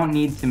you don't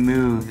need to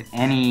move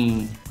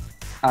any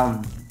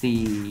of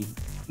the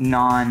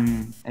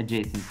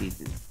non-adjacent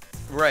pieces.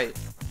 Right.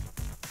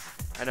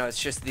 I know,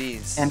 it's just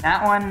these. And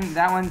that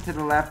one to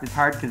the left is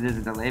hard because there's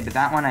a delay, but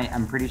that one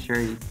I'm pretty sure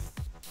you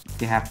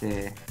have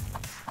to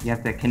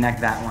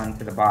connect that one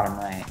to the bottom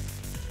right,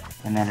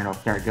 and then it'll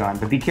start going.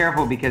 But be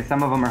careful because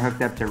some of them are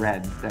hooked up to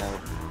red, so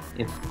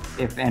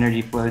if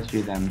energy flows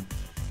through them,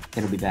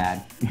 it'll be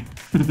bad.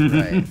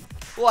 Right.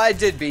 Well, I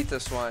did beat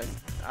this one.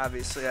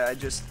 Obviously, I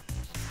just.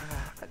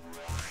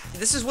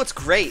 This is what's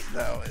great,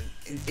 though.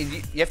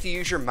 You have to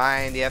use your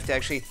mind. You have to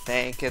actually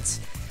think. It's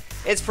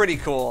pretty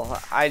cool.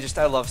 I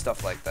love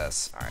stuff like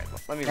this. All right,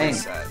 let me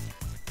reset.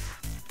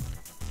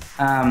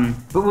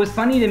 But what's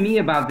funny to me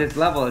about this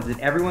level is that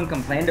everyone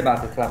complained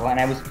about this level, and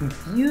I was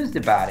confused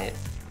about it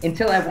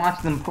until I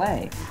watched them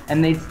play.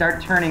 And they'd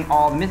start turning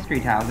all the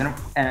mystery tiles, and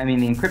I mean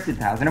the encrypted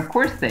tiles, and of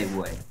course they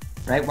would,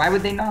 right? Why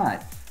would they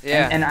not?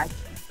 Yeah. And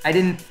I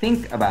didn't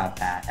think about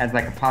that as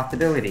like a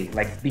possibility,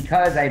 like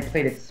because I had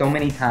played it so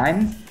many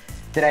times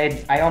that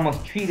I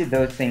almost treated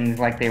those things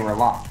like they were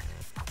locked,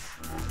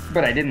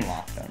 but I didn't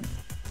lock them.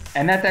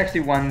 And that's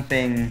actually one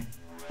thing.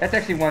 That's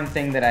actually one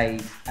thing that I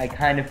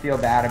kind of feel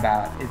bad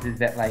about is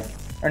that like,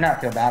 or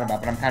not feel bad about,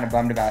 but I'm kind of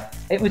bummed about.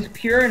 It was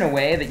pure in a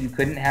way that you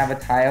couldn't have a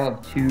tile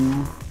of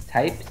 2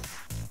 types,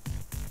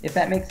 if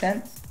that makes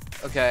sense.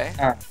 Okay.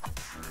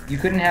 You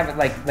couldn't have it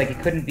like it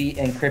couldn't be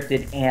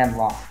encrypted and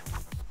locked,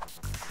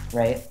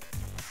 right?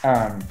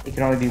 It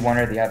can only be one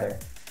or the other.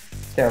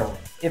 So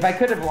if I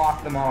could have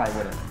locked them all, I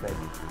would have. But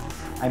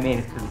I made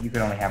it so that you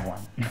could only have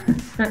one.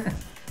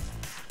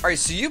 All right.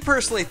 So you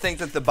personally think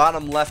that the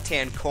bottom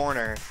left-hand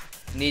corner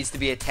needs to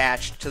be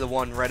attached to the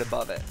one right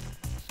above it?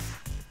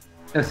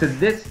 No,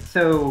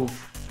 so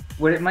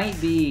what it might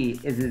be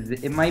is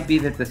it might be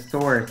that the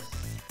source.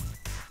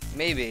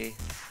 Maybe.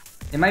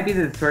 It might be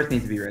that the source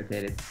needs to be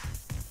rotated.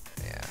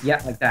 Yeah.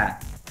 Yeah, like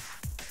that.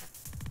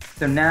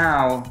 So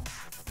now,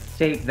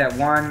 take that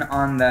one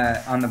on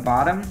the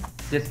bottom,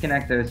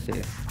 disconnect those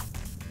 2.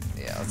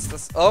 Yeah,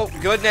 let's oh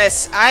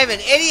goodness, I'm an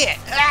idiot!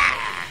 Ah!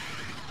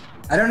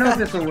 I don't know if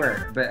this will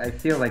work, but I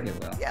feel like it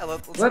will. Yeah,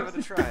 let's give it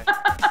a try.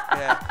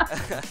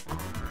 Yeah.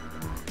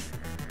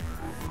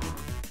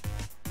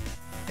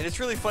 And it's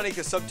really funny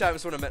because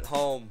sometimes when I'm at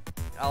home,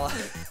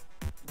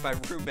 my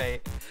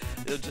roommate,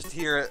 he'll just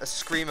hear a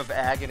scream of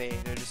agony,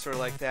 and he'll just sort of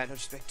like that, and he'll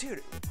just be like,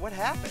 dude, what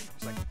happened?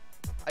 I was like,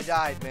 I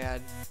died,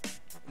 man.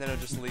 And then he'll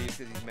just leave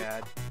because he's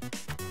mad.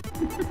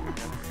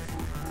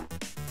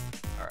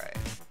 Alright.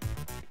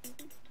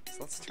 So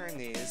let's turn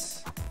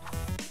these.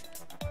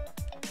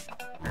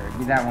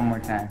 Do that one more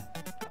time.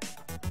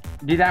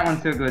 Do that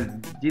one so it goes.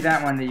 Do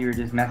that one that you were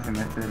just messing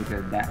with so that it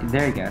goes down.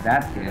 There you go.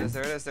 That's good.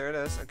 There it is. There it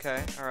is.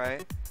 Okay. All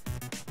right.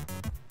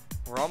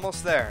 We're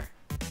almost there.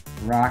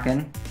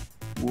 Rocking.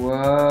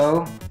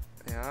 Whoa.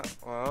 Yeah.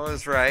 Well,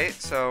 is right.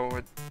 So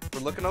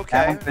we're looking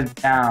okay. That one goes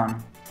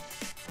down.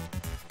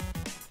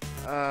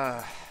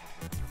 I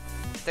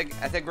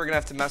think we're gonna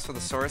have to mess with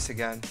the source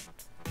again.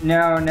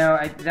 No.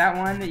 That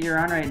one that you're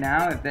on right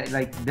now,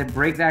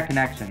 break that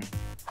connection.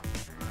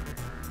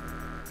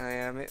 I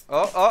am.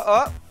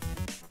 Oh.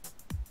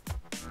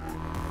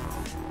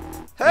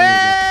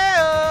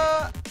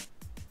 Hey!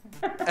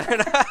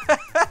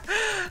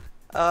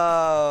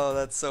 Oh,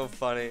 that's so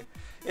funny.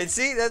 And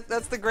see,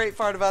 that's the great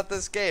part about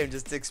this game,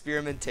 just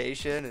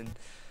experimentation and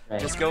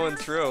just going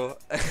through.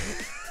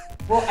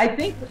 Well, I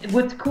think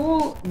what's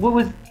cool, what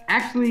was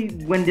actually,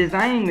 when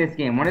designing this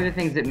game, one of the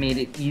things that made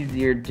it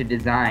easier to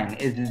design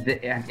is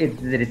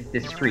that it's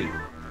discrete,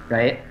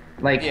 right?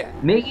 Like Yeah.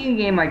 making a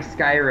game like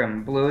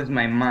Skyrim blows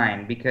my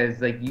mind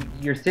because like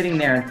you're sitting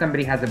there and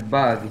somebody has a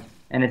bug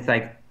and it's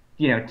like,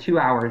 2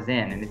 hours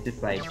in and it's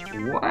just like,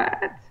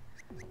 what?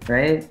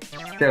 Right?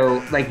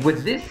 So like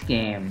with this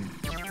game,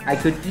 I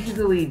could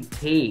easily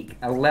take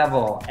a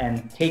level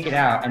and take it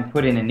out and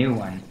put in a new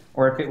one.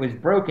 Or if it was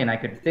broken, I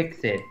could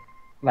fix it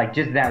like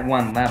just that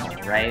one level,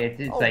 right?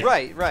 It's Oh, like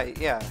right,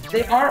 yeah.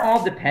 they are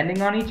all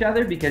depending on each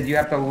other because you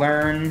have to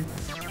learn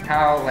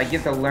how, like, you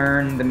have to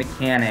learn the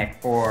mechanic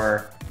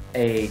for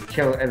a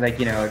kill, like,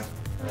 and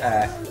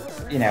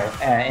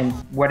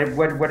what is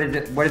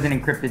it? What is an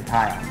encrypted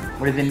tile?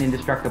 What is an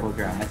indestructible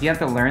drone? Like, you have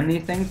to learn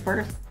these things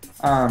first.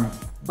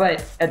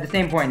 But at the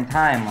same point in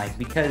time, like,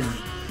 because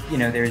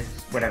there's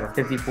whatever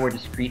 54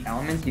 discrete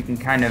elements, you can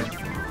kind of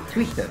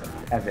tweak those,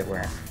 as it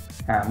were,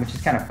 which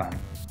is kind of fun.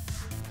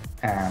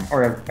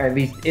 Or at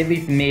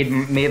least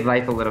made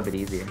life a little bit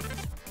easier.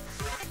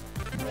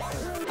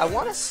 I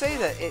want to say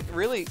that it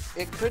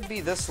could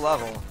be this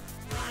level.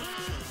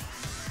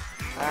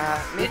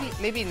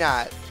 Maybe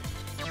not.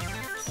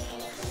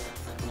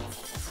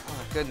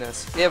 Oh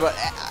goodness. Yeah, but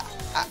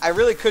I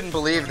really couldn't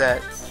believe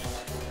that.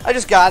 I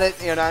just got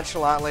it,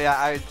 nonchalantly.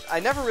 I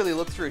never really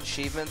looked through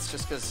achievements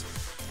just because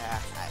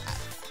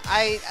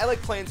I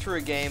like playing through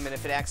a game, and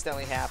if it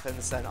accidentally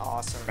happens, then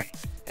awesome. Right.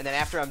 And then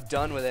after I'm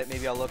done with it,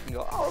 maybe I'll look and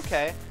go, oh,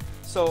 okay.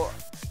 So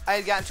I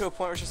had gotten to a point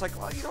where it's just like,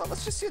 well, you know what,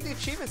 let's just see what the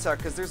achievements are,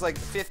 because there's like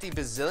 50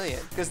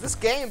 bazillion. Because this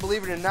game,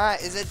 believe it or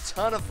not, is a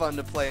ton of fun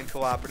to play in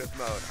cooperative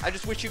mode. I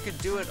just wish you could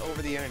do it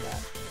over the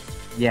internet.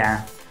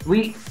 Yeah.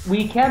 We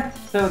kept,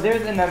 so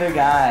there's another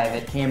guy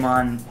that came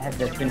on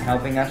that's been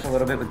helping us a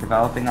little bit with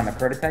developing on the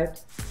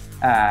prototypes.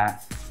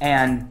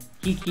 And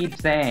he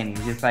keeps saying,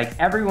 he's just like,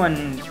 I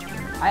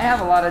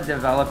have a lot of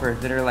developers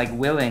that are like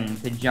willing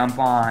to jump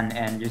on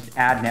and just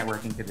add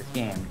networking to this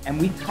game. And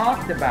we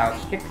talked about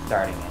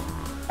kickstarting it.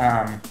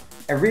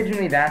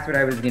 Originally, that's what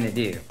I was going to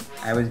do.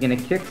 I was going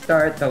to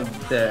kickstart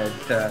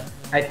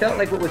I felt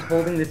like what was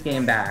holding this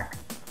game back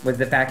was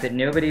the fact that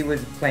nobody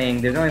was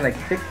playing. There's only like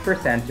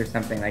 6% or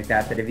something like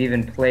that have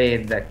even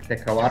played the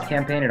co-op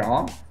campaign at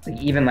all, like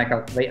even like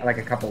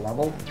a couple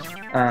levels.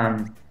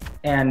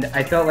 And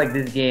I felt like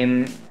this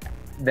game,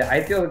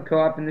 I feel the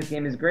co-op in this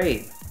game is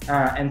great.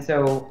 And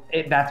so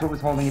that's what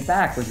was holding it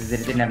back, was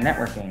that it didn't have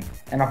networking.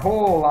 And a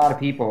whole lot of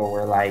people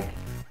were like,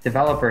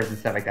 developers and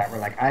stuff like that, were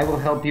like, I will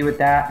help you with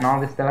that and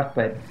all this stuff.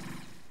 But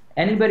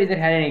anybody that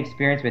had any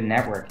experience with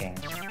networking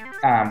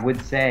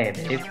would say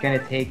that it's going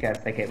to take us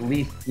like at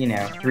least, 3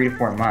 to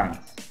 4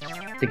 months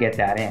to get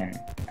that in.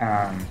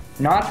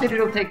 Not that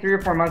it'll take 3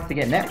 or 4 months to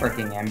get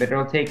networking in, but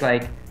it'll take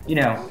like,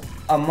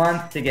 a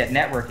month to get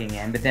networking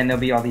in. But then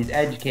there'll be all these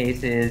edge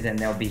cases and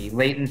there'll be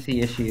latency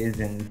issues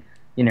and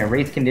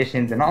race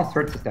conditions and all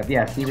sorts of stuff.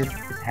 Yeah, see this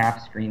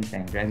half screen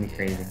thing drives me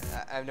crazy.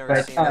 I've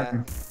never seen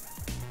that.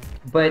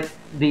 But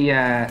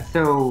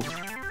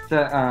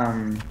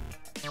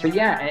but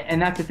yeah,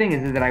 and that's the thing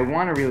is that I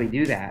want to really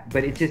do that,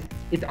 but it's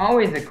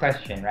always a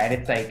question, right?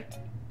 It's like,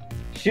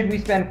 should we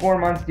spend 4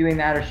 months doing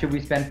that, or should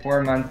we spend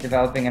 4 months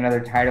developing another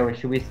title, or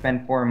should we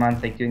spend 4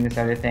 months like doing this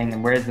other thing,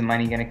 and where's the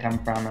money going to come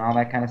from, and all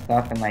that kind of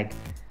stuff, and like,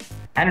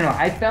 I don't know,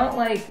 I felt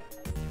like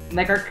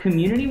our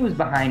community was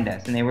behind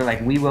us, and they were like,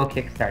 we will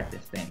kickstart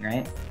this thing,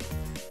 right?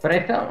 But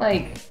I felt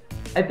like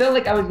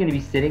I was going to be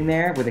sitting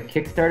there with a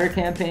Kickstarter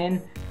campaign,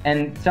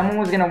 and someone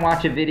was going to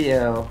watch a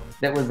video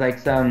that was like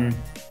some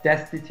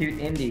destitute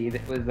indie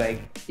that was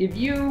like, if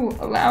you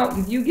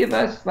give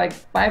us like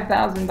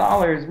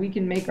 $5,000, we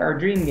can make our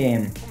dream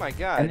game. Oh my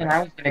god. And then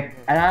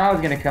I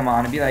was gonna come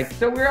on and be like,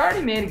 so we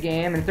already made a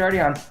game and it's already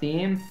on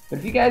Steam, but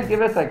if you guys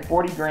give us like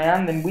 40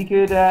 grand, then we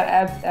could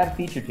add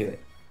feature to it.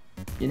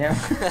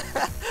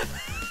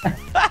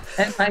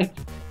 And like,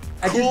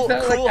 I just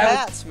felt cool like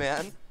hats,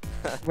 man.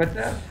 What's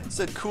that? I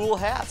said cool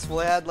hats.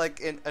 We'll add like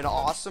an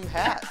awesome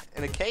hat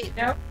and a cape.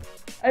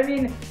 I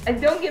mean,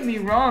 and don't get me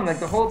wrong, like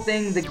the whole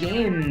thing, the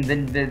game,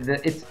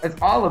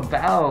 it's all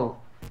about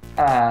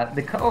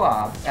the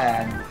co-op.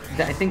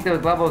 I think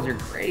those levels are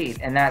great,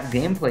 and that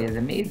gameplay is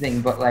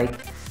amazing. But like,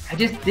 I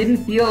just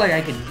didn't feel like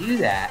I could do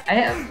that.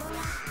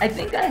 I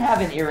think I have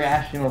an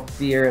irrational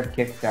fear of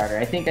Kickstarter.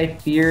 I think I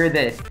fear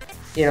that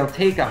it'll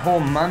take a whole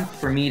month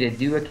for me to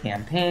do a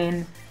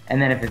campaign,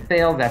 and then if it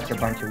fails, that's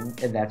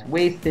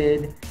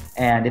wasted.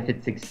 And if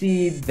it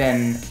succeeds,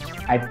 then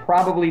I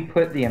probably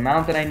put the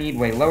amount that I need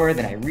way lower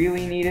than I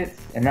really need it,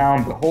 and now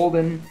I'm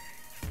beholden.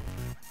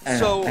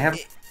 So, I'm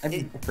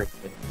afraid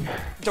of it.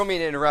 Don't mean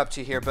to interrupt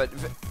you here, but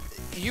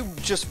you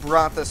just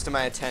brought this to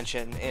my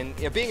attention. And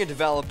being a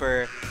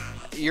developer,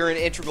 you're an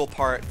integral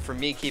part for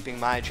me keeping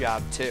my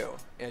job too.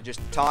 Just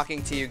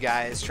talking to you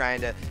guys,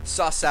 trying to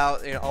suss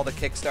out all the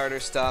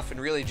Kickstarter stuff,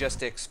 and really just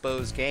to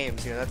expose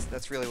games.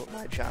 That's really what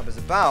my job is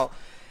about.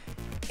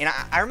 And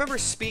I remember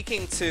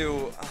speaking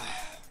to,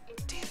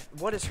 damn it,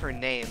 what is her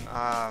name?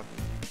 God.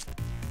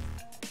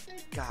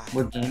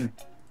 What game?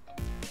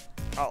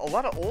 A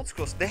lot of old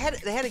school. They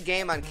had a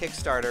game on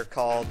Kickstarter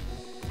called.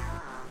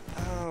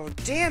 Oh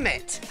damn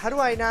it! How do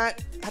I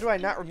not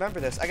remember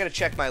this? I gotta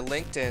check my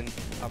LinkedIn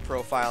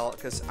profile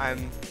because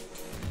I'm.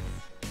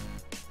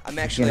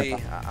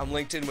 I'm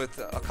linked in with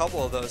a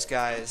couple of those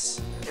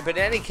guys. But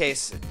in any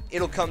case,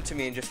 it'll come to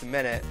me in just a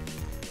minute.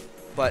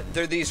 But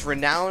they're these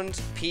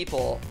renowned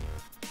people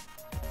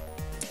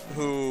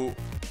who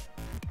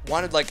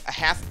wanted like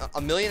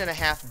 $1.5 million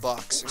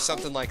bucks or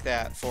something like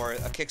that for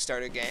a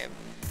Kickstarter game.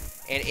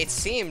 And it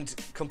seemed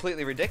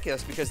completely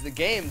ridiculous because the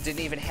game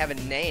didn't even have a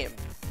name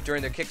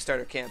during their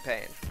Kickstarter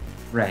campaign.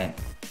 Right.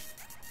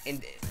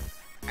 And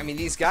I mean,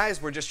 these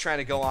guys were just trying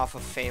to go off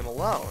of fame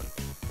alone,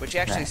 which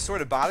actually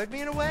sort of bothered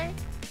me in a way,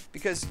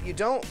 because you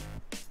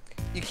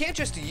can't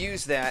just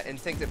use that and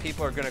think that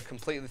people are going to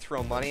completely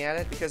throw money at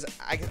it, because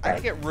I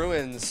think it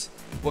ruins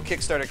what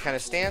Kickstarter kind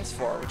of stands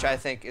for, which I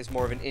think is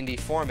more of an indie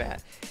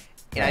format.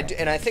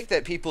 And I think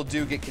that people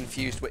do get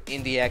confused what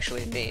indie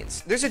actually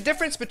means. There's a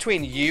difference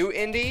between you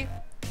indie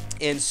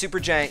and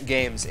Supergiant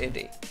Games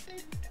indie.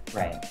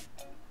 Right.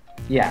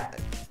 Yeah.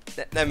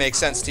 That makes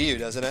sense to you,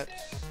 doesn't it?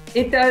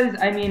 It does.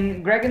 I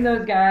mean, Greg and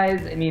those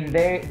guys, I mean,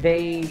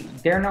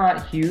 they're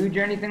not huge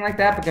or anything like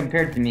that, but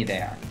compared to me, they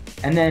are.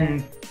 And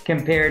then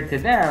compared to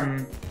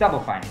them,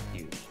 Double Fine is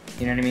huge.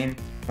 You know what I mean?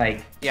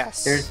 Like,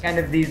 yes. There's kind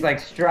of these like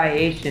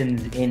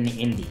striations in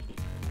indie.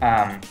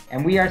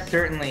 And we are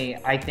certainly,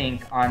 I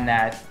think, on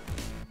that,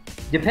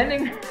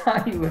 depending on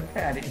how you look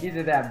at it,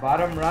 either that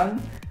bottom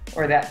rung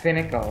or that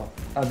pinnacle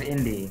of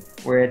indie,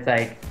 where it's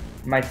like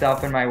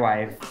myself and my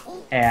wife,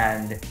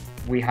 and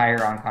we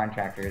hire on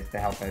contractors to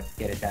help us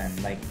get it done,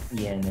 like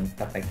Ian and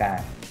stuff like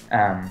that.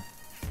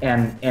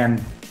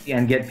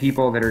 And get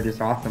people that are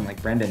just awesome,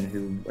 like Brendan,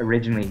 who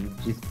originally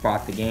just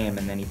bought the game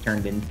and then he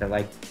turned into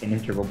like an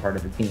integral part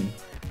of the team.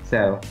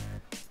 So,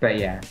 but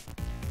yeah.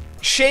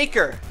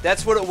 Shaker,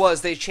 that's what it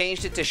was. They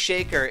changed it to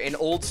Shaker. It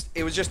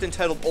was just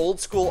entitled Old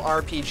School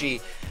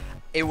RPG.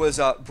 It was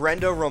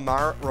Brenda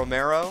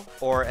Romero,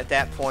 or at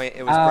that point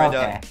it was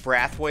Brenda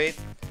Brathwaite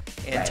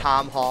and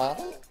Tom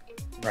Hall.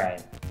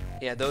 Right.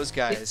 Yeah, those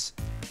guys.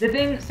 The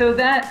thing, so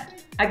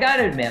that, I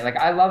gotta admit, like,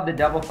 I love the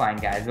Double Fine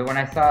guys, but when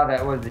I saw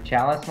that was the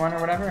Chalice one or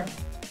whatever,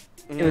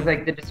 it was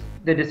like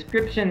the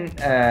description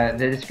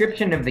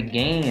of the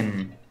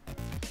game,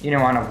 you know,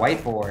 on a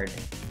whiteboard.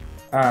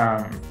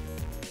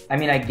 I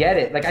mean, I get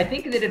it. Like, I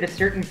think that at a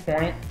certain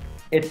point,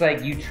 it's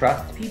like you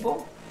trust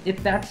people,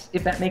 if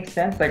that makes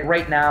sense. Like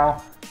right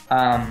now,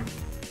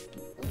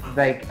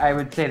 like I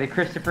would say that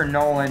Christopher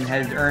Nolan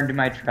has earned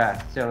my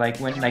trust. So like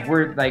when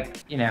we're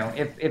like, you know,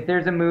 if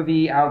there's a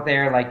movie out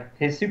there like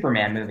his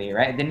Superman movie,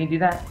 right? Didn't he do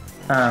that?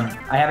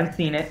 I haven't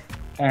seen it,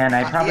 and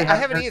I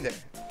haven't either.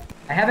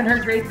 I haven't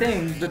heard great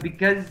things, but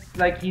because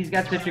like he's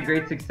got such a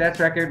great success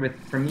record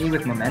with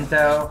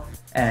Memento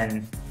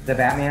and the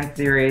Batman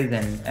series,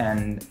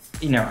 and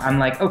you know, I'm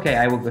like, okay,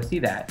 I will go see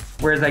that.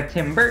 Whereas like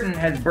Tim Burton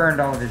has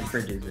burned all of his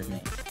bridges with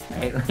me,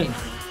 right? Like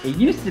it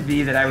used to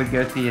be that I would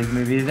go see his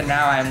movies, and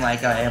now I'm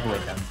like, I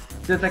avoid them.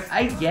 So it's like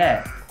I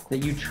get that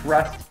you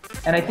trust,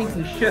 and I think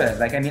you should.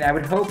 Like, I mean, I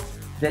would hope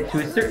that to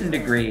a certain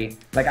degree,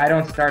 like I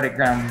don't start at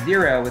ground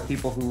zero with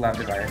people who love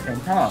Desire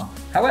St. Tom.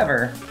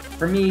 However,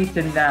 for me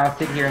to now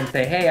sit here and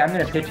say, hey, I'm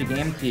gonna pitch a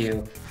game to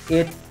you,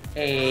 it's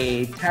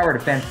a tower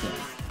defense game.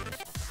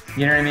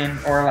 You know what I mean?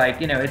 Or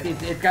like, you know,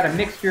 it's got a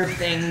mixture of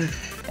things,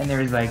 and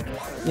there's like,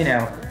 you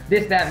know,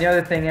 this, that, and the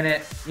other thing in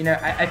it. You know,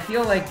 I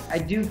feel like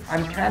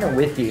I'm kind of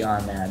with you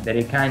on that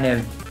it kind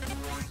of,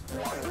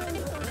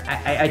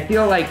 I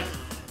feel like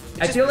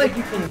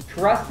you can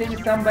trust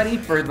in somebody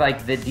for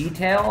like the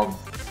details,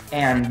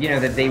 and you know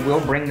that they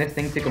will bring this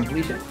thing to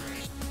completion.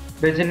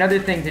 But it's another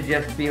thing to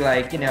just be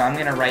like, you know, I'm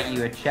gonna write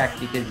you a check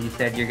because you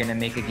said you're gonna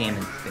make a game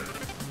in space.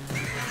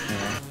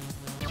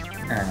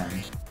 You know?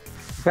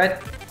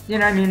 But you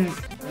know, I mean,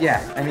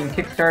 yeah, I mean,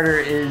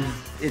 Kickstarter is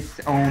its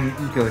own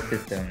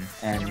ecosystem,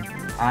 and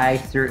I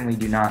certainly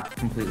do not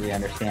completely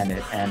understand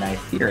it, and I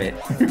fear it.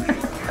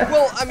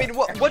 Well, I mean,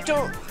 what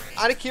don't,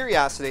 out of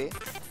curiosity,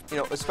 you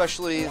know,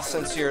 especially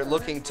since you're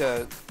looking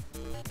to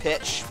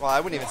pitch, well, I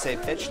wouldn't even say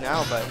pitch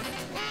now, but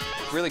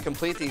really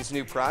complete these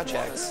new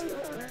projects,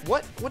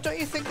 what don't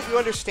you think that you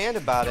understand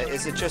about it?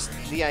 Is it just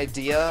the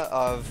idea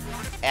of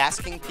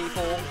asking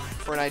people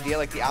for an idea,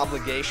 like the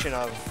obligation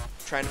of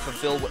trying to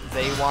fulfill what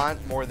they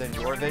want more than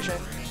your vision?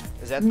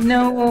 Is that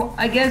no?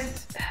 I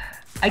guess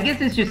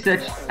it's just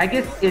such. I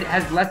guess it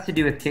has less to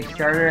do with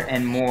Kickstarter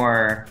and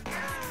more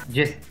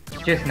just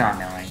not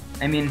knowing.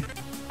 I mean,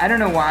 I don't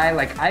know why.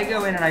 Like, I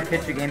go in and I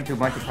pitch a game to a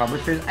bunch of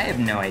publishers. I have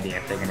no idea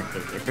if they're gonna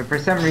take it, but for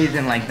some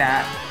reason like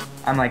that,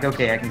 I'm like,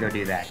 okay, I can go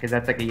do that because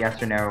that's like a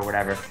yes or no or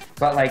whatever.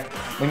 But like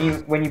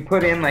when you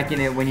put in like, you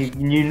know, when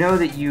you know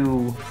that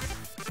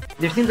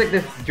there seems like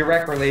this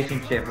direct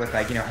relationship with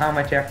like, you know, how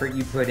much effort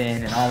you put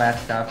in and all that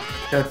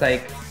stuff. So it's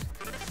like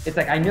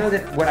I know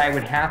that what I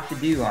would have to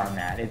do on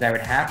that is I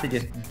would have to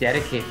just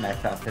dedicate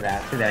myself to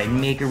that so that I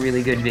make a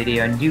really good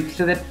video and do,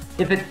 so that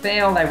if it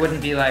failed, I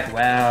wouldn't be like,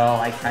 well,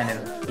 I kind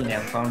of, you know,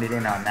 phoned it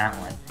in on that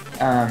one.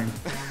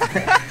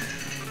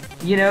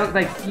 You know,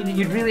 like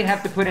you'd really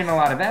have to put in a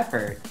lot of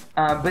effort.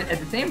 But at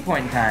the same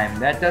point in time,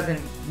 that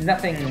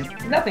nothing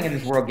in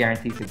this world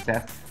guarantees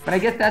success. But I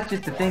guess that's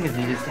just the thing, is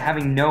you just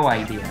having no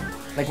idea.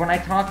 Like when I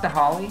talk to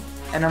Holly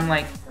and I'm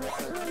like,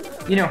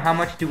 you know, how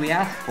much do we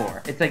ask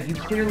for? It's like, you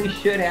clearly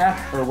should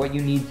ask for what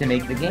you need to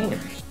make the game.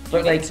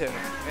 But like,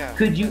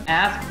 could you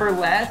ask for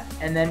less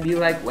and then be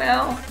like,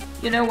 well,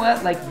 you know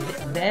what, like,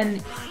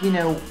 then, you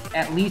know,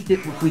 at least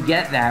if we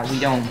get that, we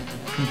don't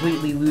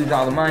completely lose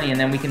all the money, and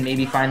then we can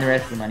maybe find the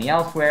rest of the money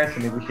elsewhere, so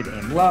maybe we should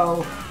aim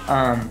low.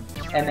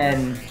 And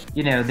then,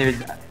 you know,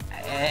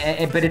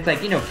 but it's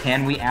like, you know,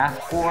 can we ask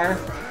for,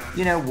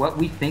 you know, what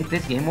we think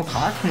this game will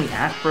cost? Can we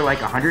ask for like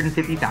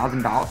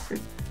 $150,000?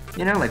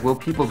 You know, like, will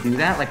people do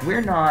that? Like,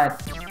 we're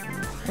not,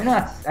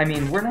 I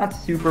mean, we're not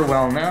super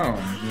well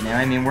known, you know,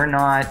 I mean, we're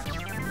not,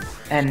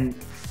 and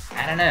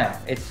I don't know,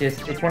 it's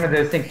just, it's one of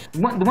those things. The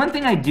one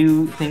thing I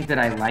do think that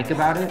I like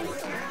about it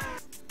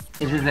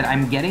is that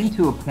I'm getting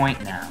to a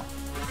point now,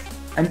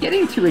 I'm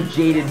getting to a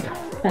jaded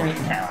point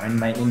now in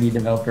my indie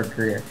developer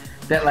career,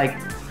 that like,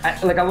 I'm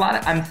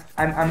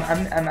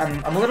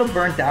a little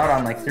burnt out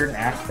on like certain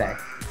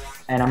aspects,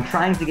 and I'm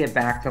trying to get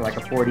back to like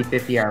a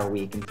 40-50 hour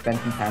week and spend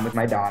some time with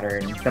my daughter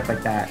and stuff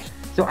like that.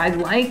 So I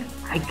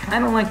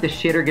kind of like the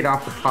shit or get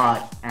off the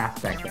pot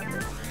aspect of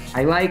it.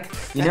 I like,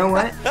 you know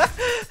what?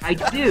 I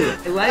do.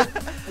 I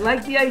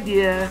like the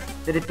idea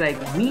that it's like,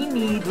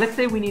 let's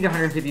say we need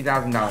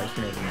 $150,000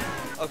 to make a game.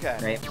 Okay.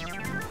 Right?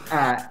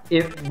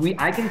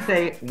 I can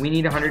say we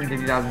need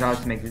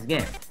 $150,000 to make this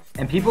game.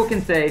 And people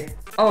can say,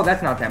 oh,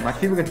 that's not that much.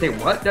 People can say,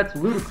 what? That's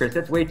ludicrous.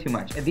 That's way too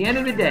much. At the end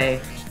of the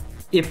day,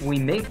 if we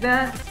make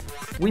that,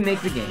 we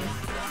make the game.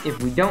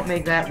 If we don't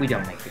make that, we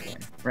don't make the game.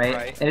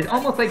 Right? And it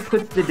almost like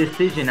puts the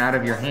decision out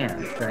of your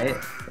hands, right?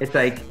 It's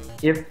like,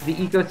 if the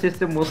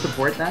ecosystem will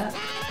support that,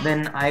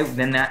 then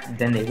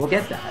they will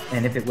get that.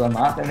 And if it will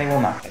not, then they will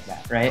not get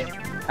that, right?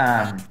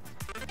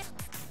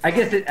 I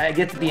guess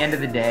at the end of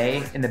the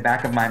day, in the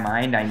back of my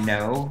mind, I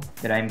know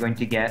that I'm going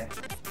to get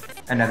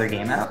another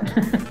game out.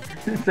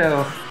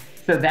 so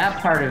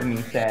that part of me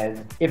says,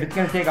 if it's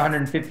going to take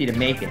 150 to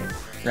make it,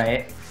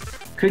 right?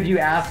 Could you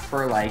ask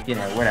for like, you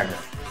know, whatever,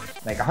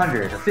 like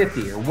 100 or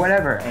 50 or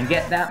whatever, and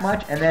get that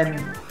much, and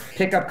then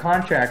pick up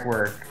contract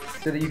work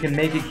so that you can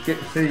make it,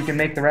 so you can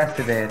make the rest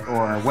of it,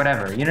 or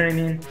whatever. You know what I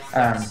mean?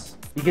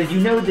 Because you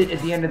know that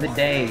at the end of the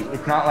day,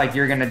 it's not like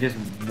you're gonna just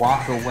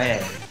walk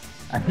away.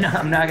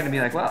 I'm not gonna be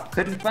like, well,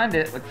 couldn't fund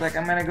it. Looks like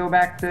I'm gonna go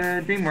back to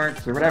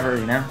DreamWorks or whatever.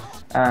 You know?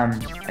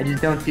 I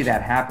just don't see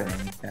that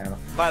happening. So.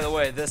 By the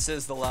way, this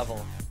is the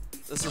level.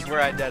 This is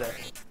where I did it.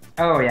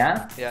 Oh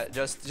yeah. Yeah,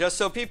 just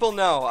so people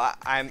know,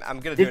 I'm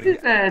gonna do it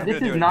again.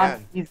 This is not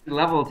an easy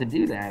level to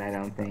do that, I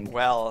don't think.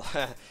 Well,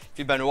 if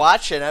you've been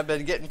watching, I've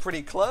been getting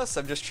pretty close.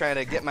 I'm just trying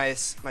to get my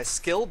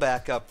skill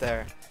back up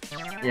there.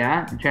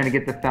 Yeah, I'm trying to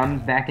get the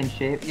thumbs back in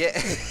shape. Yeah.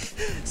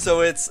 So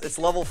it's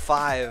level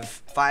 5-9.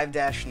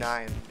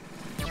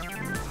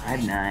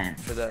 5-9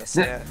 for this.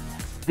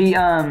 You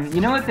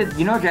know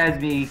what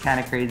drives me kind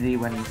of crazy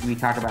when we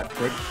talk about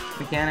Twitch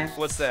mechanics?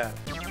 What's that?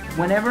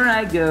 Whenever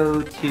I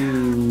go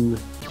to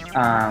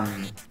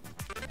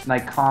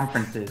like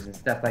conferences and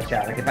stuff like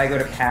that, like if I go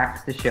to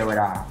PAX to show it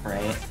off,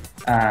 right?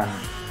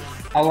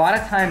 A lot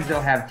of times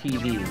they'll have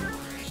TVs,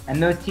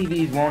 and those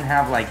TVs won't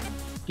have like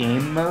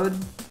game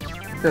modes,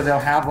 so they'll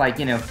have like,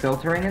 you know,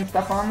 filtering and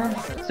stuff on them.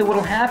 So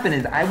what'll happen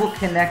is I will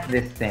connect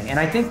this thing, and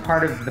I think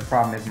part of the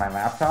problem is my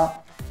laptop.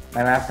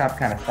 My laptop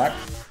kind of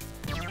sucks,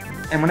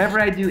 and whenever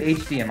I do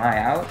HDMI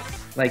out,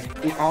 like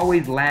it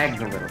always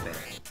lags a little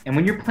bit. And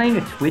when you're playing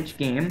a Twitch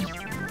game,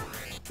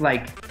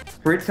 like,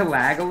 for it to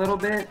lag a little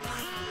bit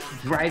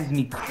drives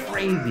me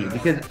crazy,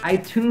 because I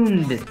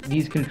tuned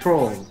these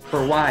controls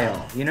for a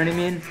while, you know what I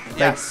mean?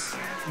 Yes.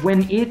 Like,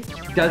 when it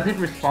doesn't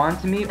respond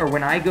to me, or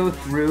when I go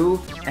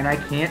through and I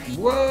can't,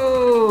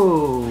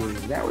 whoa,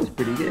 that was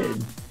pretty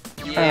good.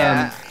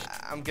 Yeah,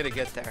 I'm gonna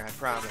get there, I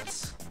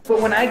promise. But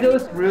when I go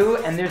through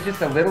and there's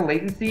just a little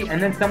latency,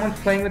 and then someone's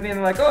playing with me and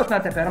they're like, oh, it's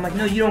not that bad. I'm like,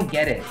 no, you don't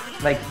get it.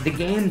 Like, the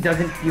game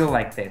doesn't feel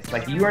like this.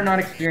 Like, you are not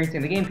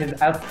experiencing the game,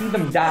 because I'll see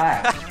them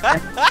die.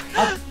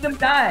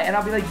 And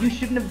I'll be like, you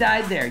shouldn't have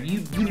died there.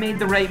 You made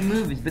the right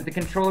moves, but the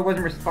controller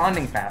wasn't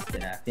responding fast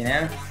enough, you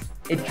know?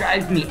 It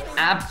drives me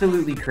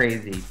absolutely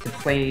crazy to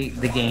play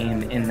the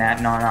game in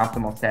that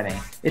non-optimal setting.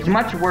 It's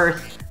much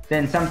worse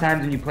than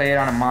sometimes when you play it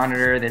on a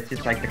monitor that's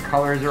just like the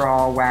colors are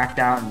all whacked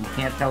out and you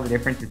can't tell the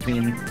difference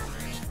between...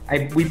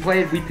 We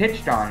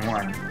pitched on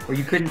one where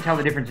you couldn't tell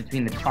the difference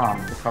between the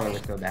toms. The color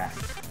was so bad,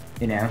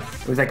 you know?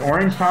 It was like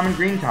orange tom and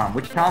green tom.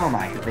 Which tom am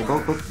I? Because they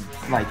both look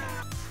like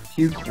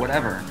puke,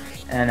 whatever.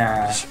 And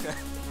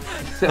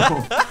so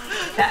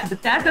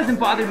that doesn't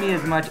bother me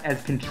as much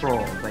as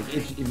controls. Like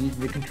if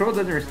the control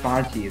doesn't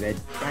respond to you, that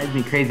drives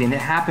me crazy. And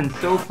it happens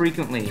so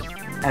frequently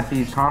at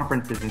these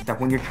conferences and stuff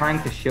when you're trying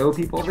to show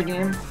people the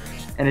game.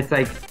 And it's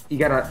like, you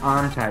got an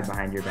arm tied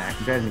behind your back.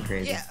 It drives me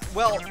crazy. Yeah,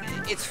 well,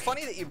 it's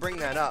funny that you bring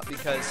that up,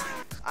 because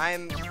I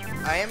am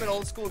an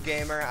old school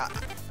gamer.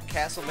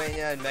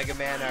 Castlevania and Mega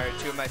Man are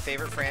two of my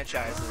favorite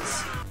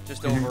franchises,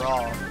 just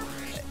overall.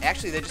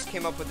 Actually, they just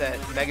came up with that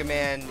Mega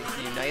Man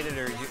United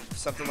or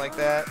something like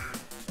that.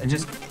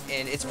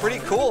 And it's pretty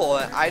cool.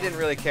 I didn't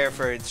really care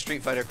for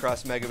Street Fighter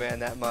Cross Mega Man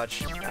that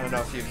much. I don't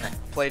know if you've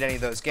played any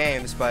of those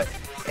games, but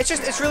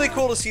it's really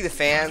cool to see the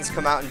fans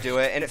come out and do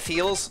it. And it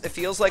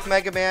feels like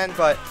Mega Man,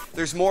 but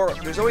there's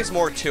always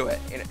more to it.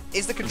 And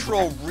is the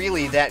control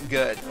really that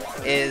good?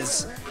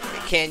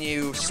 Can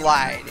you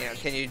slide? You know,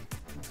 can you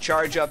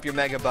charge up your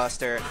Mega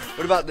Buster?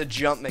 What about the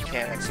jump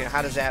mechanics? You know,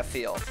 how does that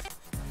feel?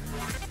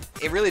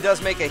 It really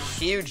does make a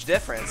huge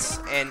difference.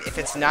 And if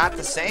it's not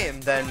the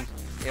same, then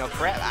you know,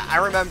 crap. I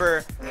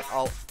remember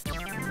a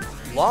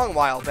long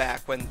while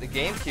back when the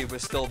GameCube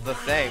was still the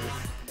thing.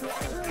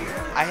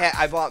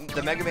 I bought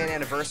the Mega Man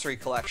Anniversary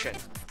Collection,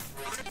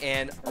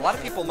 and a lot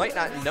of people might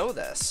not know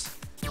this,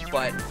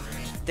 but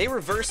they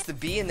reversed the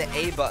B and the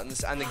A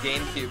buttons on the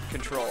GameCube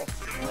control,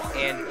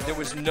 and there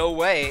was no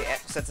way,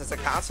 since it's a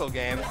console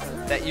game,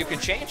 that you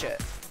could change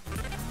it.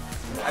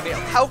 I mean,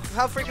 how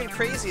freaking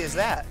crazy is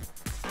that?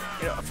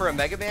 You know, for a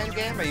Mega Man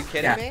game? Are you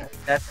kidding me?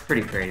 That's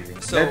pretty crazy.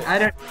 So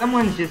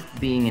someone's just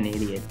being an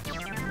idiot.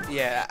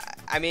 Yeah,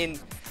 I mean.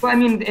 Well, I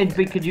mean,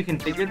 could you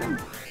configure them?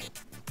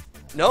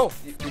 No,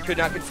 you could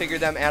not configure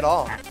them at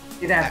all.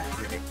 That's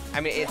great.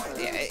 I mean,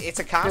 it's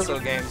a console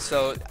game,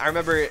 so I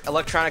remember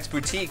Electronics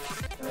Boutique,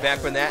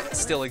 back when that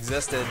still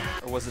existed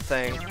or was a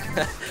thing.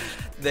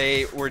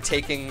 they were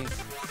taking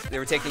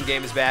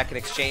games back and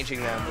exchanging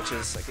them, which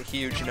is like a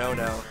huge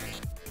no-no.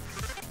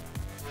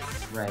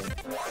 Right.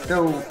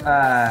 So,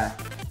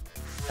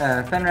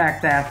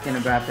 Fenrak's asking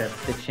about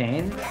the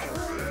chain.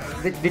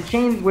 The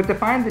chain, what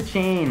defines the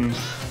chain,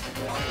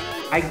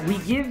 we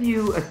give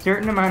you a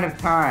certain amount of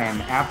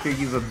time after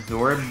you've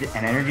absorbed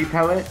an energy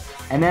pellet,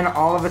 and then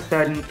all of a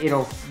sudden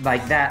it'll,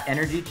 like that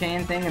energy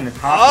chain thing in the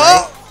top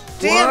right.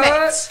 Damn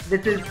it!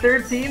 This is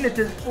 13, this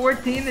is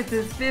 14, this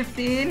is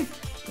 15.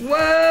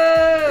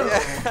 Whoa!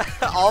 Yeah,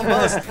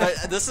 almost.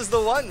 This is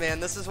the one, man.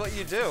 This is what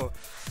you do.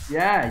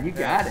 Yeah, you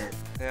got it.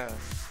 Yeah.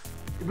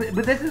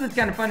 But this is what's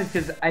kind of fun, is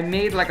because I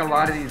made like a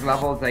lot of these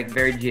levels like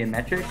very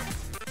geometric.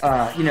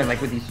 You know, like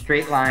with these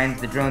straight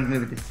lines, the drones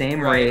move at the same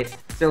rate.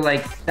 So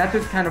like that's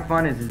what's kind of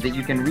fun is that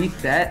you can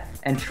reset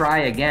and try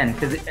again.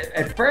 Because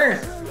at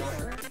first,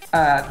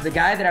 the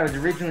guy that I was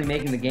originally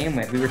making the game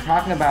with, we were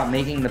talking about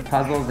making the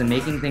puzzles and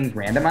making things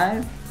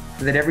randomized,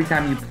 so that every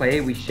time you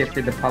play, we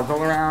shifted the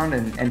puzzle around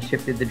and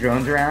shifted the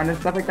drones around and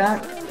stuff like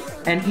that.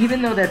 And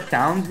even though that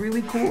sounds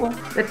really cool,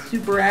 that's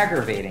super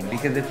aggravating,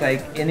 because it's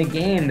like in a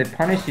game that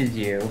punishes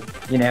you,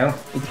 you know,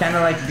 it's kind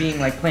of like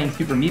being like playing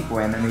Super Meat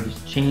Boy and then they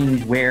just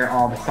change where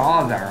all the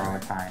saws are all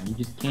the time. You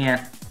just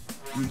can't,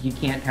 you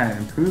can't kind of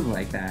improve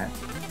like that.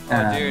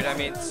 Oh, dude, I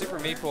mean, Super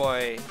Meat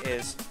Boy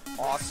is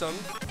awesome.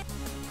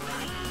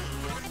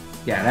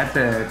 Yeah, that's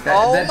a...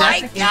 Oh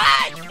my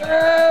god!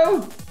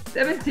 Oh!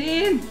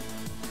 17!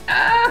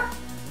 Ah!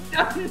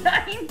 Oh,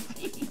 19!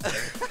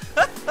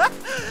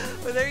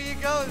 Well, there you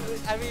go.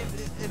 I mean,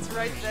 it's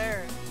right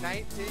there.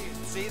 19.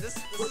 See, this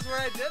is where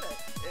I did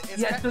it.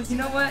 Yeah, so you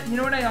know what? You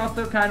know what I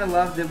also kind of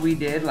love that we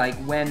did? Like,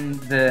 when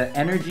the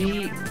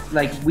energy...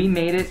 Like, we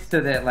made it so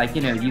that, like,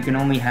 you know, you can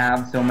only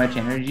have so much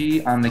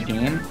energy on the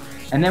game.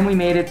 And then we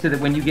made it so that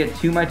when you get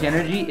too much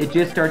energy, it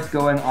just starts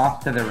going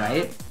off to the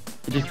right.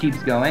 It just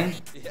keeps going.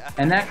 Yeah.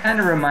 And that kind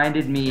of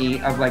reminded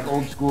me of, like,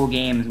 old school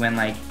games when,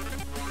 like...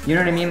 You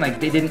know what I mean?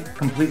 Like, they didn't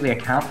completely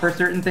account for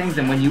certain things,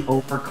 and when you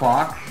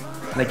overclock,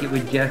 like, it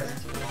would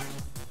just,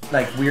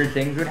 like, weird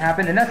things would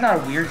happen. And that's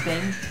not a weird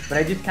thing, but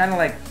I just kind of,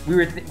 like,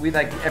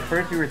 at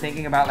first we were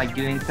thinking about, like,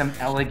 doing some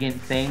elegant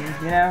thing,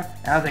 you know?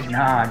 And I was like,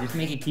 nah, just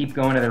make it keep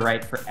going to the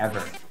right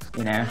forever,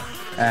 you know?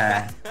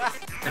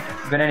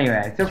 But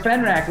anyway, so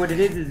Fenrak, what it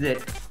is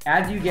that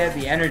as you get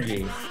the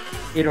energy,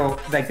 it'll,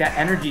 like, that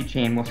energy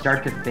chain will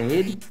start to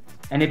fade,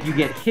 and if you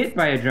get hit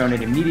by a drone,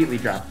 it immediately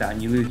drops out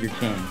and you lose your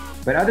chain.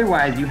 But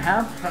otherwise, you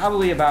have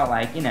probably about,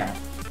 like, you know,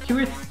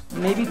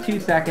 maybe 2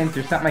 seconds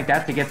or something like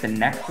that to get the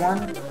next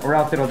one, or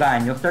else it'll die,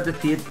 and you'll start to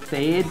see it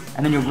fade,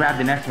 and then you'll grab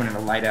the next one and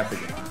it'll light up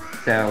again.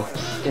 So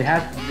it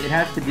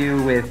has to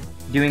do with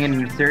doing it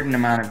in a certain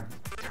amount of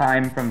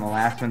time from the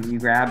last one that you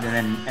grabbed,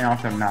 and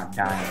also not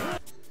dying.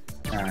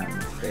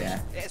 So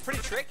yeah. It's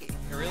pretty tricky.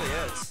 It really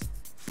is.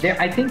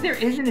 I think there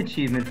is an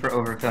achievement for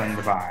overfilling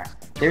the bar.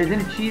 There's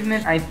an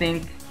achievement, I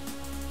think,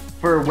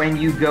 for when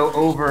you go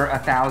over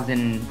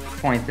 1,000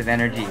 points of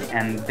energy,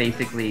 and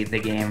basically the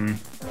game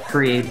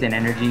creates an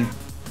energy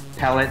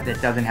pellet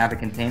that doesn't have a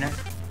container.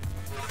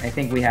 I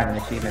think we have an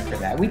achievement for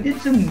that. We did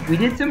some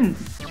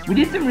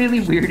really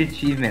weird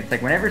achievements.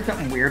 Like, whenever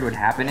something weird would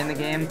happen in the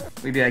game,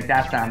 we'd be like,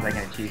 that sounds like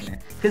an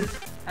achievement. Because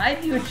I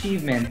view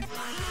achievements,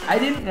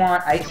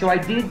 so I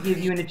did give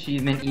you an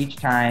achievement each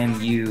time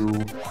you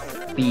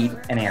beat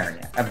an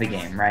area of the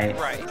game, right?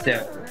 Right.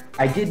 So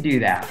I did do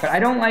that, but I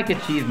don't like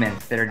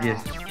achievements that are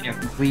just, you know,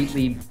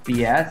 completely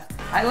BS.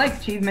 I like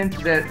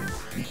achievements that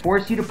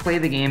force you to play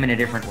the game in a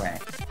different way.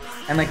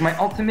 And like my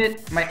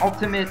ultimate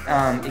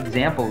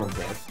example of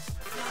this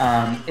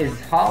is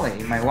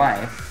Holly, my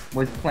wife,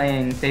 was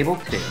playing Fable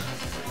 2,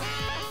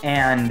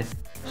 and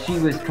she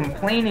was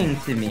complaining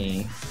to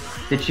me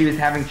that she was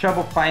having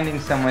trouble finding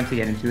someone to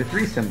get into a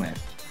threesome with.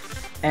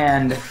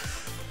 And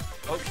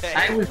Okay.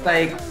 I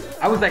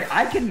was like,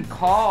 I can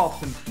call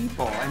some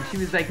people, and she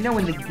was like, no,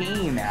 in the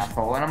game,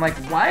 asshole. And I'm like,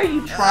 why are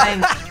you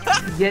trying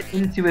to get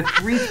into a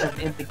threesome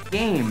in the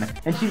game?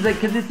 And she's like,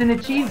 because it's an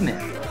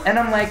achievement. And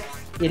I'm like,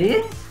 it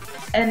is?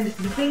 And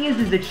the thing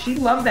is that she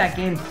loved that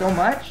game so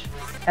much,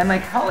 and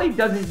like Holly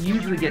doesn't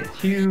usually get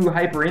too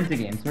hyper into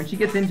games. When she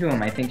gets into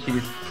them, I think she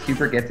just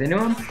super gets into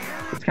them.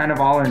 It's kind of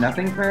all or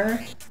nothing for her.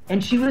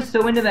 And she was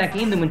so into that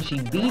game that when she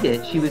beat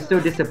it, she was so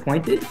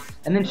disappointed.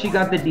 And then she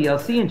got the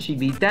DLC and she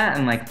beat that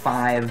in like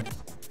five,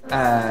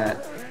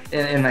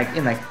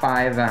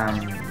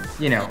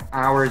 you know,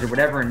 hours or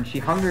whatever. And she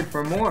hungered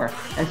for more.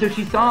 And so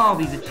she saw all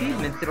these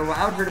achievements that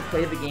allowed her to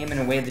play the game in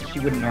a way that she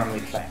wouldn't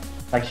normally play.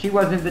 Like, she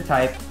wasn't the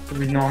type who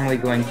was normally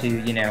going to,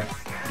 you know,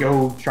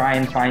 go try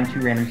and find two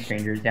random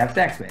strangers to have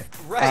sex with.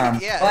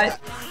 Right, yeah.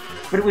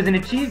 But it was an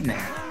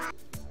achievement.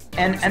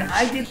 And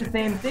I did the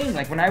same thing.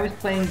 Like, when I was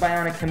playing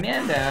Bionic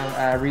Commando,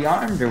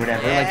 Rearmed or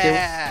whatever,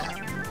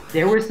 like,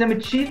 there were some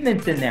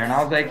achievements in there. And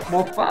I was like,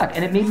 well, fuck.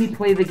 And it made me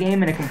play the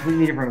game in a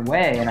completely different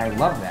way, and I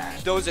love that.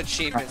 Those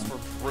achievements were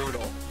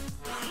brutal.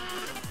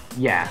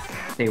 Yeah,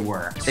 they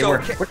were. They so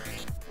were.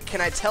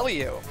 Can I tell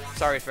you,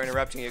 sorry for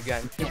interrupting you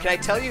again, can I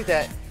tell you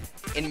that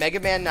in Mega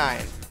Man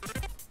 9,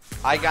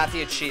 I got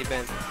the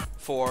achievement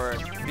for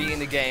beating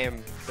the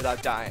game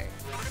without dying.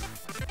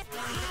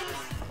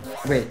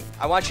 Wait.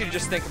 I want you to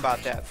just think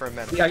about that for a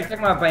minute. Yeah, are you talking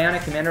about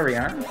Bionic Commando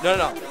Rearmed?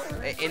 No.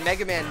 In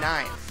Mega Man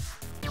 9.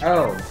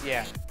 Oh.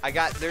 Yeah.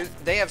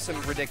 They have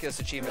some ridiculous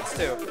achievements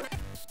too.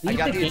 Beat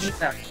the game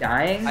without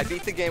dying? I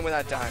beat the game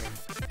without dying.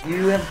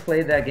 You have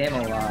played that game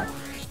a lot.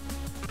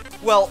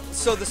 Well,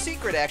 so the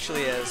secret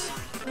actually is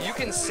you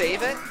can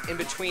save it in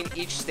between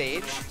each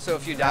stage. So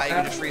if you die, you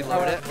can just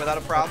reload it without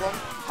a problem.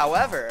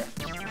 However,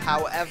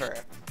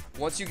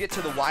 once you get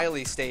to the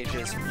Wily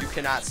stages, you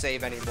cannot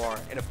save anymore.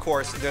 And of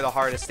course, they're the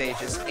hardest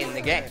stages in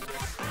the game.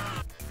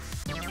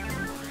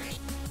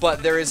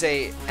 But there is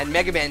in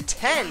Mega Man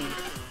 10,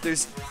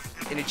 there's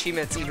an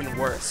achievement that's even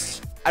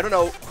worse. I don't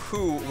know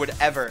who would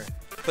ever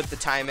put the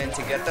time in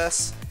to get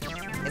this.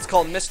 It's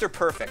called Mr.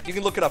 Perfect. You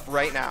can look it up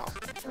right now.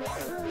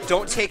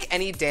 Don't take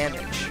any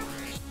damage.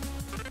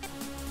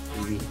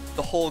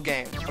 The whole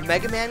game. A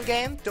Mega Man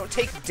game? Don't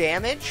take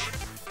damage?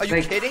 Are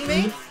you kidding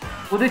me?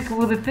 Well,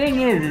 the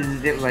thing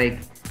is that, like,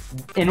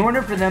 in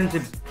order for them to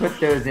put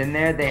those in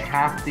there, they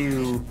have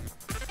to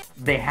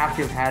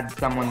have had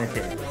someone that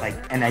did it. Like,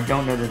 and I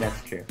don't know that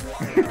that's true.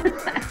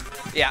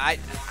 Yeah, I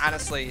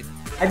honestly...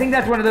 I think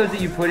that's one of those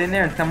that you put in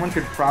there and someone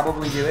could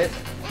probably do it,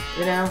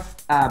 you know?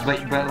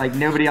 But like,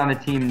 nobody on the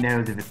team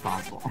knows if it's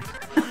possible.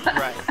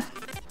 Right.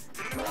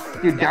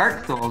 Dude,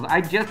 Dark Souls. I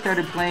just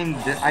started playing.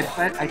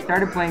 I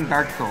started playing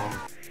Dark Souls.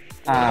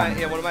 One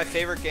of my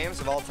favorite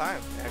games of all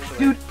time, actually.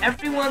 Dude,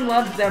 everyone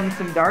loves them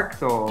some Dark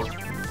Souls,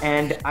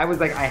 and I was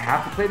like, I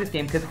have to play this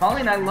game because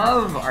Holly and I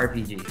love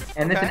RPGs,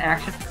 and it's an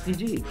action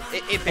RPG.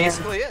 It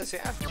basically is,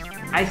 yeah.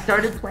 I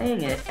started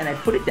playing it, and I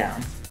put it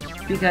down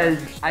because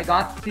I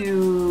got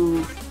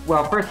to.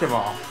 Well, first of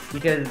all,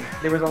 because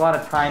there was a lot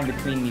of time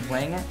between me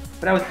playing it,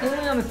 but I was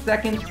only on the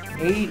second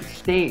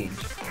stage,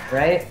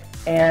 right?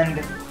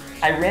 And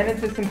I ran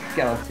into some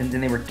skeletons,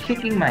 and they were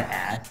kicking my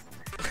ass.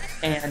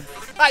 And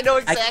I know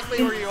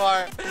exactly where you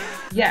are.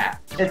 Yeah,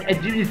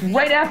 it's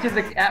right after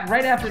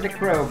the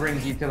crow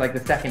brings you to like the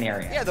second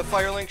area. Yeah, the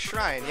Firelink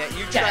Shrine. Yeah,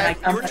 you were trying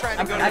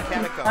to go to the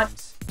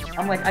catacombs.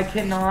 I'm like, I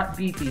cannot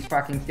beat these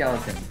fucking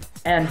skeletons.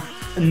 And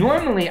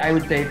normally I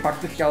would say,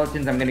 fuck the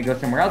skeletons, I'm gonna go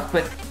somewhere else.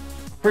 But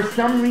for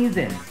some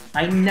reason,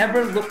 I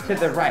never look to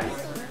the right,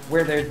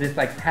 where there's this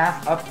like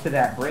path up to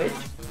that bridge.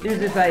 There's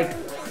this like,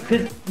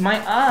 because my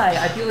eye,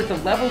 I feel like the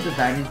level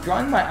design is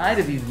drawing my eye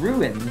to these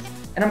ruins.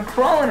 And I'm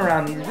crawling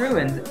around these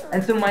ruins,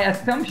 and so my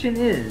assumption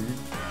is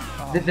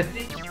that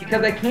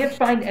because I can't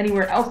find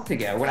anywhere else to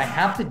go, what I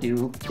have to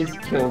do is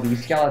kill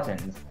these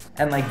skeletons.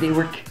 And like, they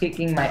were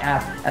kicking my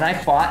ass, and I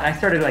fought, and I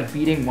started like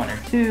beating one or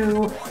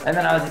two, and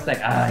then I was just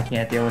like, I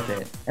can't deal with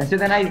it. And so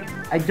then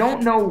I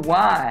don't know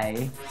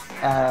why,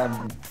 I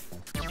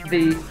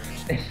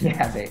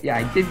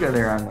did go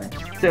the wrong way.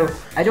 So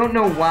I don't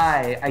know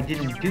why I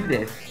didn't do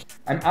this.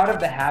 I'm out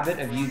of the habit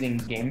of using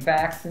game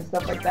facts and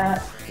stuff like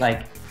that,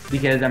 like,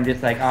 because I'm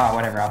just like, oh,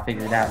 whatever, I'll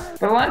figure it out.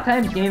 But a lot of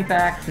times, game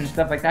facts and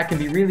stuff like that can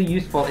be really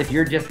useful if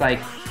you're just like,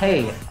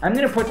 hey, I'm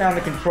gonna put down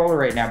the controller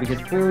right now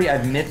because clearly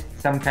I've missed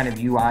some kind of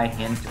UI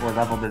hint or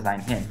level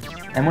design hint.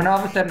 And when all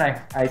of a sudden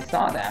I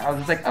saw that, I was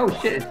just like, oh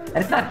shit, and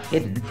it's not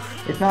hidden.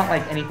 It's not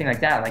like anything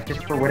like that, like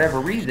just for whatever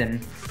reason,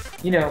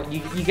 you know,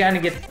 you kind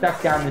of get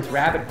stuck down this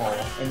rabbit hole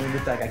and you're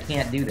just like, I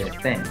can't do this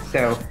thing.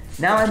 So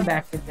now I'm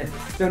back to this.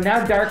 So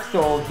now Dark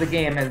Souls, the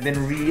game, has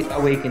been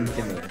reawakened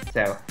to me.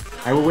 So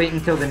I will wait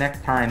until the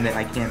next time that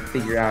I can't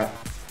figure out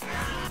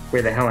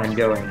where the hell I'm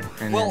going.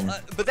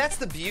 But that's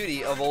the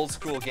beauty of old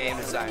school game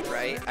design,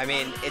 right? I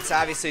mean, it's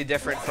obviously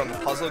different from a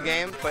puzzle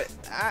game, but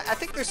I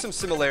think there's some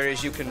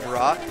similarities you can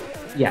draw.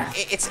 Yeah.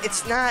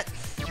 It's not...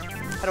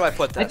 How do I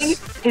put this? I think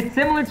it's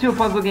similar to a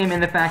puzzle game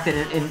in the fact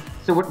that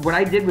so what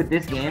I did with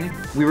this game,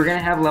 we were going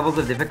to have levels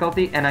of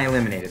difficulty, and I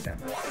eliminated them.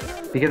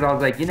 Because I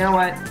was like, you know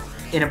what?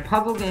 in a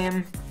puzzle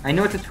game, I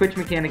know it's a Twitch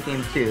mechanic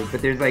game too,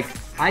 but there's like,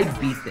 I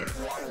beat this,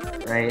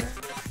 right?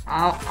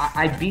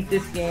 I beat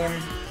this game,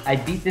 I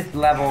beat this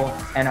level,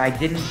 and I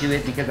didn't do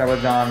it because I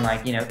was on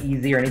like, you know,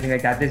 easy or anything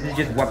like that. This is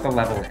just what the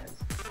level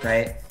is,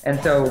 right? And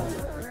so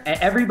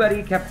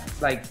everybody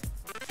kept like,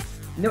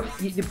 no,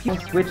 people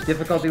switch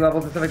difficulty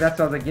levels and stuff like that,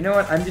 so I was like, you know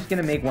what, I'm just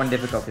gonna make one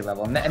difficulty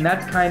level. And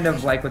that's kind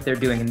of like what they're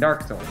doing in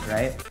Dark Souls,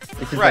 right?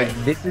 It's just Right.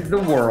 like, this is the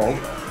world,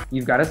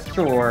 you've got a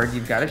sword,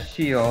 you've got a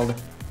shield,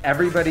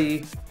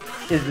 everybody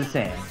is the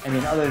same. I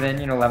mean, other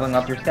than, you know, leveling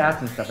up your stats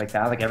and stuff like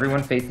that, like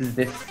everyone faces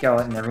this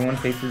skeleton, everyone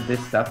faces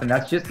this stuff, and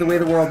that's just the way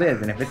the world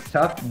is, and if it's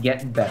tough,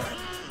 get better,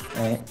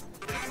 right?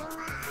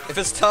 If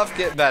it's tough,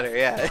 get better,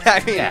 yeah.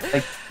 I mean... Yeah,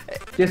 like,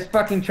 just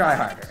fucking try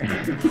harder.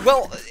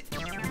 Well,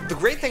 the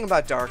great thing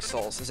about Dark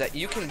Souls is that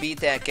you can beat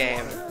that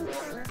game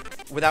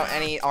without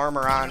any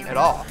armor on at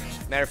all.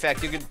 Matter of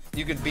fact, you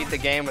could beat the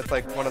game with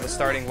like one of the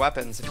starting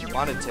weapons if you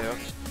wanted to.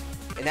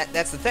 And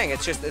that's the thing.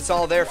 It's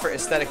all there for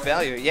aesthetic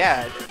value.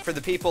 Yeah, for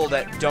the people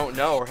that don't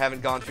know or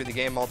haven't gone through the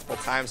game multiple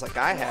times like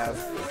I have,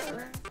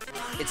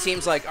 it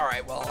seems like, all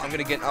right, well, I'm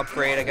gonna get an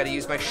upgrade. I gotta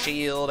use my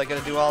shield. I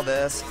gotta do all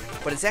this,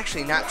 but it's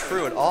actually not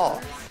true at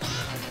all.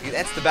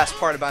 That's the best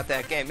part about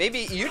that game. Maybe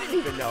you didn't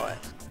even know it.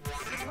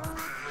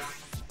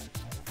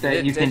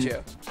 That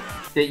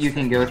you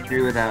can go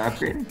through without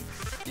upgrading?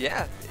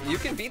 Yeah, you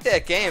can beat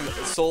that game at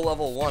Soul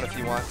Level 1 if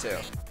you want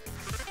to.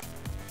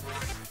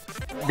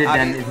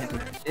 I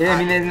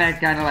mean, isn't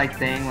that kind of like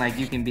saying, like,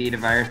 you can beat a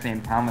virus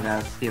named Tom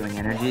without stealing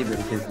energy, but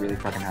it's just really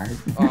fucking hard?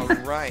 Oh,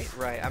 right.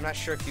 I'm not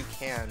sure if you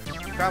can.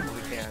 You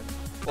probably can.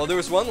 Well, there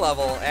was one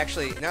level,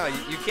 actually, no,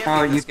 you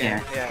can't beat this game.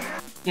 Can't. Yeah.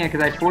 Yeah,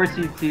 because I force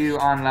you to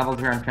on levels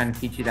where I'm trying to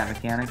teach you that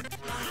mechanic.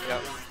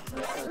 Yep.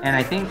 And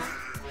I think,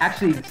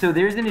 actually, so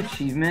there's an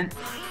achievement,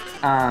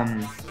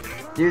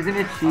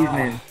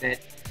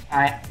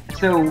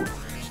 so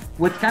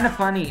what's kind of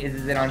funny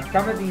is that on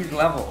some of these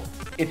levels,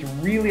 it's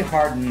really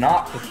hard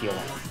not to steal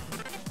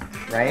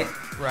energy, right?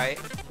 Right.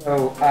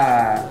 So,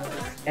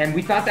 and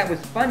we thought that was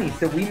funny,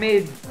 so we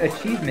made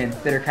achievements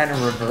that are kind of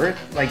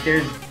reversed. Like,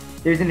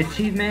 there's an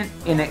achievement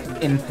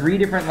in 3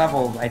 different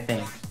levels, I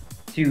think,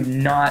 to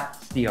not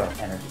steal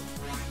energy.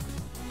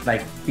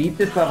 Like, beat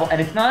this level,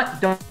 and it's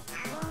not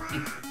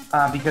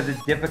because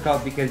it's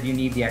difficult because you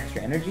need the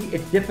extra energy.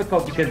 It's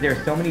difficult because there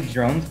are so many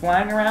drones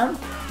flying around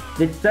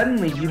that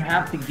suddenly you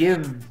have to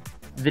give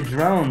the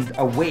drones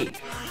a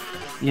weight.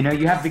 You know,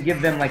 you have to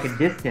give them like a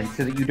distance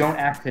so that you don't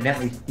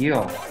accidentally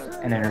steal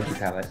an energy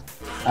pellet,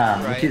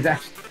 which is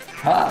actually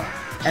tough.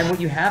 And what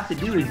you have to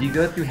do is you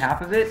go through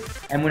half of it,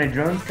 and when a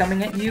drone's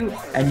coming at you,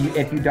 and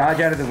if you dodge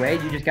out of the way,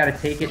 you just got to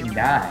take it and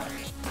die,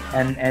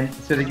 and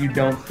so that you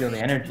don't steal the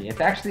energy.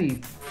 It's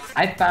actually,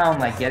 I found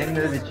like getting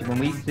those when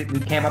we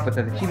came up with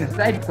those achievements.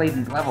 I'd played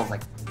these levels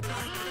like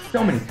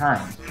so many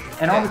times,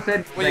 and all of a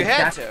sudden, well, like, you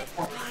had to.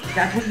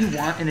 That's what you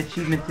want an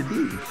achievement to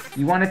be.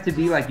 You want it to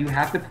be like you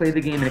have to play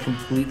the game in a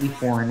completely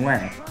foreign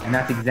way, and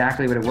that's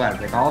exactly what it was.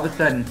 Like all of a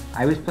sudden,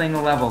 I was playing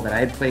a level that I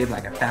had played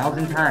like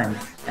 1,000 times,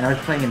 and I was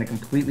playing in a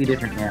completely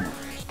different manner,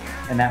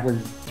 and that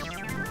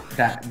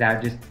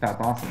just felt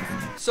awesome to me.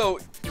 So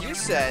you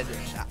said,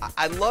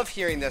 I love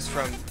hearing this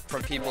from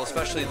people,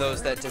 especially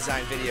those that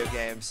design video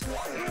games.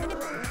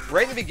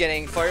 Right in the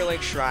beginning,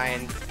 Firelink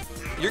Shrine,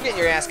 you're getting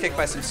your ass kicked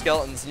by some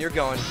skeletons, and you're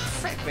going,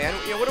 frick, man,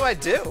 you know, what do I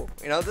do?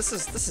 You know, this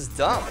is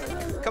dumb.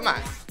 Come on.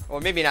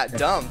 Well, maybe not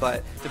dumb,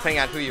 but depending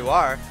on who you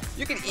are,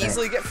 you can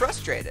easily get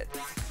frustrated.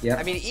 Yeah.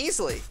 I mean,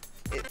 easily.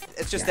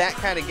 It's just that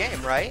kind of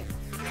game, right?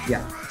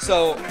 Yeah.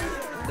 So,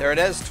 there it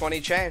is,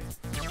 20 chain.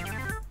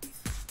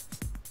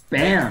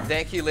 Bam.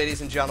 Thank you,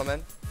 ladies and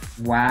gentlemen.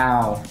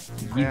 Wow.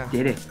 You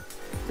did it.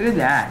 Look at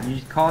that. You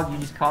just called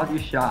your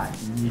shot.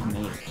 You just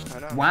made it. I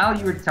know. While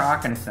you were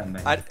talking to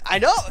somebody. I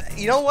know.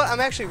 You know what? I'm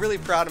actually really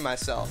proud of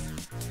myself.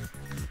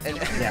 And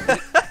yeah.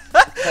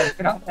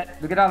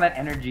 Look at all that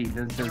energy.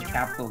 Those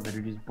capsules that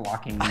are just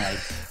blocking light.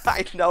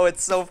 I know,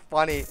 it's so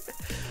funny.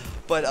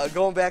 But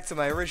going back to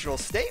my original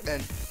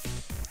statement,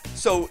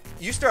 so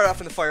you start off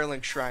in the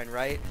Firelink Shrine,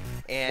 right?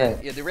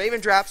 And the Raven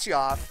drops you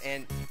off,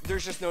 and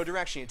there's just no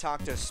direction. You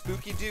talk to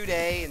Spooky Dude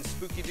A and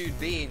Spooky Dude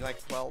B, and you're like,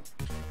 well,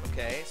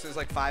 okay. So there's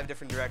like 5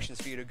 different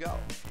directions for you to go.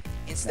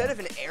 Instead of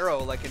an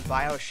arrow like in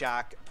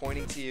Bioshock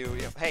pointing to you,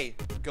 you know, hey,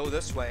 go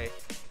this way,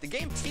 the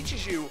game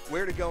teaches you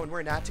where to go and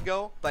where not to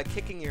go by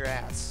kicking your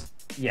ass.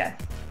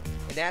 Yes.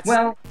 And that's...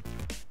 Well,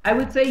 I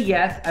would say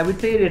yes. I would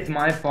say that it's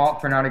my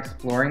fault for not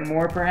exploring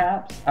more,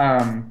 perhaps.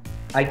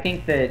 I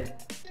think that...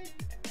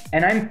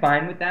 And I'm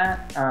fine with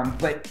that,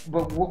 but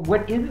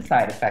what is the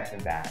side effect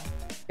of that?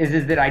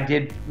 Is that I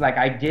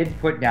did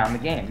put down the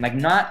game, like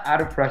not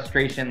out of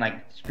frustration,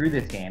 like screw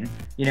this game.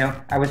 You know,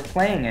 I was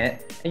playing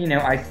it, and you know,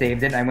 I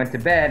saved it, and I went to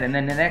bed, and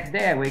then the next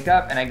day I wake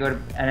up and I go to,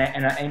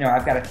 and I you know,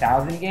 I've got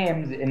 1,000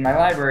 games in my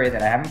library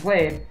that I haven't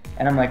played,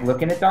 and I'm like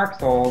looking at Dark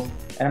Souls,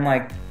 and I'm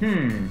like,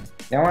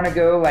 I want to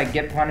go like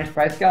get punished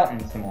by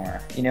skeletons some more,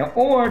 you know,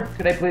 or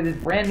could I play this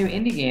brand new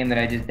indie game that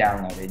I just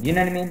downloaded? You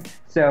know what I mean?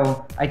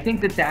 So I think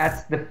that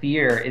that's the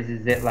fear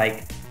is that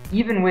like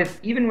even with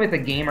a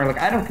gamer, like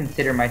I don't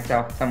consider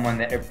myself someone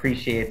that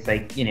appreciates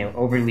like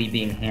overly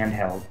being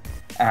handheld.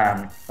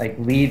 Like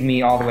lead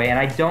me all the way, and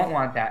I don't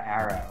want that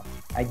arrow.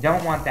 I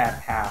don't want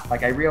that path.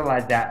 Like I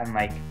realize that, and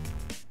like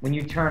when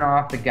you turn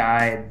off the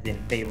guides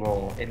in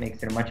Fable, it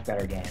makes it a much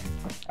better game.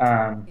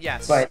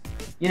 Yes. But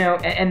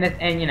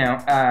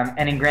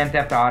and in Grand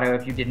Theft Auto,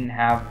 if you didn't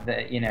have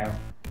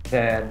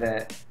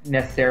the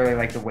necessarily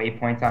like the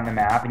waypoints on the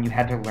map, and you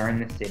had to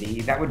learn the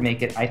city, that would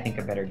make it, I think,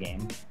 a better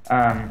game.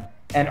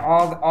 And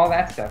all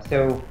that stuff.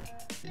 So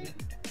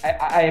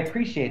I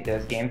appreciate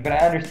those games, but I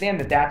understand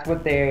that that's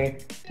what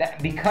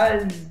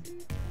because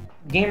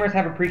gamers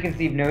have a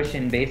preconceived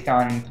notion based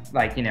on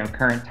like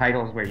current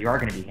titles where you are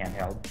going to be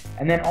handheld,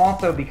 and then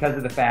also because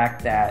of the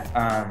fact that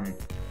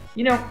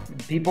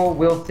people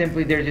will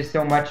simply, there's just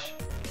so much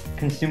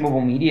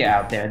consumable media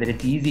out there that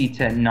it's easy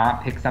to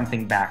not pick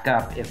something back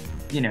up if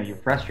you're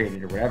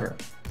frustrated or whatever.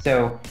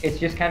 So it's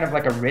just kind of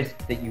like a risk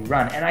that you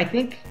run. And I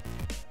think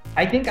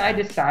I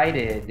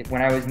decided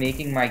when I was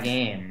making my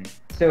game.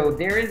 So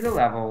there is a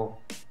level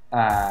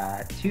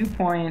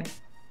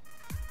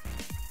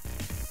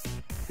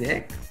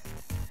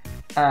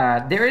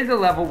 2.6. There is a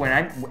level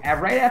right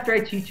after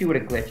I teach you what a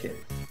glitch is.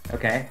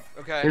 Okay.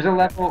 Okay. There's a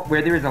level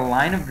where there is a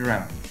line of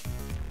drones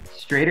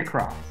straight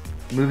across,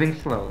 moving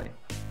slowly,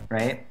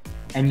 right?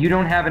 And you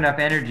don't have enough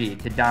energy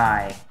to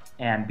die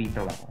and beat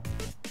the level.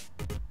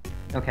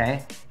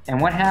 Okay? And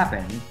what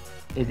happens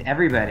is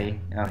everybody...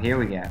 Oh, here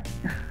we go.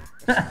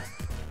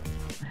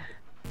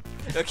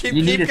 No, keep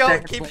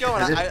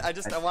going. I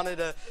wanted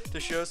to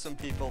show some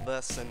people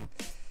this and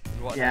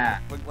whatnot. Yeah.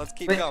 Let's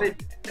keep going.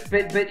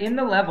 But in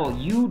the level,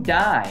 you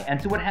die. And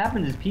so what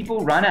happens is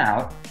people run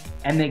out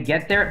and they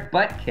get their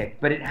butt kicked,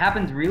 but it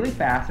happens really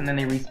fast and then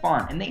they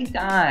respawn. And they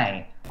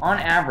die on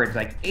average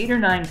like 8 or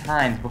 9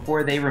 times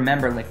before they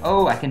remember like,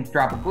 oh, I can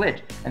drop a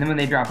glitch. And then when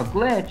they drop a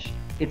glitch,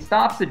 it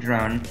stops the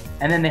drone,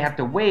 and then they have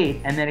to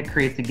wait, and then it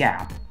creates a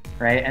gap,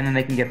 right? And then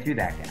they can get through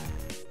that gap,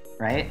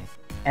 right?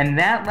 And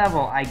that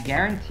level, I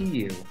guarantee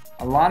you,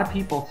 a lot of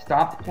people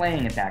stopped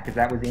playing at that because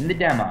that was in the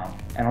demo,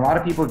 and a lot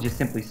of people just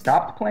simply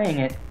stopped playing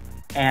it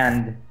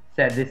and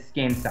said, this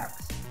game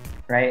sucks,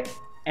 right?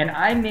 And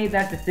I made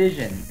that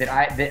decision that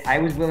I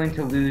was willing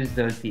to lose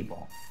those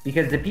people.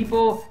 Because the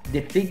people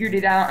that figured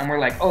it out and were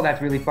like, oh,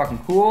 that's really fucking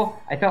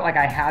cool, I felt like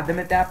I had them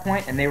at that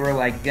point, and they were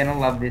like, gonna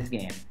love this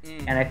game.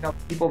 And I felt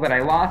the people that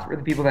I lost were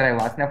the people that I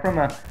lost. Now, from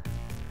a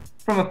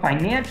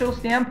financial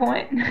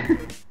standpoint,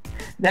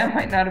 that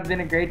might not have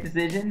been a great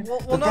decision.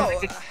 Well, no.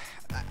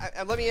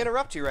 Let me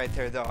interrupt you right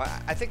there, though.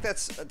 I think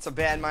that's a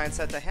bad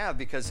mindset to have,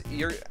 because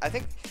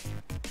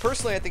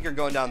personally, I think you're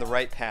going down the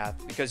right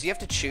path, because you have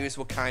to choose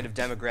what kind of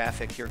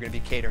demographic you're going to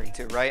be catering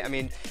to, right? I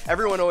mean,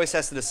 everyone always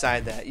has to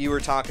decide that. You were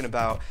talking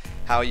about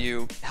how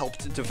you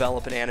helped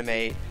develop and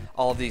animate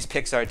all of these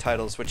Pixar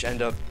titles, which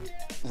end up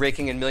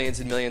raking in millions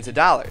and millions of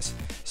dollars.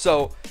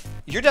 So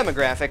your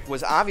demographic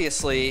was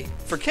obviously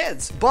for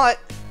kids, but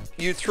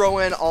you throw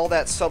in all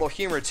that subtle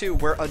humor too,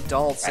 where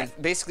adults and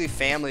basically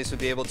families would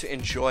be able to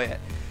enjoy it.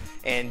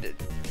 And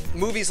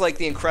movies like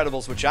The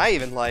Incredibles, which I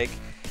even like,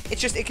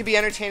 it could be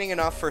entertaining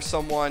enough for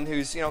someone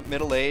who's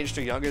middle-aged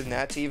or younger than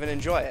that to even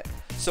enjoy it.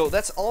 So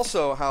that's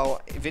also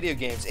how video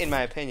games, in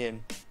my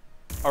opinion,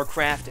 are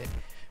crafted.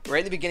 Right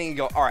in the beginning, you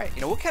go, all right,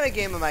 what kind of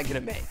game am I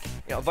gonna make?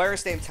 A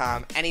virus named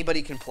Tom,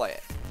 anybody can play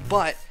it.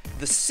 But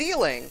the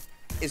ceiling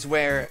is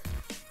where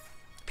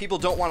people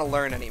don't want to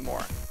learn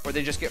anymore, or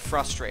they just get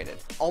frustrated.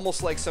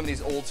 Almost like some of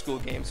these old school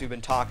games we've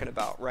been talking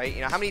about, right?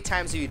 How many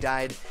times have you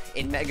died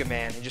in Mega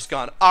Man and just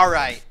gone, all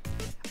right,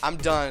 I'm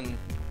done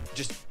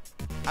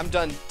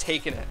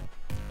taking it.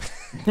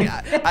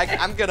 Yeah,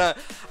 I'm gonna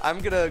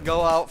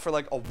go out for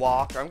like a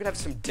walk, or I'm gonna have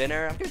some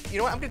dinner.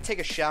 I'm gonna take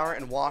a shower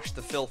and wash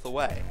the filth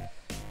away.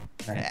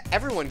 Right.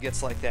 Everyone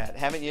gets like that,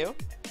 haven't you?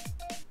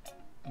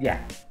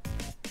 Yeah.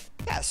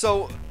 Yeah.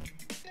 So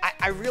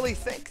I really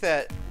think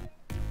that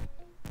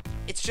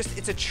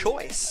it's a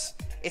choice.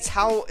 It's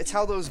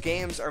how those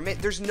games are made.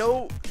 There's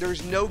no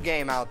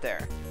game out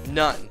there,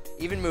 none,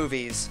 even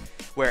movies,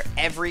 where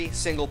every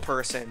single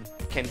person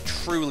can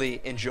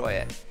truly enjoy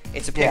it.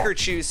 It's a pick or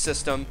choose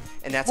system,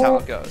 and that's how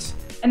it goes.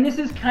 And this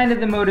is kind of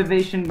the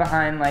motivation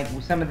behind like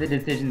some of the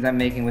decisions I'm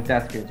making with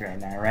Duskers right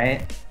now,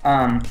 right?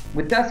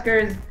 With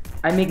Duskers,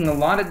 I'm making a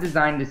lot of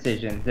design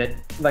decisions that,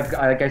 like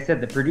I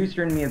said, the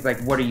producer in me is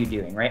like, what are you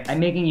doing, right? I'm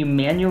making you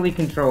manually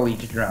control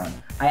each drone.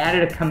 I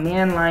added a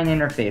command line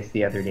interface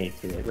the other day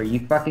to it, where you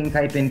fucking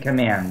type in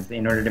commands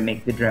in order to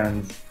make the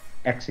drones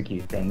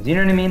execute things. You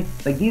know what I mean?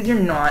 Like, these are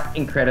not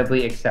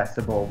incredibly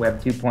accessible Web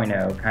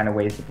 2.0 kind of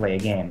ways to play a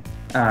game.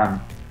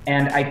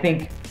 And I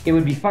think it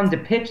would be fun to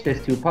pitch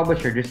this to a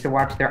publisher just to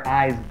watch their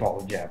eyes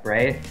bulge up,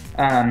 right?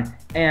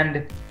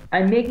 And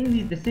I'm making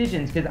these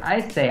decisions because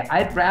I say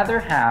I'd rather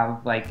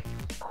have like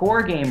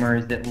core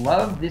gamers that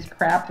love this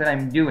crap that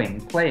I'm doing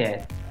play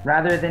it,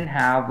 rather than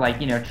have like,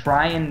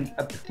 try and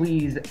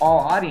please all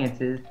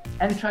audiences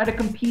and try to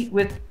compete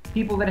with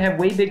people that have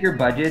way bigger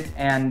budgets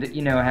and,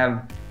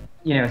 have,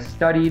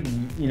 studied,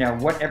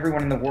 what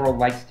everyone in the world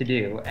likes to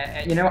do.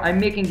 I'm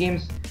making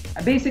games,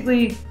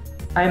 basically,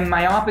 I'm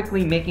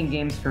myopically making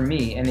games for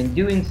me, and in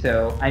doing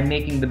so, I'm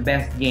making the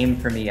best game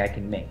for me I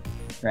can make,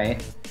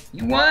 right?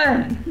 You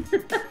won!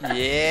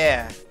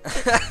 Yeah.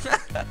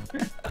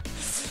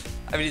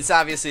 I mean, it's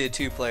obviously a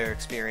two-player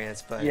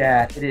experience, but...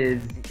 Yeah, it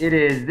is. It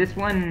is. This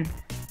one,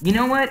 you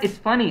know what? It's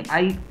funny.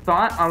 I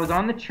thought I was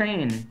on the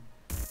train,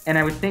 and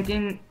I was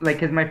thinking, like,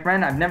 because my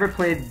friend, I've never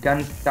played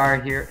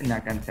Gunstar Hero,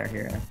 not Gunstar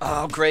Hero.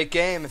 Oh, great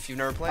game if you've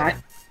never played it.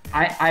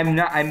 I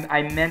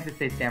meant to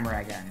say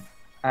Samurai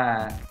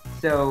Gun.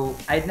 So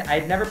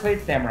I'd never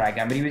played Samurai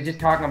Gun, but he was just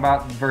talking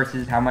about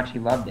versus how much he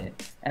loved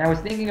it. And I was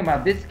thinking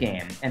about this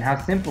game and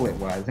how simple it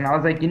was. And I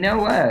was like, you know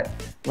what?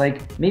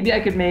 Like, maybe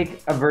I could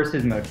make a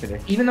versus mode for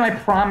this. Even though I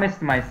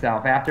promised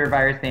myself after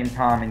Virus Named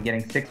Tom and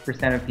getting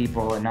 6% of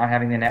people and not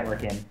having the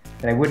network in,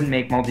 that I wouldn't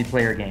make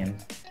multiplayer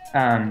games.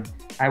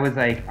 I was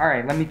like, all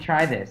right, let me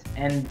try this.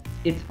 And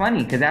it's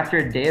funny, because after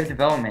a day of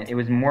development, it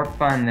was more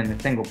fun than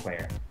the single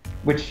player,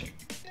 which...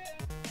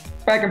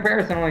 by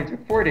comparison, only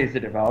took 4 days to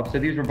develop, so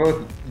these were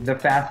both the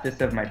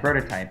fastest of my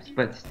prototypes.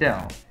 But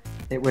still,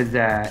 it was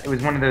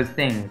one of those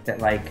things that,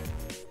 like,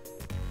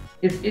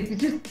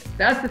 it's just,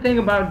 that's the thing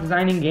about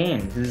designing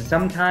games, is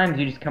sometimes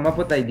you just come up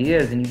with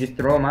ideas and you just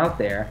throw them out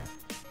there,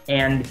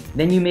 and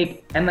then you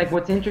make, and like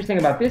what's interesting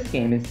about this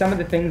game is some of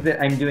the things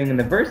that I'm doing in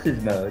the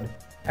versus mode,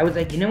 I was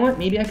like, you know what,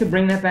 maybe I could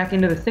bring that back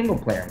into the single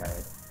player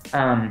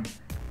mode.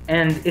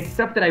 And it's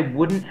stuff that I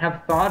wouldn't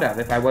have thought of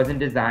if I wasn't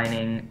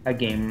designing a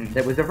game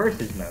that was a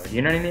versus mode,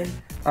 you know what I mean?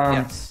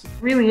 Yes.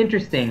 It's really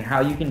interesting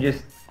how you can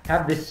just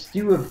have this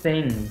stew of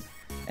things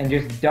and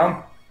just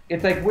dump.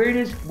 It's like, where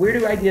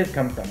do ideas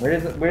come from? Where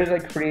does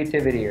like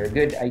creativity or a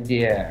good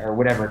idea or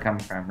whatever come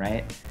from,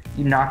 right?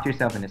 You knocked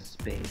yourself into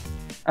space.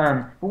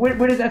 But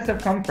where does that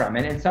stuff come from?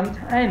 And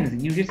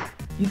sometimes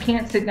you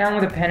can't sit down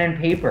with a pen and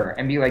paper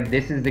and be like,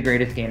 this is the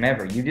greatest game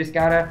ever. You just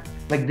gotta,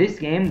 like this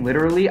game,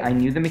 literally, I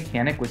knew the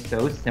mechanic was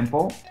so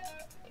simple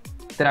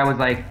that I was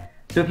like,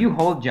 so if you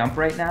hold jump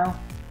right now,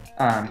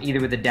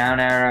 either with the down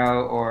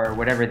arrow or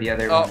whatever the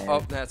other one is.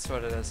 Oh, that's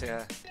what it is,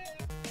 yeah.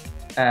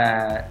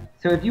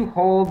 So if you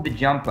hold the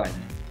jump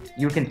button,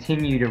 you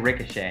continue to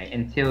ricochet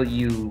until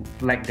you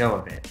let go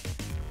of it.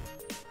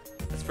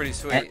 That's pretty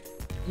sweet.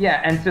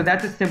 And so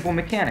that's a simple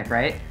mechanic,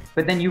 right?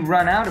 But then you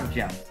run out of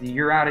jumps.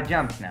 You're out of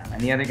jumps now, and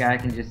the other guy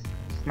can just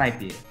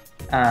snipe you.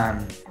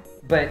 And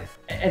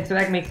so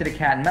that makes it a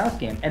cat and mouse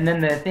game. And then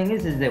the thing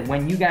is that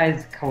when you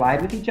guys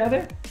collide with each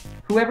other,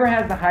 whoever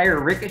has the higher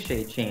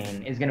ricochet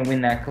chain is going to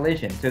win that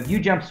collision. So if you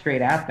jump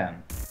straight at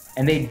them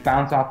and they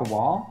bounce off a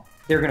wall,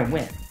 they're going to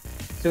win.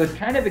 So it's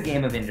kind of a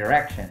game of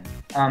indirection,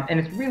 and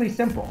it's really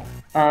simple.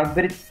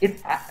 But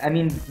I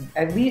mean,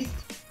 at least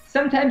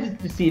sometimes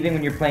it's deceiving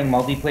when you're playing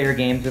multiplayer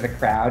games with a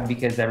crowd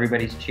because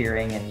everybody's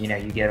cheering and, you know,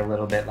 you get a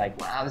little bit like,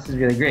 wow, this is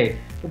really great.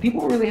 But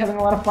people are really having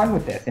a lot of fun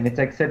with this, and it's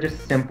like such a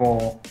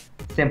simple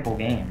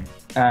game.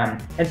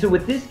 And so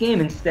with this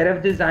game, instead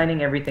of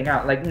designing everything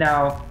out, like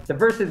now, the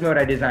versus mode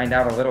I designed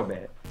out a little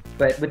bit,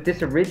 but with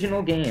this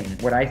original game,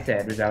 what I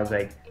said was I was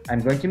like, I'm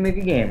going to make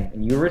a game,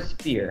 and you're a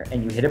spear,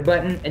 and you hit a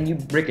button, and you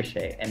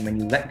ricochet, and when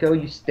you let go,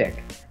 you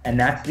stick. And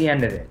that's the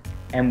end of it.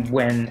 And I'm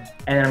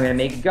going to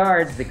make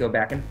guards that go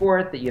back and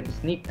forth that you have to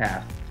sneak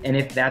past. And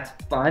if that's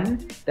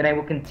fun, then I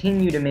will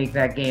continue to make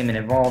that game and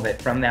evolve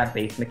it from that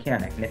base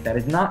mechanic. And if that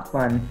is not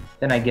fun,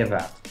 then I give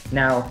up.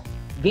 Now,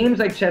 games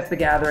like Chess the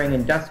Gathering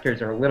and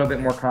Duskers are a little bit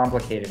more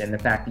complicated in the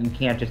fact that you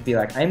can't just be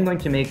like, I'm going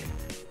to make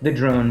the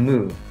drone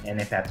move. And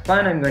if that's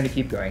fun, I'm going to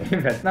keep going.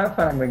 If that's not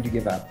fun, I'm going to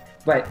give up.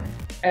 But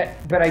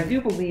I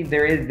do believe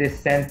there is this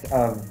sense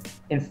of,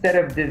 instead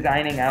of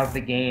designing out the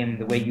game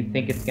the way you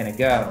think it's going to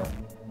go,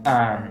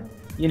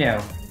 you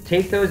know,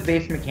 take those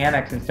base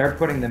mechanics and start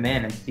putting them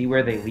in and see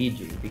where they lead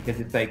you. Because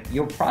it's like,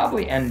 you'll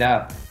probably end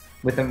up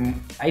with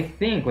I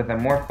think, with a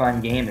more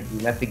fun game if you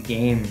let the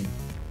game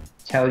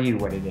tell you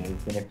what it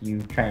is than if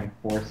you try and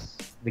force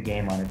the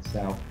game on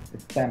itself,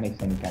 if that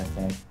makes any kind of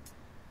sense.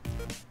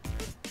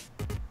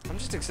 I'm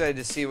just excited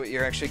to see what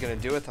you're actually going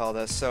to do with all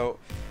this. So,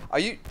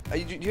 do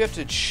you have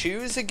to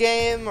choose a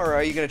game, or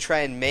are you going to try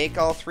and make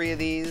all three of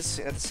these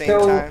at the same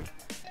time?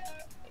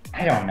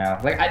 I don't know.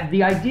 Like,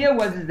 the idea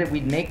is that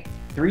we'd make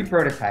 3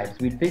 prototypes.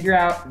 We'd figure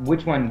out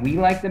which one we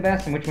like the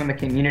best and which one the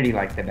community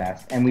liked the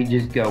best, and we'd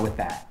just go with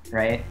that,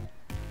 right?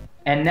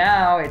 And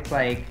now it's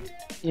like,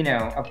 you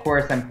know, of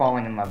course I'm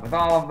falling in love with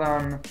all of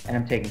them, and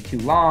I'm taking too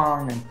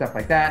long and stuff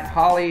like that.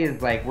 Holly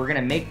is like, we're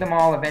gonna make them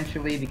all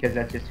eventually because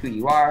that's just who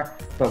you are,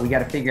 but we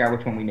gotta figure out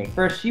which one we make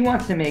first. She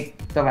wants to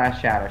make The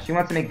Last Shadow. She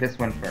wants to make this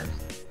one first.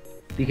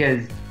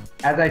 Because,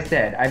 as I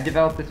said, I've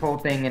developed this whole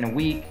thing in a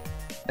week.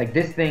 Like,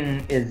 this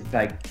thing is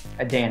like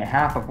a day and a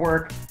half of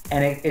work,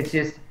 and it's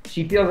just,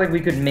 she feels like we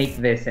could make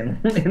this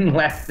in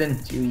less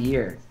than 2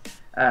 years.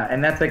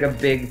 And that's like a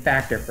big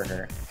factor for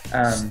her.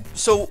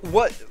 So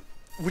what...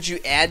 would you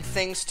add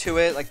things to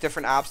it, like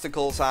different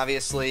obstacles,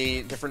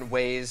 obviously, different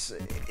ways?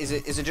 Is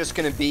it just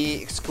going to be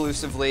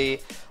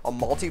exclusively a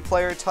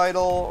multiplayer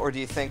title, or do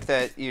you think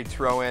that you'd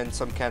throw in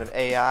some kind of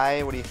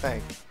AI? What do you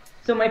think?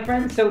 So my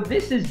friend, so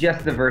this is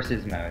just the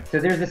versus mode. So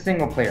there's a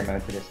single player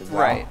mode to this as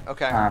well. Right.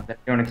 Okay. That I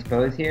don't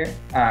expose here,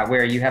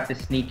 where you have to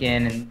sneak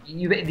in, and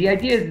the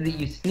idea is that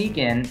you sneak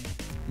in,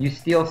 you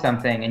steal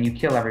something, and you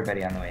kill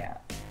everybody on the way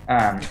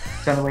out.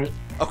 So on the way.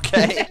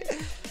 Okay.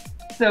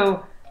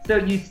 So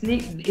you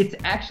sneak. It's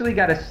actually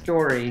got a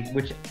story,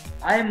 which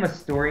I am a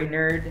story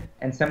nerd,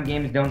 and some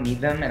games don't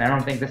need them, and I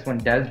don't think this one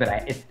does, but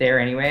it's there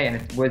anyway, and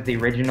it was the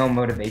original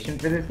motivation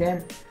for this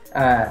game.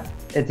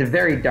 It's a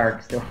very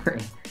dark story.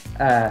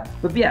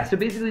 But yeah, so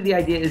basically the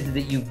idea is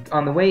that you,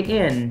 on the way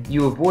in,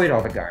 you avoid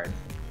all the guards.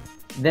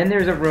 Then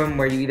there's a room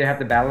where you either have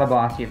to battle a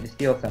boss, you have to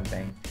steal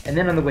something, and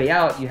then on the way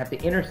out, you have to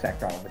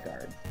intersect all of the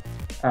guards.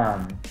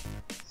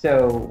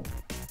 So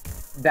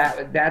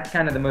that's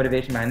kind of the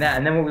motivation behind that.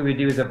 And then what we would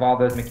do is evolve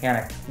those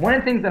mechanics. One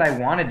of the things that I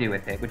want to do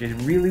with it, which is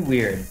really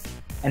weird,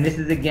 and this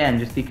is again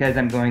just because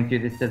I'm going through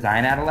this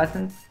design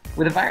adolescence,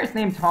 with a virus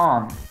named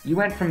Tom, you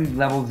went from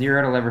level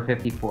 0 to level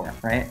 54,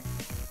 right?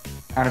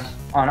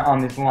 On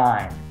this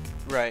line.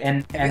 Right.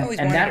 And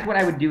that's what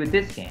I would do with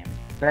this game.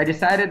 But I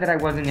decided that I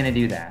wasn't going to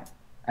do that.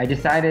 I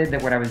decided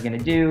that what I was going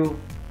to do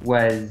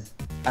was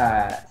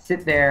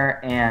sit there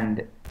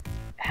and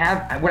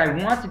what I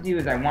want to do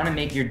is I want to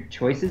make your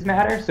choices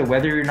matter. So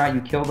whether or not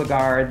you kill the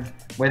guards,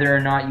 whether or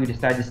not you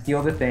decide to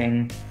steal the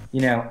thing,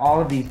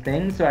 all of these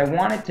things. So I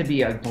want it to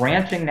be a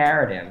branching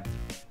narrative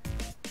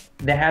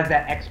that has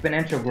that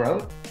exponential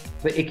growth,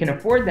 but it can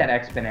afford that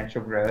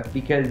exponential growth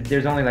because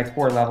there's only like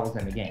 4 levels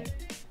in the game.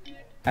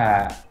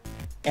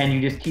 And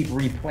you just keep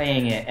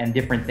replaying it and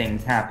different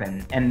things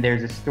happen. And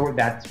there's a story,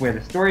 that's where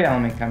the story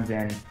element comes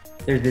in.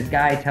 There's this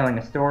guy telling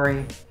a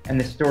story, and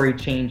the story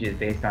changes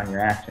based on your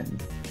actions.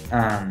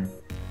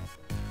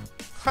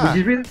 Which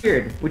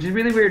is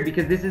really weird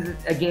because this is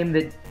a game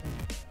that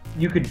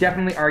you could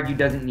definitely argue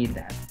doesn't need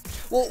that.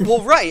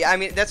 Well, right. I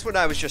mean, that's what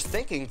I was just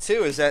thinking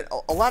too, is that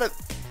a lot of,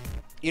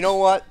 you know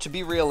what, to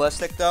be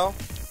realistic though,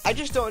 I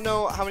just don't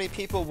know how many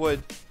people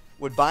would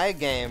buy a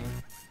game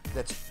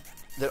that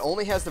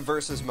only has the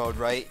versus mode,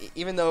 right?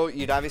 Even though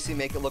you'd obviously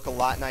make it look a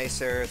lot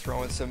nicer,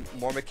 throw in some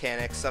more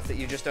mechanics, stuff that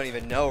you just don't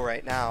even know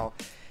right now.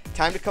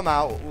 Time to come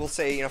out, we'll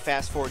say,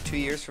 fast forward 2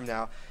 years from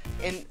now,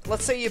 and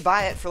let's say you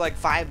buy it for like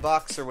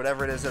 $5 or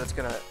whatever it is that it's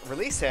gonna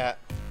release at.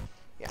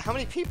 How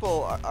many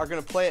people are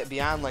gonna play it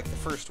beyond like the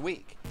first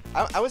week?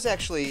 I was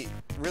actually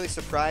really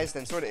surprised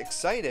and sort of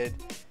excited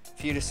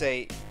for you to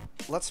say,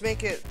 let's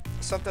make it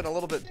something a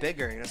little bit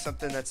bigger,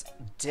 something that's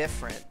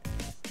different.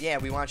 Yeah,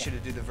 we want you to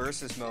do the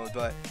versus mode,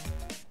 but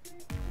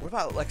what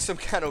about like some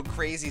kind of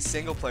crazy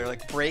single player,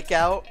 like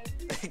Breakout?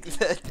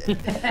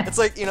 It's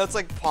like, it's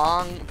like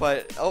Pong,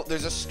 but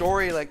there's a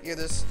story, like you're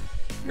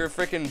a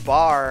freaking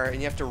bar and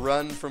you have to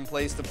run from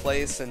place to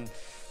place and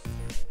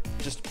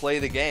just play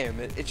the game.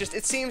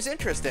 It seems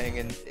interesting,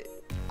 and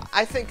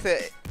I think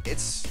that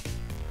it's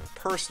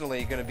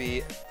personally going to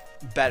be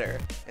better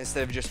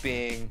instead of just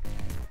being,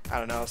 I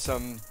don't know,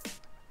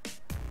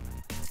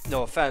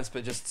 no offense,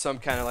 but just some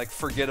kind of like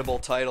forgettable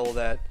title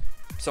that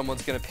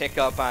someone's going to pick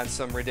up on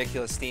some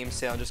ridiculous Steam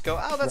sale and just go,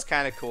 oh, that's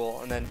kind of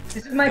cool, and then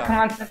this is my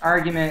constant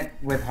argument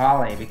with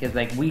Holly, because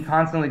like we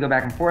constantly go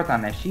back and forth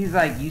on this. She's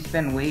like, you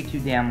spend way too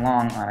damn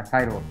long on a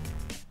title,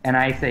 and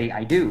I say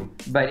I do,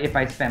 but if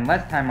I spend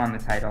less time on the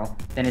title,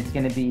 then it's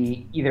going to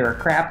be either a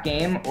crap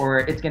game or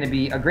it's going to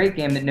be a great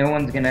game that no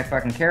one's going to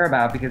fucking care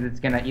about because it's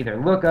going to either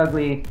look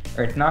ugly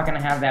or it's not going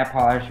to have that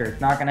polish or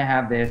it's not going to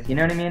have this, you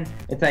know what I mean?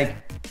 It's like,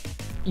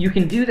 you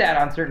can do that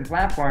on certain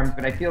platforms,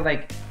 but I feel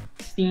like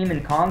Steam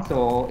and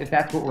console, if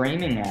that's what we're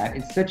aiming at,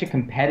 it's such a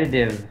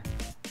competitive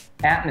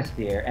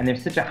atmosphere, and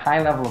there's such a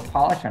high level of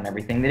polish on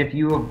everything that if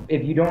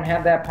you don't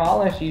have that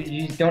polish,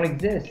 you just don't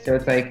exist. So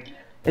it's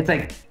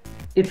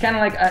kind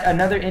of like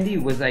another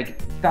indie was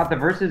like, thought the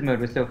versus mode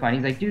was so fun.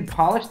 He's like, dude,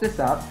 polish this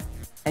up,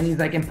 and he's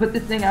like, and put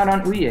this thing out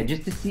on Ouya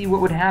just to see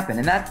what would happen.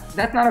 And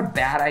that's not a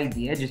bad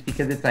idea, just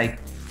because it's like,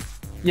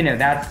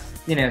 that's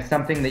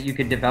something that you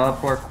could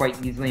develop for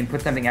quite easily and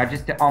put something out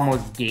just to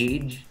almost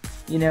gauge,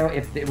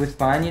 if it was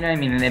fun, I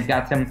mean, and they've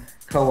got some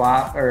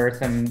co-op or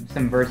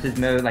some versus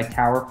mode like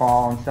Tower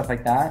Fall and stuff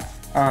like that.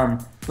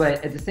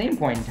 But at the same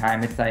point in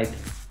time, it's like,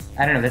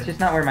 I don't know, that's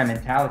just not where my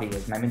mentality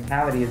is. My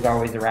mentality is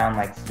always around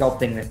like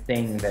sculpting this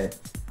thing that,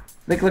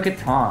 like, look at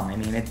Tom. I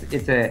mean,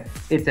 it's a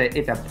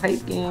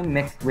pipe game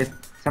mixed with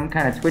some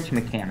kind of Twitch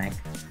mechanic,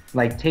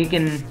 like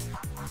taken,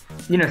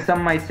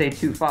 some might say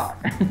too far.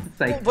 It's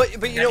like, but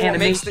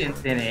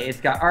animations in it.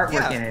 It's got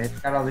artwork in it. It's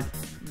got all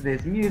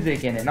this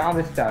music in it and all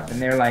this stuff. And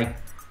they're like,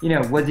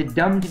 was it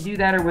dumb to do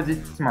that or was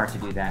it smart to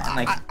do that? And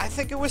like, I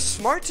think it was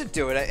smart to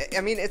do it.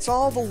 I mean, it's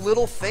all the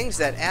little things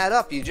that add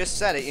up. You just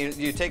said it.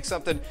 You take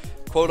something,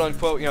 quote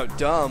unquote,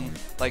 dumb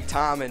like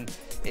Tom, and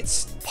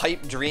it's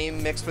pipe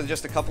dream mixed with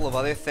just a couple of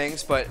other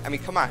things. But I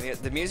mean, come on,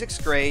 the music's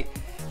great.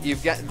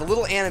 You've got the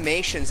little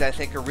animations, I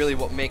think, are really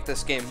what make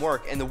this game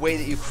work, and the way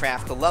that you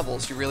craft the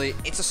levels.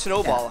 It's a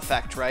snowball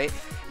effect, right?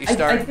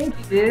 I think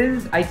it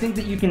is. I think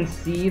that you can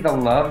see the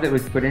love that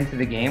was put into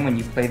the game when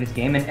you play this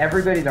game, and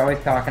everybody's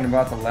always talking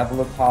about the level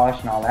of polish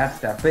and all that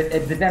stuff. But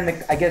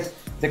then I guess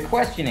The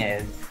question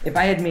is, if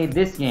I had made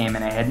this game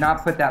and I had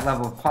not put that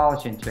level of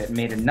polish into it, and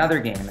made another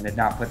game and had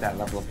not put that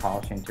level of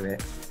polish into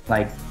it,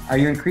 like, are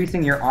you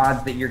increasing your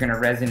odds that you're going to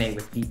resonate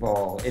with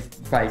people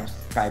by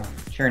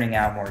churning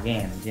out more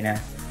games, you know,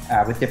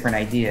 with different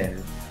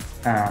ideas?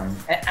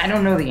 I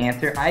don't know the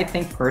answer. I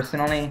think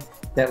personally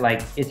that,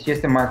 like, it's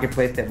just a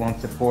marketplace that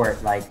won't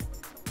support, like,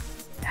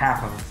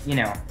 half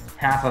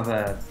of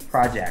a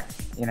project.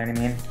 You know what I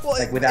mean? Well,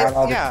 like, without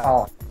all this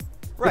polish.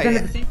 Right. But then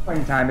at the same point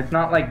in time, it's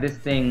not like this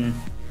thing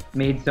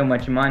made so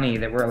much money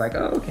that we're like,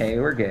 oh, okay,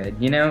 we're good,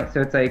 you know?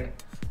 So it's like,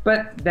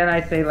 but then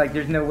I say, like,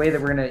 there's no way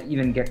that we're going to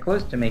even get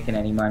close to making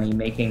any money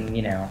making,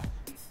 you know...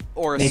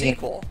 Or a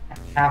sequel.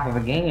 Half of a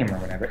game or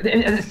whatever.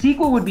 A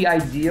sequel would be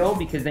ideal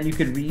because then you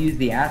could reuse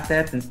the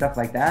assets and stuff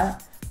like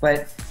that.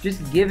 But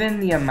just given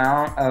the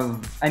amount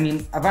of... I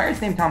mean, A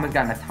Virus Named Tom has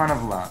gotten a ton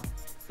of love,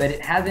 but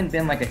it hasn't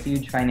been, like, a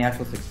huge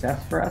financial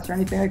success for us or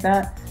anything like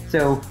that.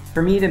 So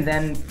for me to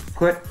then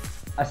put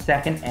a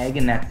second egg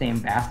in that same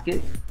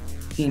basket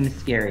seems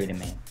scary to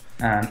me.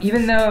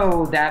 Even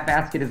though that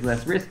basket is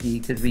less risky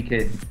because we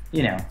could,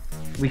 you know,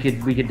 we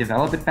could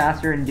develop it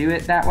faster and do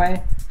it that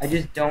way. I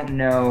just don't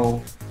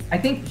know. I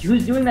think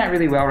who's doing that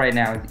really well right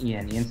now is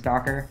Ian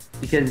Stalker,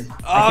 because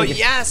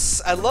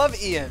yes, I love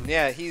Ian.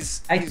 Yeah,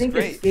 he's I think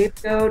great. A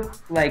Scapegoat,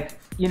 like,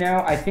 you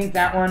know, I think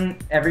that one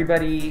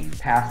everybody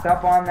passed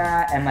up on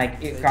that, and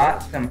like it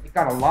got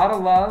a lot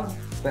of love,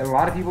 but a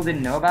lot of people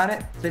didn't know about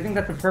it. So I think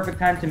that's the perfect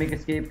time to make a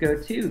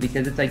Scapegoat too,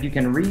 because it's like you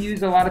can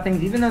reuse a lot of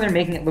things, even though they're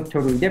making it look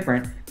totally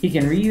different. He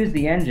can reuse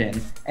the engine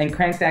and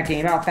crank that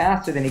game out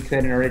faster than he could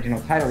in an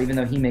original title, even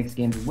though he makes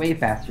games way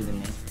faster than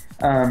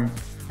me.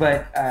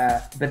 But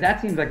that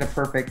seems like a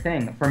perfect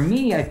thing. For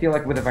me, I feel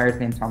like with A Virus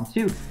Named Tom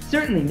 2,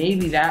 certainly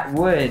maybe that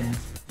would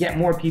get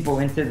more people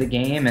into the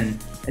game and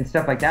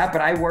stuff like that.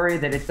 But I worry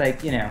that it's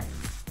like, you know,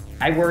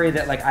 I worry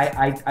that like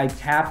I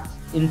tapped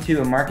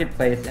into a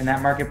marketplace and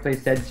that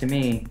marketplace said to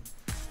me,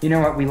 you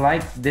know what, we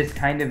like this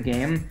kind of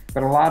game,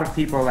 but a lot of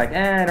people are like,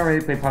 I don't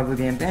really play puzzle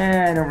games,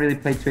 I don't really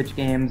play Twitch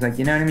games, like,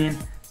 you know what I mean?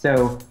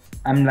 So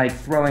I'm like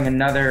throwing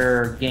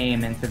another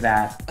game into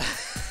that.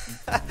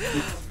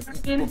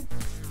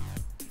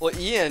 Well,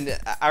 Ian,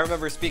 I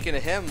remember speaking to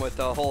him with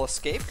the whole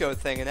Scapegoat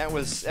thing, and that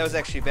was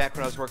actually back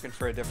when I was working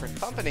for a different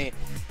company,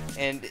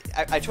 and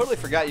I totally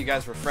forgot you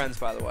guys were friends,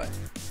 by the way.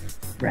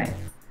 Right.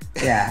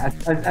 Yeah,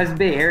 us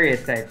Bay Area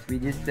types, we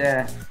just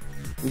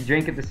we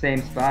drink at the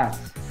same spots.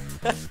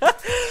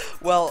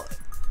 Well,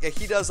 yeah,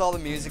 he does all the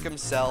music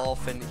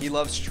himself, and he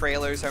loves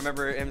trailers. I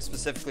remember him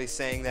specifically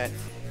saying that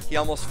he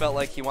almost felt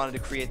like he wanted to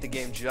create the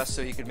game just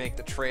so he could make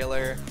the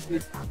trailer.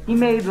 He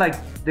made like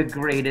the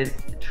greatest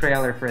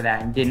trailer for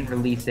that and didn't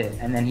release it,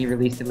 and then he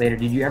released it later.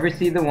 Did you ever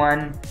see the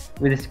one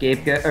with a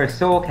Scapegoat or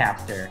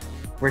Soulcaster,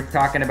 where it's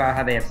talking about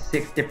how they have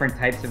 6 different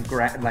types of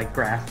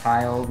grass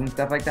tiles and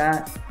stuff like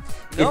that?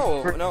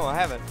 No, I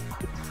haven't.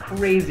 It's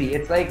crazy.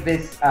 It's like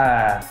this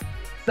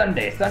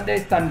Sunday.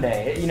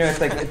 You know,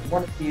 it's like it's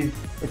one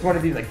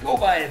of these like, go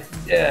buy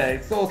a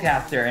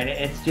Soulcaster, and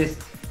it's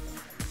just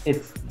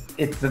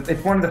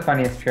it's one of the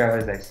funniest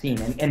trailers I've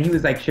seen. And he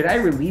was like, should I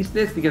release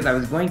this? Because I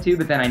was going to,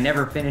 but then I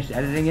never finished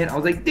editing it. I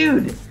was like,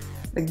 dude,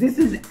 like, this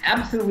is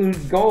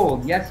absolute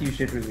gold. Yes, you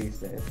should release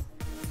this.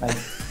 Like,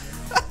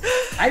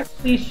 I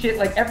release shit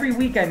like every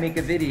week. I make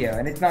a video,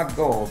 and it's not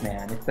gold,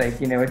 man. It's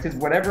like, you know, it's just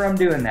whatever I'm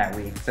doing that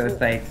week. So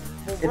it's like,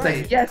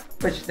 like, yes,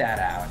 push that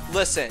out.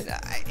 Listen,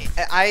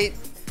 I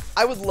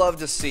would love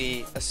to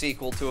see a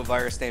sequel to A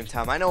Virus Named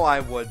Tom. I know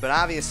I would, but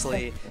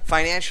obviously,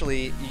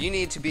 financially, you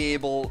need to be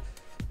able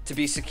to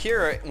be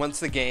secure once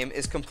the game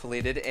is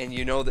completed and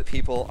you know that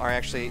people are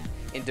actually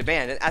in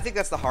demand. And I think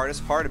that's the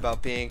hardest part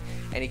about being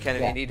any kind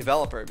of indie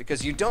developer,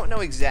 because you don't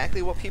know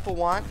exactly what people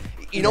want.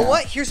 You know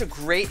what? Here's a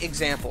great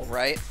example,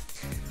 right?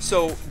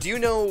 So, do you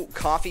know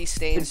Coffee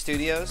Stain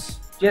Studios?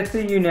 Just so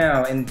you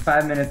know, in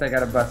 5 minutes I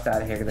gotta bust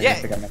out of here because I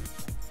guess I got my...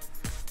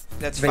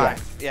 That's fine.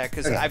 Yeah,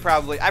 because I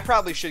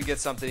probably should get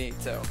something to eat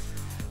too.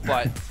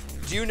 But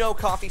do you know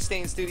Coffee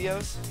Stain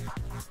Studios?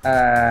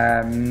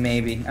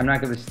 Maybe. I'm not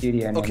good with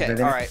studio names. Okay,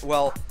 all right.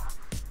 Well,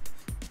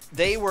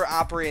 they were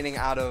operating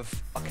out of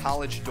a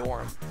college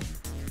dorm,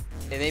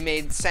 and they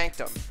made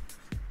Sanctum.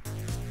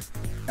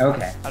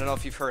 Okay. I don't know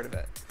if you've heard of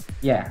it.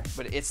 Yeah.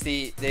 But it's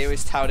they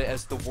always tout it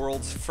as the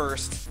world's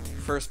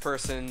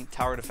first-person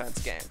tower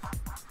defense game.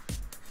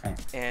 Right.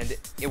 And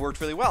it worked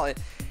really well.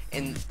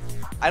 And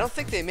I don't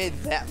think they made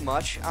that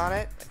much on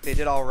it. They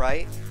did all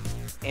right.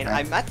 And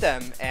I met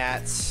them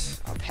at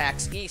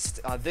PAX East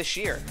this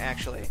year,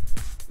 actually.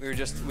 We were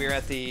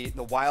at the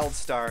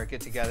WildStar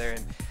get together,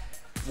 and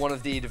one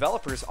of the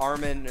developers,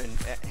 Armin, and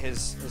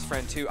his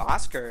friend too,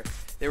 Oscar,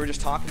 they were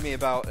just talking to me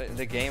about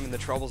the game and the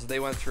troubles that they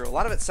went through. A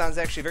lot of it sounds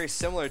actually very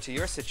similar to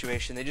your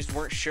situation. They just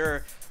weren't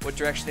sure what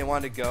direction they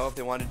wanted to go, if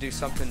they wanted to do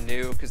something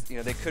new, because you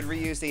know they could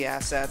reuse the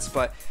assets,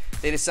 but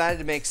they decided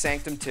to make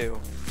Sanctum 2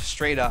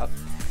 straight up,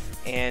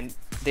 and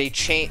they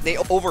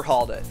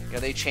overhauled it. You know,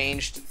 they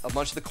changed a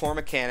bunch of the core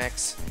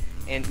mechanics,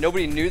 and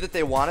nobody knew that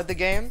they wanted the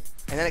game,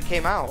 and then it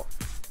came out,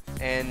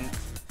 and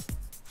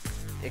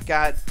it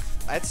got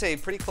I'd say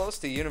pretty close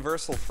to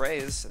universal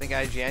praise. I think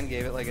IGN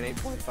gave it like an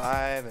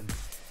 8.5, and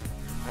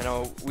I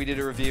know we did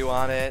a review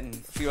on it and a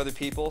few other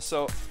people.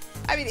 So,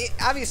 I mean,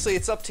 obviously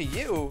it's up to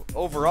you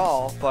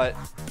overall, but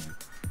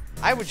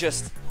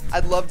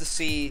I'd love to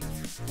see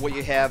what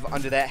you have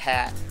under that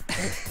hat.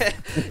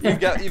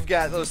 You've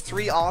got those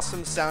 3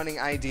 awesome sounding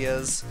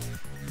ideas.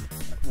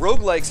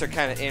 Roguelikes are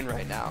kind of in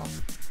right now.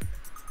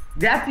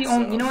 That's the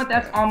only, you know what,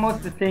 that's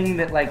almost the thing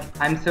that, like,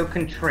 I'm so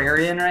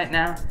contrarian right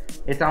now.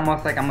 It's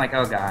almost like I'm like,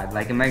 oh god,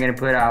 like, am I gonna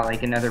put out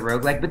like another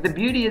roguelike? But the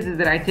beauty is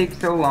that I take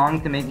so long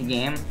to make a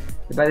game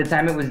that by the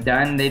time it was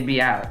done, they'd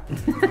be out.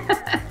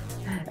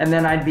 And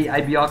then I'd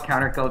be all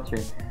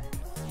counterculture.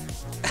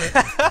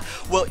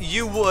 Well,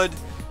 you would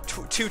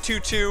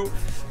 222.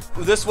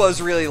 This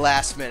was really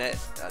last minute.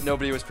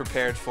 Nobody was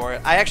prepared for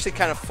it. I actually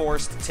kind of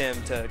forced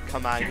Tim to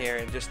come on here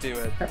and just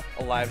do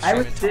a live stream. I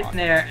was sitting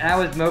there and I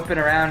was moping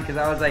around because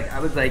I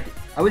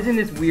was in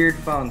this weird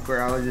funk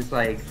where I was just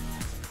like,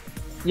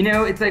 you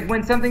know, it's like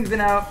when something's been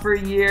out for a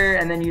year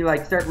and then you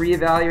like start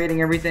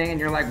reevaluating everything and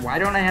you're like, why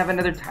don't I have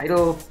another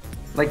title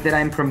like that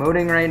I'm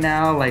promoting right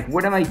now? Like,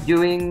 what am I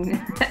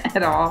doing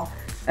at all?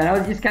 And I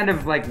was just kind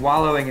of like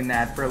wallowing in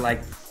that for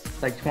like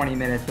 20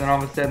 minutes. And then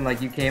all of a sudden,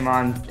 like, you came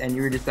on and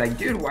you were just like,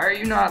 dude, why are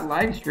you not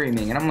live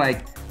streaming? And I'm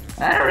like,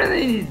 I don't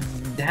really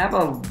I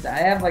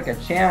have like a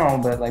channel,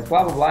 but like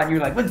blah, blah, blah. And you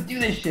were like, let's do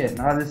this shit. And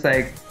I was just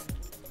like,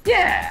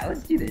 yeah,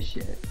 let's do this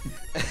shit.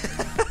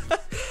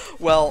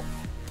 Well,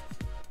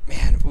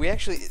 man,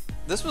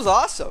 this was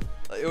awesome.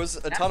 It was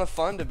a ton of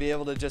fun to be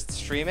able to just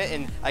stream it,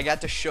 and I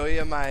got to show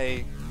you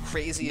my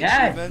crazy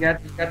achievement. Yeah,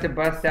 you got to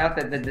bust out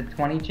the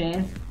 20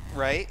 chain.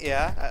 Right,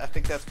 yeah, I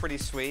think that's pretty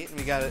sweet. And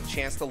we got a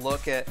chance to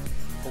look at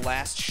The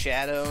Last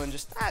Shadow and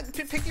just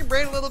pick your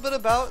brain a little bit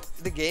about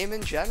the game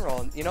in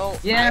general. You know,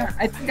 yeah,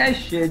 I think I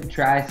should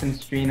try some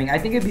streaming. I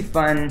think it'd be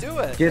fun. Do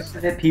it. Just so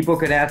that people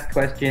could ask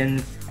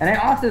questions. And I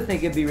also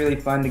think it'd be really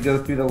fun to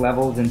go through the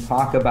levels and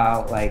talk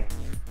about, like,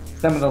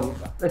 some of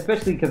the,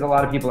 especially because a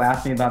lot of people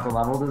ask me about the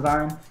level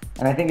design.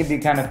 And I think it'd be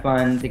kind of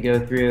fun to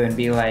go through and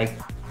be like,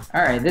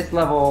 all right, this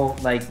level,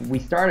 like, we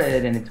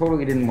started and it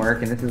totally didn't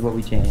work, and this is what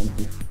we changed.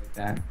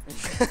 That.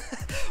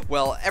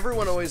 Well,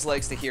 everyone always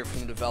likes to hear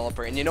from the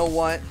developer, and you know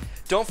what?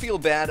 Don't feel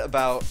bad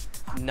about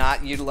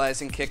not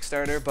utilizing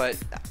Kickstarter, but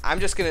I'm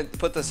just gonna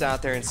put this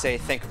out there and say,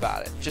 think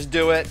about it. Just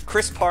do it.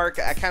 Chris Park,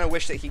 I kind of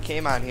wish that he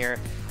came on here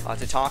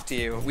to talk to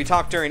you. We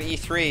talked during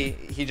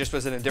E3. He just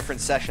was in a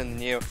different session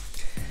than you.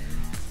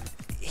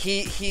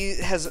 He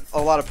has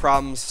a lot of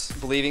problems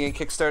believing in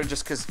Kickstarter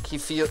just because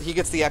he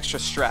gets the extra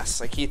stress.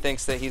 Like, he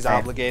thinks that he's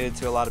obligated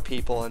to a lot of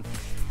people, and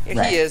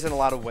he is in a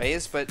lot of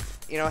ways. But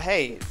you know,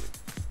 hey,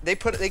 they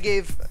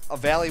gave a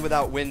Valley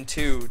Without Wind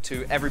 2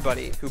 to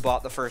everybody who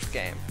bought the first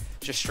game,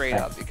 just straight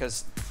up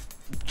because.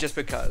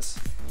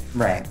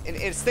 Right. And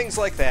it's things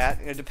like that,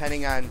 you know,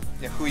 depending on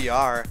who you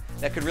are,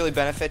 that could really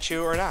benefit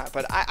you or not.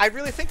 But I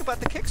really think about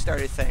the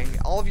Kickstarter thing.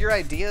 All of your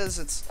ideas,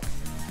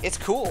 it's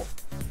cool.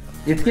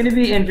 It's going to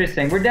be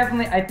interesting.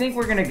 I think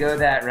we're going to go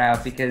that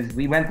route because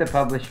we went the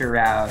publisher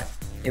route.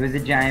 It was a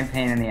giant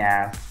pain in the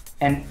ass.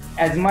 And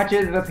as much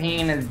of a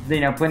pain as,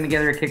 putting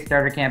together a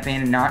Kickstarter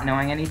campaign and not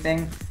knowing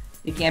anything,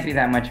 it can't be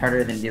that much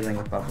harder than dealing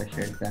with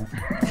publishers, so.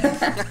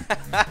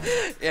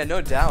 Yeah, no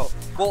doubt.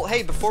 Well,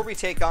 hey, before we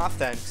take off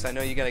then, because I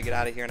know you got to get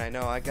out of here, and I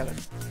know I got to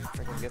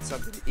freaking get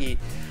something to eat.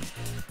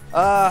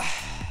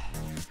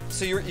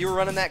 So you were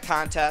running that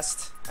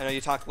contest. I know you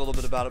talked a little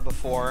bit about it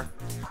before.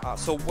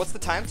 So what's the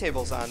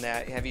timetables on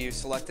that? Have you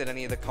selected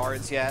any of the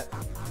cards yet?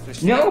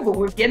 No,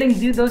 but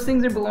dude, those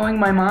things are blowing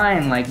my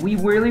mind. Like, we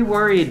really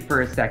worried for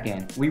a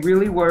second. We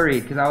really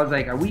worried, because I was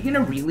like, are we going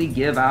to really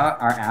give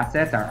out our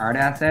assets, our art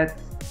assets?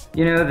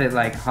 That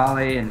like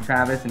Holly and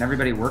Travis and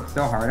everybody worked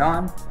so hard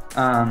on.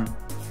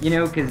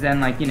 Because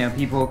then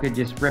people could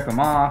just rip them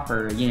off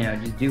or,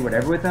 just do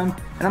whatever with them.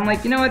 And I'm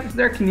like, you know what, this is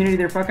their community,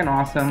 they're fucking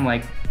awesome.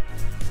 Like,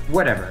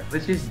 whatever,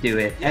 let's just do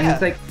it. Yeah.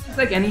 And it's just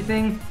like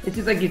anything, it's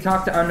just like you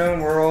talk to Unknown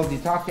Worlds, you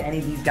talk to any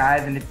of these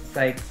guys, and it's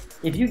like,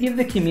 if you give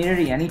the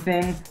community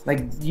anything,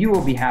 like, you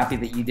will be happy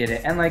that you did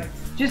it. And like,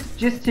 just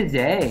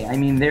today, I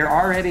mean, they're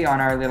already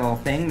on our little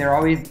thing, they're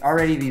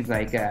already these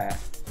like,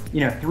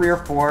 3 or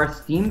 4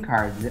 Steam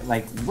cards that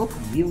like look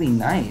really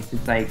nice.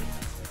 It's like,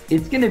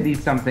 it's gonna be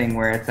something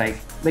where it's like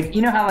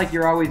how like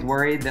you're always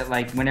worried that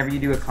like whenever you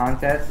do a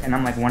contest and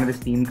I'm like, one of the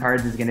Steam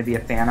cards is gonna be a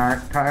fan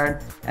art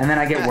card, and then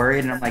I get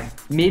worried and I'm like,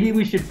 maybe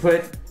we should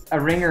put a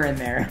ringer in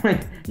there.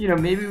 Like,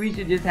 maybe we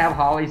should just have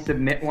Holly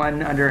submit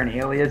one under an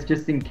alias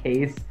just in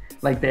case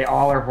like they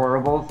all are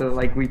horrible, so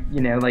like we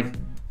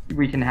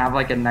we can have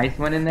like a nice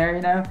one in there,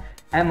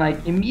 and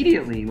like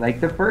immediately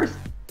like the first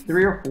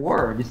 3 or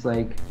 4 are just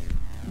like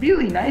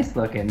really nice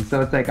looking.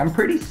 So it's like, I'm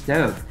pretty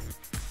stoked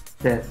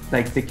that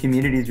like the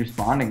community's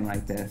responding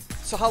like this.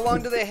 So how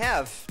long do they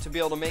have to be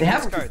able to make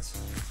these cards?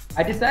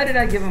 I decided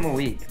I'd give them a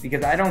week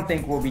because I don't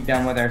think we'll be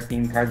done with our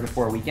Steam cards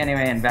before a week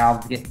anyway, and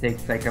Valve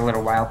takes like a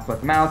little while to put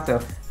them out, so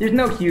there's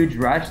no huge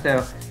rush.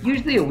 So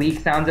usually a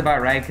week sounds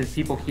about right because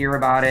people hear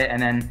about it,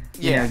 and then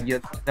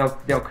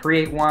they'll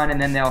create one,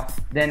 and then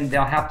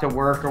they'll have to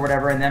work or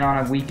whatever, and then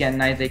on a weekend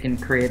night they can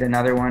create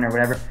another one or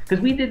whatever. Because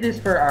we did this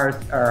for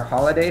our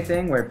holiday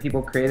thing where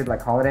people created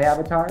like holiday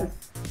avatars,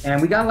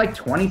 and we got like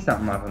 20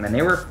 something of them, and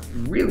they were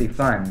really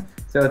fun.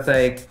 So it's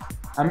like.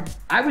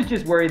 I was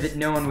just worried that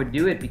no one would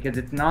do it because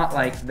it's not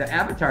like the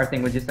avatar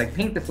thing was just like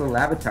paint this little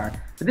avatar.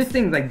 But this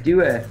thing's like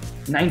do a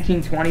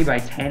 1920 by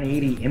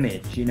 1080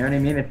 image, you know what I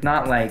mean? It's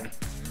not like,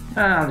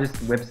 oh, I'll just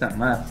whip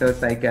something up. So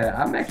it's like,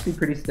 I'm actually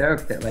pretty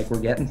stoked that like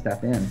we're getting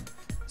stuff in.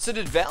 So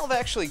did Valve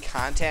actually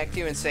contact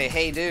you and say,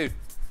 hey dude,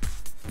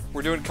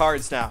 we're doing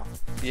cards now,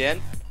 you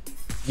in?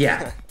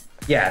 Yeah,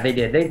 yeah, they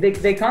did.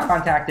 They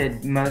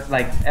contacted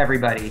like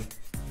everybody.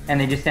 And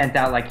they just sent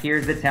out like,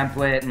 here's the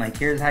template, and like,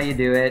 here's how you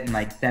do it, and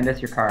like, send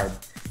us your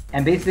cards.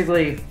 And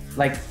basically,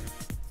 like,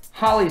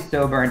 Holly's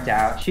so burnt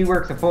out. She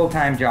works a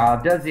full-time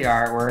job, does the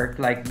artwork,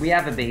 like, we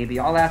have a baby,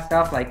 all that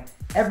stuff. Like,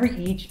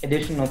 each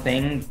additional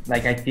thing,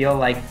 like, I feel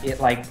like it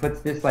like puts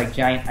this like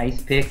giant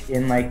ice pick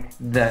in like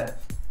the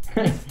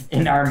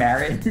in our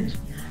marriage.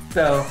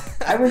 So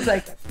I was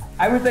like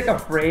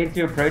afraid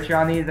to approach her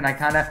on these, and I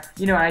kind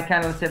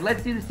of said,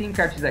 let's do the Steam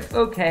card. She's like,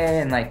 okay,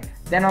 and like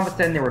then all of a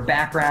sudden there were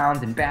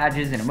backgrounds and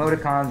badges and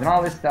emoticons and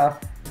all this stuff,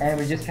 and it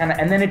was just kind of,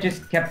 and then it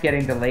just kept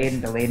getting delayed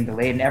and delayed and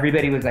delayed, and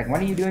everybody was like, when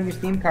are you doing your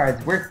Steam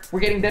cards? We're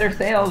getting better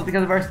sales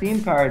because of our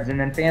Steam cards, and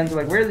then fans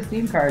were like, where are the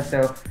Steam cards?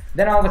 So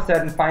then all of a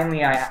sudden,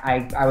 finally,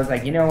 I was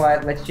like, you know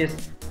what?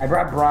 I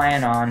brought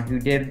Brian on, who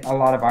did a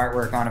lot of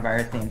artwork on a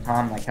Virus Named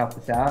Tom, like helped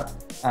us out.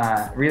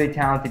 Really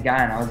talented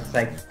guy, and I was just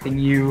like, can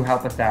you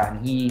help us out?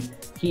 And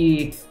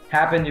he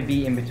happened to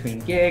be in between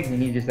gigs,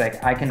 and he's just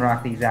like, I can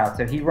rock these out.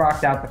 So he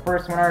rocked out the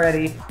first one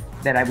already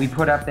that we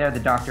put up there, the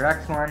Dr.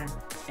 X one,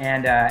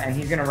 and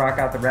he's gonna rock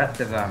out the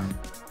rest of them.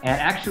 And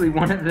actually, he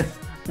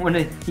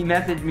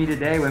messaged me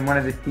today when one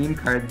of the Steam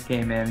cards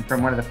came in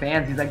from one of the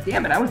fans. He's like,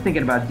 damn it, I was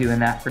thinking about doing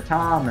that for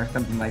Tom or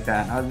something like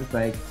that. And I was just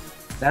like,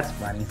 that's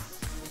funny.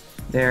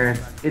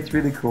 It's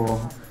really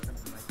cool.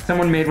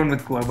 Someone made one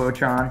with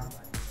Globotron,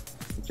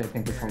 which I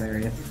think is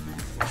hilarious.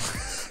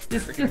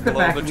 just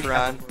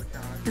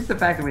the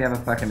fact that we have a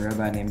fucking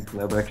robot named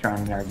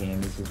Globotron in our game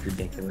is just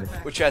ridiculous.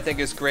 Which I think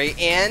is great.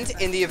 And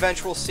in the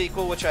eventual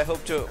sequel, which I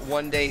hope to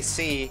one day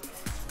see,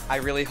 I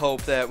really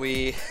hope that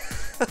we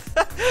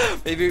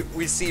maybe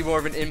we see more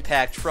of an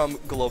impact from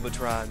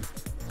Globotron.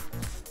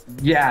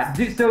 Yeah,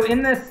 so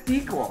in the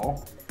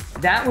sequel,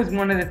 that was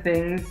one of the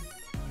things.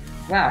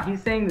 Wow,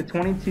 he's saying the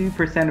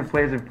 22% of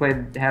players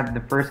have the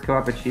first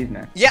co-op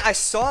achievement. Yeah, I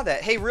saw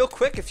that. Hey, real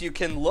quick, if you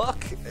can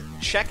look,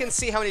 check and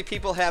see how many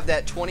people have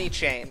that 20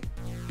 chain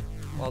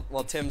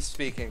while Tim's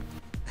speaking.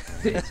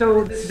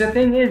 So the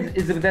thing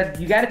is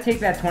that you got to take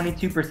that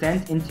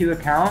 22% into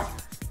account.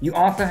 You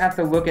also have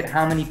to look at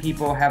how many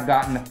people have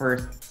gotten the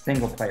first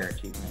single player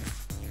achievement.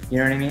 You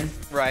know what I mean?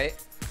 Right.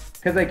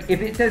 Because like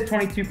if it says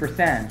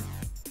 22%,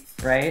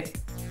 right?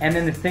 And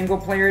then the single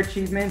player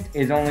achievement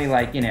is only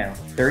like,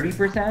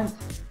 30%.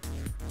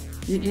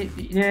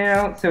 You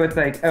know, so it's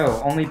like,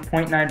 oh, only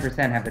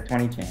 0.9% have the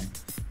 20 chain.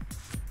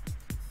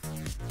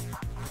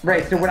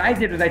 Right, so what I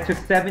did was I took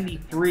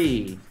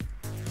 73,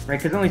 right?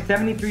 Because only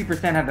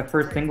 73% have the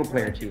first single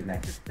player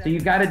achievement. So you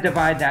got to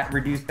divide that,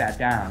 reduce that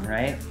down,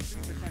 right?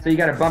 So you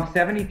got to bump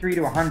 73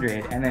 to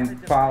 100 and then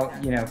follow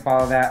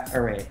that,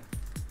 or wait.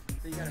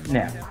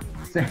 No.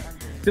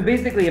 So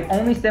basically, if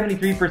only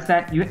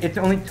 73%, it's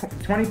only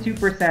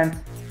 22%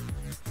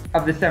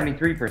 of the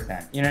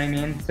 73%. You know what I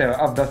mean? So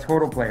of the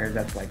total players,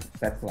 that's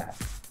less.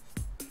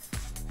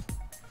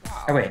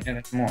 Wow. Oh wait, no,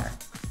 that's more.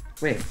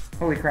 Wait,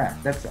 holy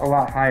crap, that's a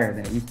lot higher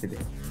than it used to be.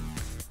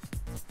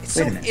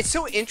 It's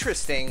so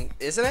interesting,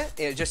 isn't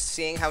it? Just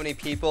seeing how many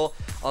people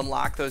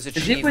unlock those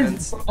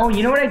achievements.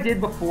 You know what I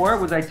did before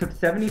was I took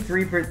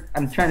 73%.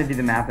 I'm trying to do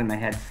the math in my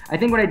head. I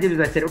think what I did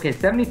was I said, okay,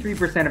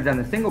 73% have done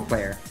the single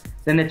player.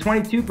 Then the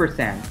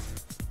 22%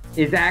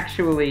 is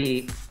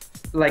actually,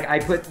 like,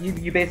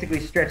 you basically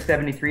stretch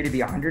 73 to be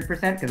 100%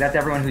 because that's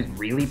everyone who's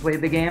really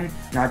played the game,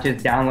 not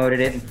just downloaded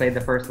it and played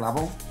the first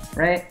level,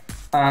 right?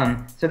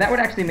 So that would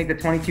actually make the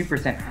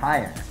 22%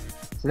 higher.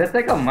 So that's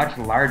like a much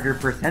larger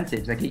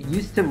percentage. Like it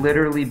used to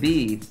literally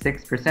be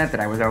 6% that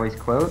I was always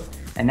quote,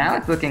 and now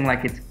it's looking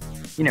like it's,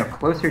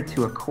 closer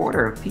to a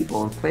quarter of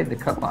people who played the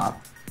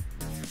co-op.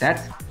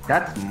 That's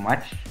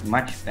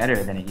much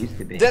better than it used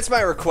to be. That's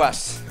my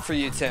request for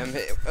you, Tim.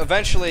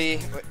 Eventually,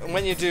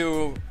 when you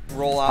do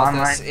roll out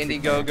Online this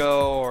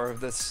Indiegogo or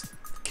this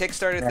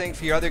Kickstarter thing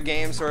for your other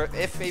games, or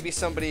if maybe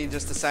somebody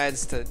just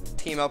decides to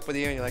team up with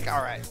you and you're like,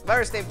 all right,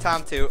 Virus Named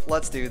Tom 2,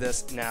 let's do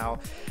this now.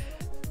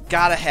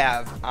 Gotta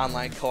have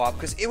online co-op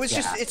because it was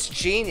it's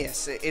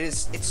genius.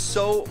 It's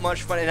so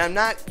much fun, and I'm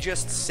not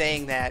just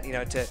saying that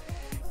to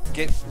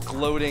get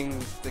gloating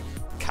the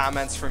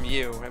comments from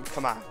you. And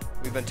come on,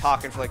 we've been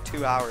talking for like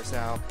 2 hours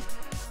now.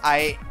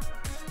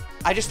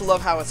 I just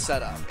love how it's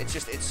set up.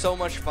 It's so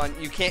much fun.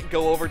 You can't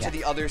go over to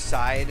the other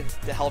side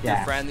to help your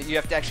friend. You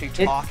have to actually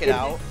talk it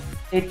out.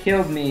 It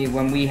killed me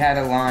when we had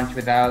a launch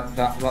without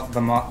the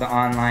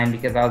online,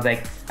 because I was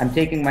like, I'm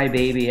taking my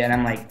baby and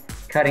I'm like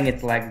cutting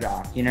its legs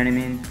off. You know what I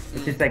mean?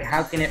 It's just like,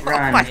 how can it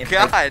run? Oh my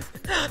god!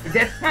 Like,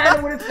 that's kind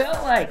of what it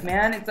felt like,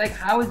 man. It's like,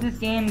 how is this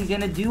game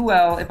gonna do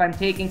well if I'm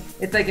taking?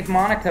 It's like if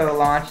Monaco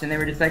launched and they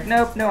were just like,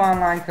 nope, no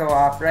online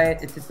co-op,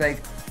 right? It's just like,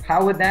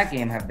 how would that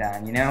game have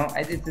done, you know?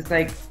 It's just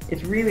like,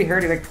 it's really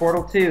hurting, like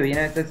Portal 2, you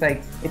know? It's just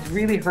like, it's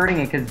really hurting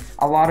it, because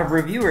a lot of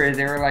reviewers,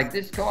 they were like,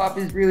 this co-op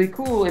is really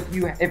cool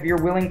if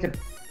you're willing to,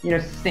 you know,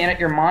 stand at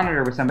your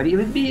monitor with somebody. It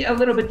would be a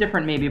little bit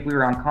different maybe if we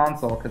were on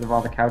console because of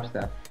all the couch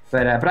stuff.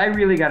 But I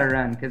really gotta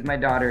run because my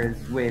daughter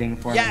is waiting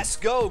for me. Yes,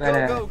 go.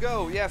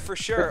 Yeah, for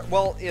sure.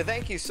 Well, yeah,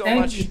 thank you so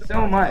much. Thank you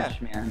so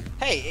much, man.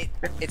 Hey,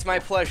 it's my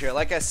pleasure.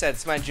 Like I said,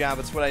 it's my job.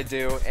 It's what I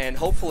do. And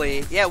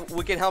hopefully, yeah,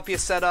 we can help you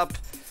set up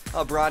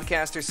a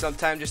broadcaster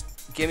sometime.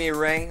 Just give me a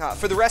ring.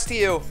 For the rest of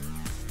you,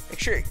 make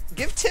sure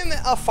give Tim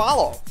a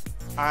follow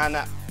on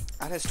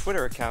his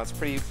Twitter account.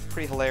 It's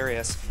pretty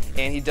hilarious,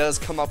 and he does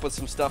come up with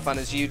some stuff on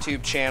his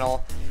YouTube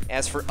channel.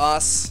 As for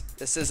us,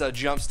 this is a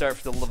jumpstart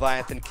for the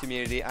Leviathan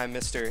community. I'm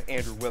Mr.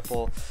 Andrew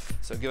Whipple,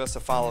 so give us a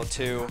follow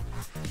too.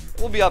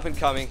 We'll be up and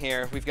coming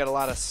here. We've got a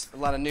lot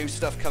of new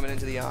stuff coming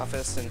into the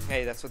office, and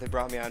hey, that's what they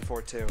brought me on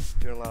for too.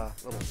 Doing a lot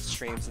of little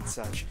streams and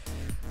such.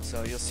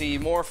 So you'll see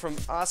more from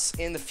us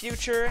in the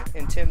future.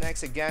 And Tim,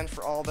 thanks again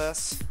for all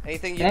this.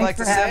 Anything you'd like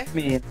to say? Thanks for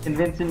having me. It's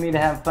convincing me to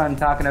have fun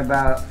talking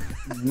about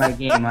my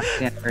game on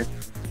Stanford.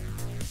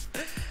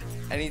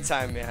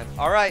 Anytime, man.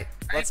 All right,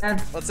 let's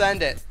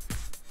end it.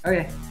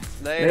 Okay.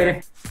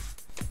 Later.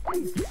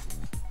 Later.